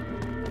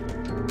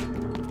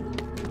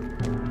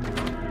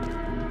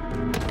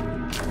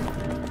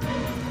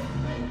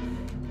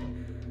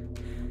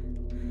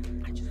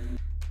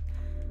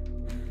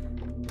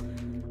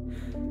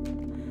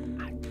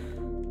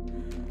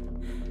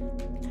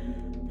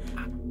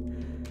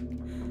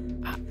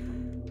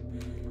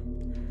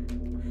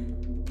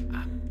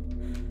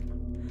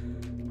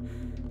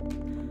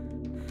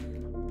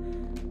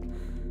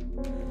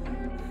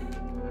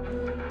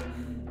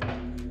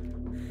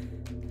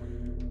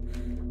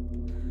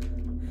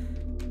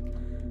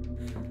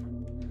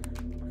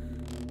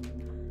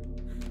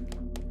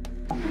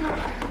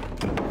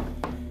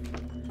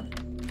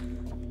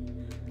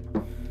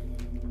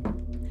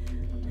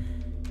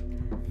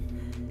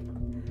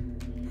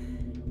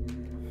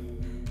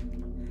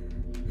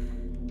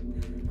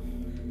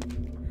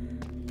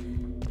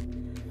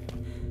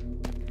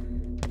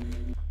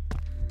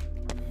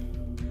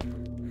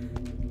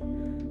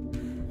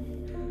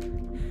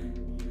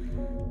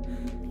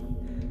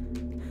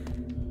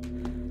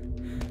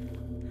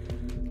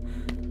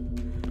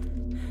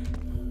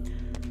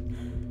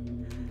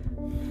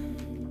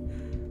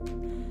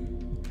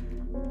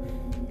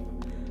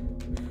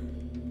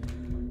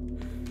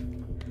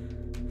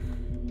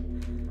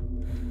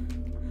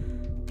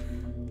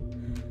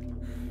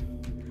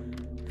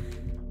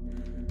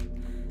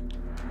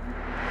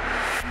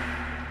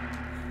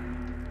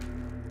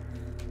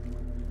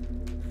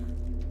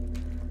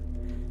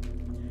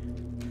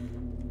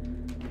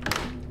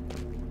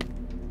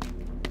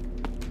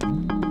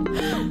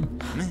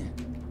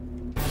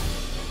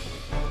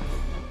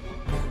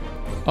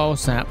 Oh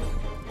snap.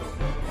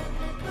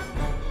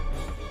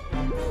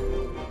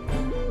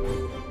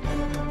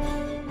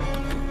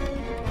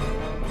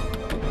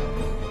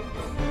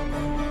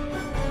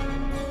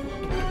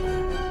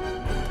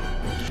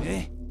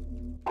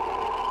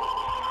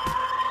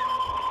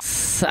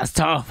 That's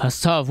tough.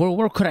 That's tough.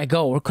 Where could I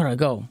go? Where could I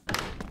go?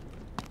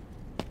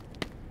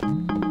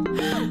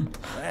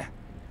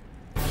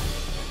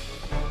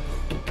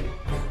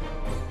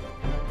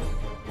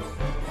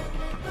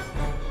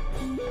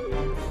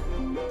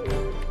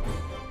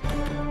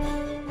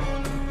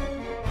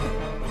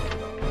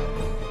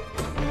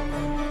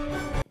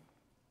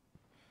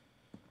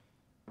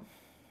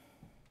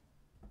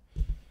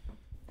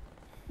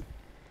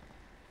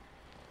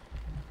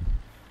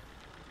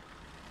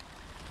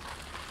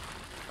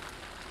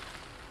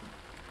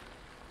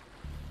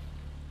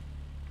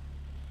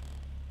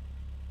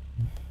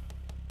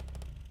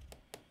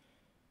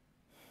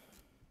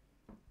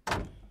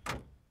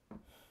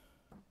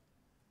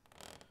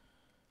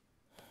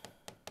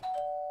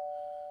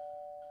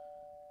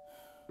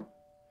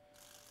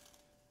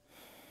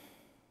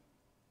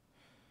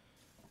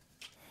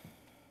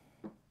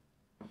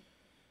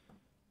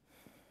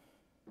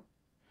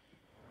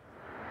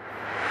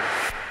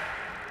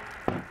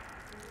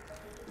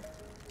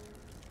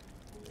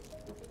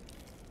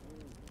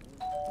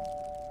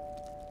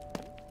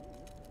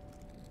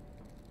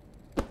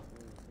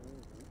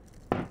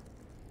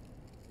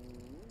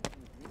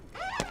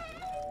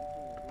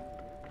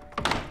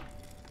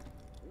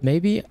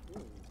 Maybe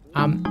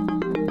I'm...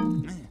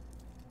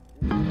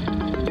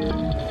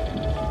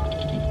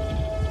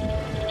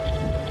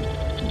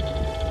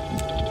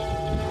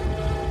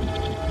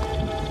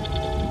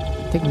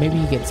 I think maybe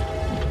he gets...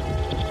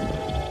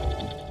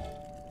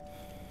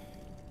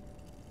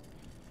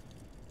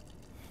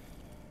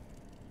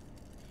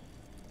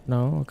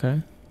 No,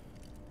 okay.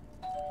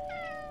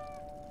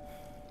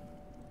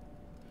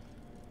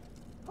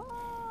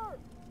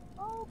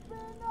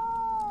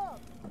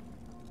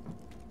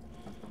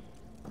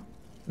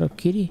 Look,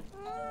 kitty.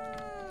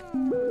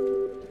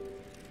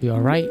 You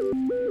alright?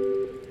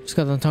 Just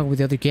got done talking with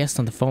the other guest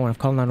on the phone. I've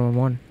called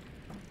 911.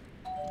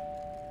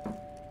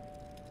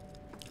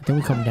 Then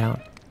we come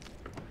down.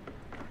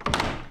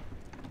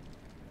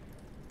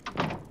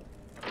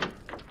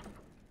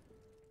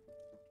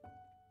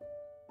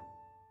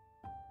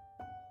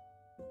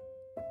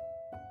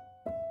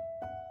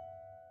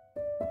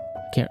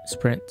 I can't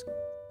sprint.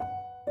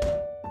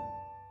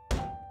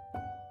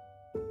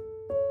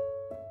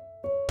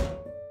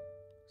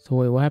 So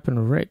wait, what happened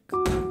to Rick?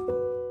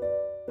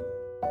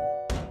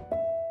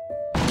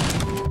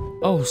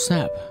 Oh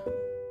snap.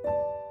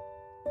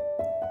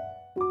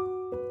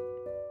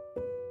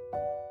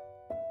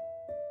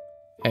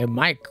 Hey,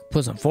 Mike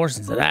put some force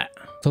into that.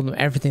 Told him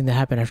everything that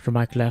happened after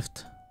Mike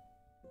left.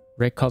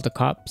 Rick called the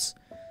cops.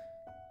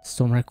 The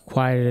storm had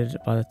quieted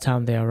by the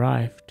time they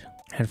arrived.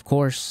 And of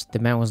course, the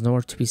man was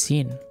nowhere to be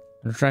seen. On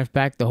the drive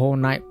back, the whole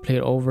night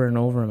played over and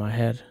over in my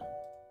head.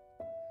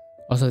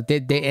 Also, they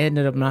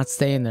ended up not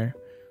staying there.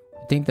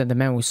 I think that the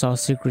man we saw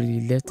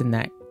secretly lived in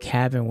that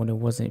cabin when it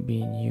wasn't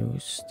being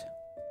used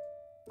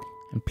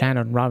and planned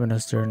on robbing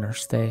us during our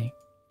stay.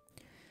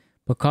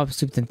 But cops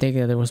seemed to think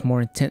that there was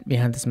more intent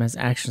behind this man's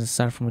actions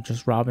aside from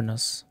just robbing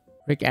us.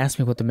 Rick asked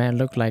me what the man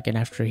looked like, and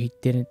after that he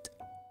didn't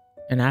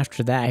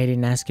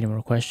ask any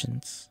more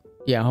questions.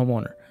 Yeah,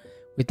 homeowner.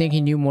 We think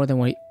he knew more than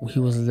what he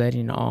was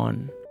letting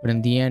on, but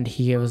in the end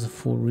he gave us a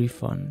full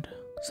refund.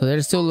 So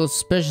they're still a little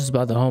suspicious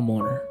about the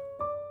homeowner.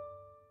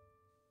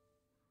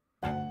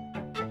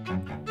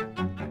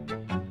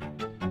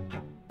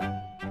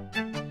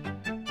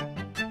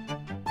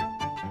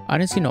 I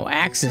didn't see no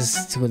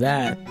access to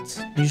that.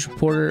 News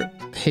reporter.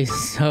 Okay,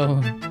 so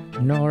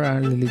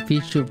Nora, Lily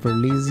Pichu,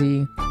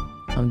 Berlizzi.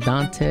 I'm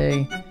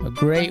Dante. A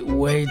great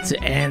way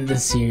to end the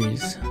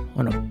series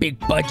on a big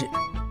budget.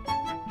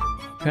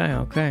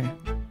 Okay.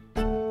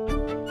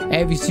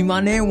 Hey, if you see my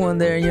name one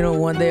day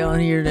on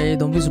here,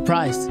 don't be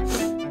surprised.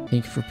 Thank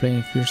you for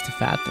playing Fierce to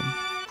Fathom.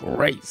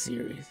 Great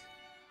series.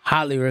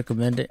 Highly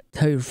recommend it.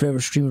 Tell your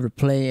favorite streamer to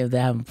play if they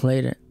haven't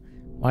played it.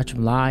 Watch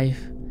them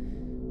live.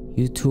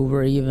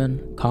 YouTuber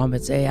even.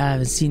 Comments, hey, I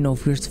haven't seen no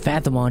Fierce to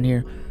Fathom on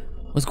here.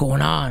 What's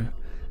going on?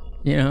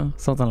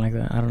 Something like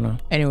that. I don't know.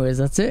 Anyways,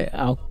 that's it.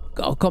 I'll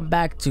come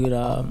back to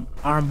the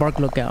Ironbark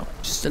Lookout.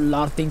 Just a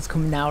lot of things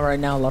coming out right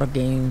now. A lot of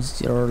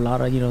games or a lot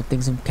of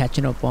things I'm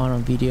catching up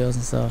on videos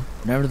and stuff.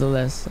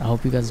 Nevertheless, I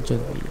hope you guys enjoyed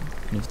the video.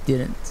 And if you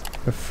didn't,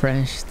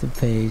 refresh the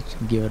page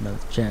and give it another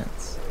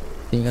chance.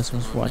 Thank you guys so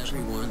much for watching.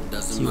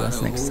 See you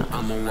guys next time.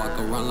 I'ma walk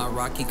around like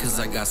Rocky cause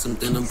I got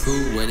something to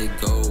prove. Where'd it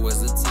go?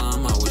 Where's the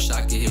time? I wish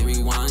I could hit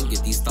rewind.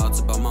 Get these thoughts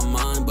about my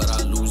mind, but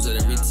I lose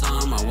it every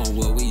time. I want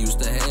what we used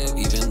to have,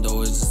 even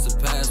though it's just a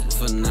past. But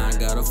for now I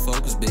gotta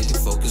focus, baby,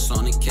 focus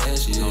on the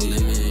cash. No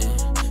limit.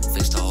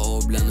 Fix the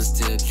whole blender,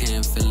 still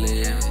can't feel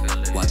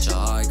it. Watch your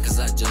heart cause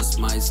I just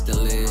might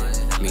steal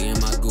it. Me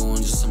and my goon,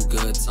 just some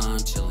good time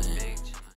chilling.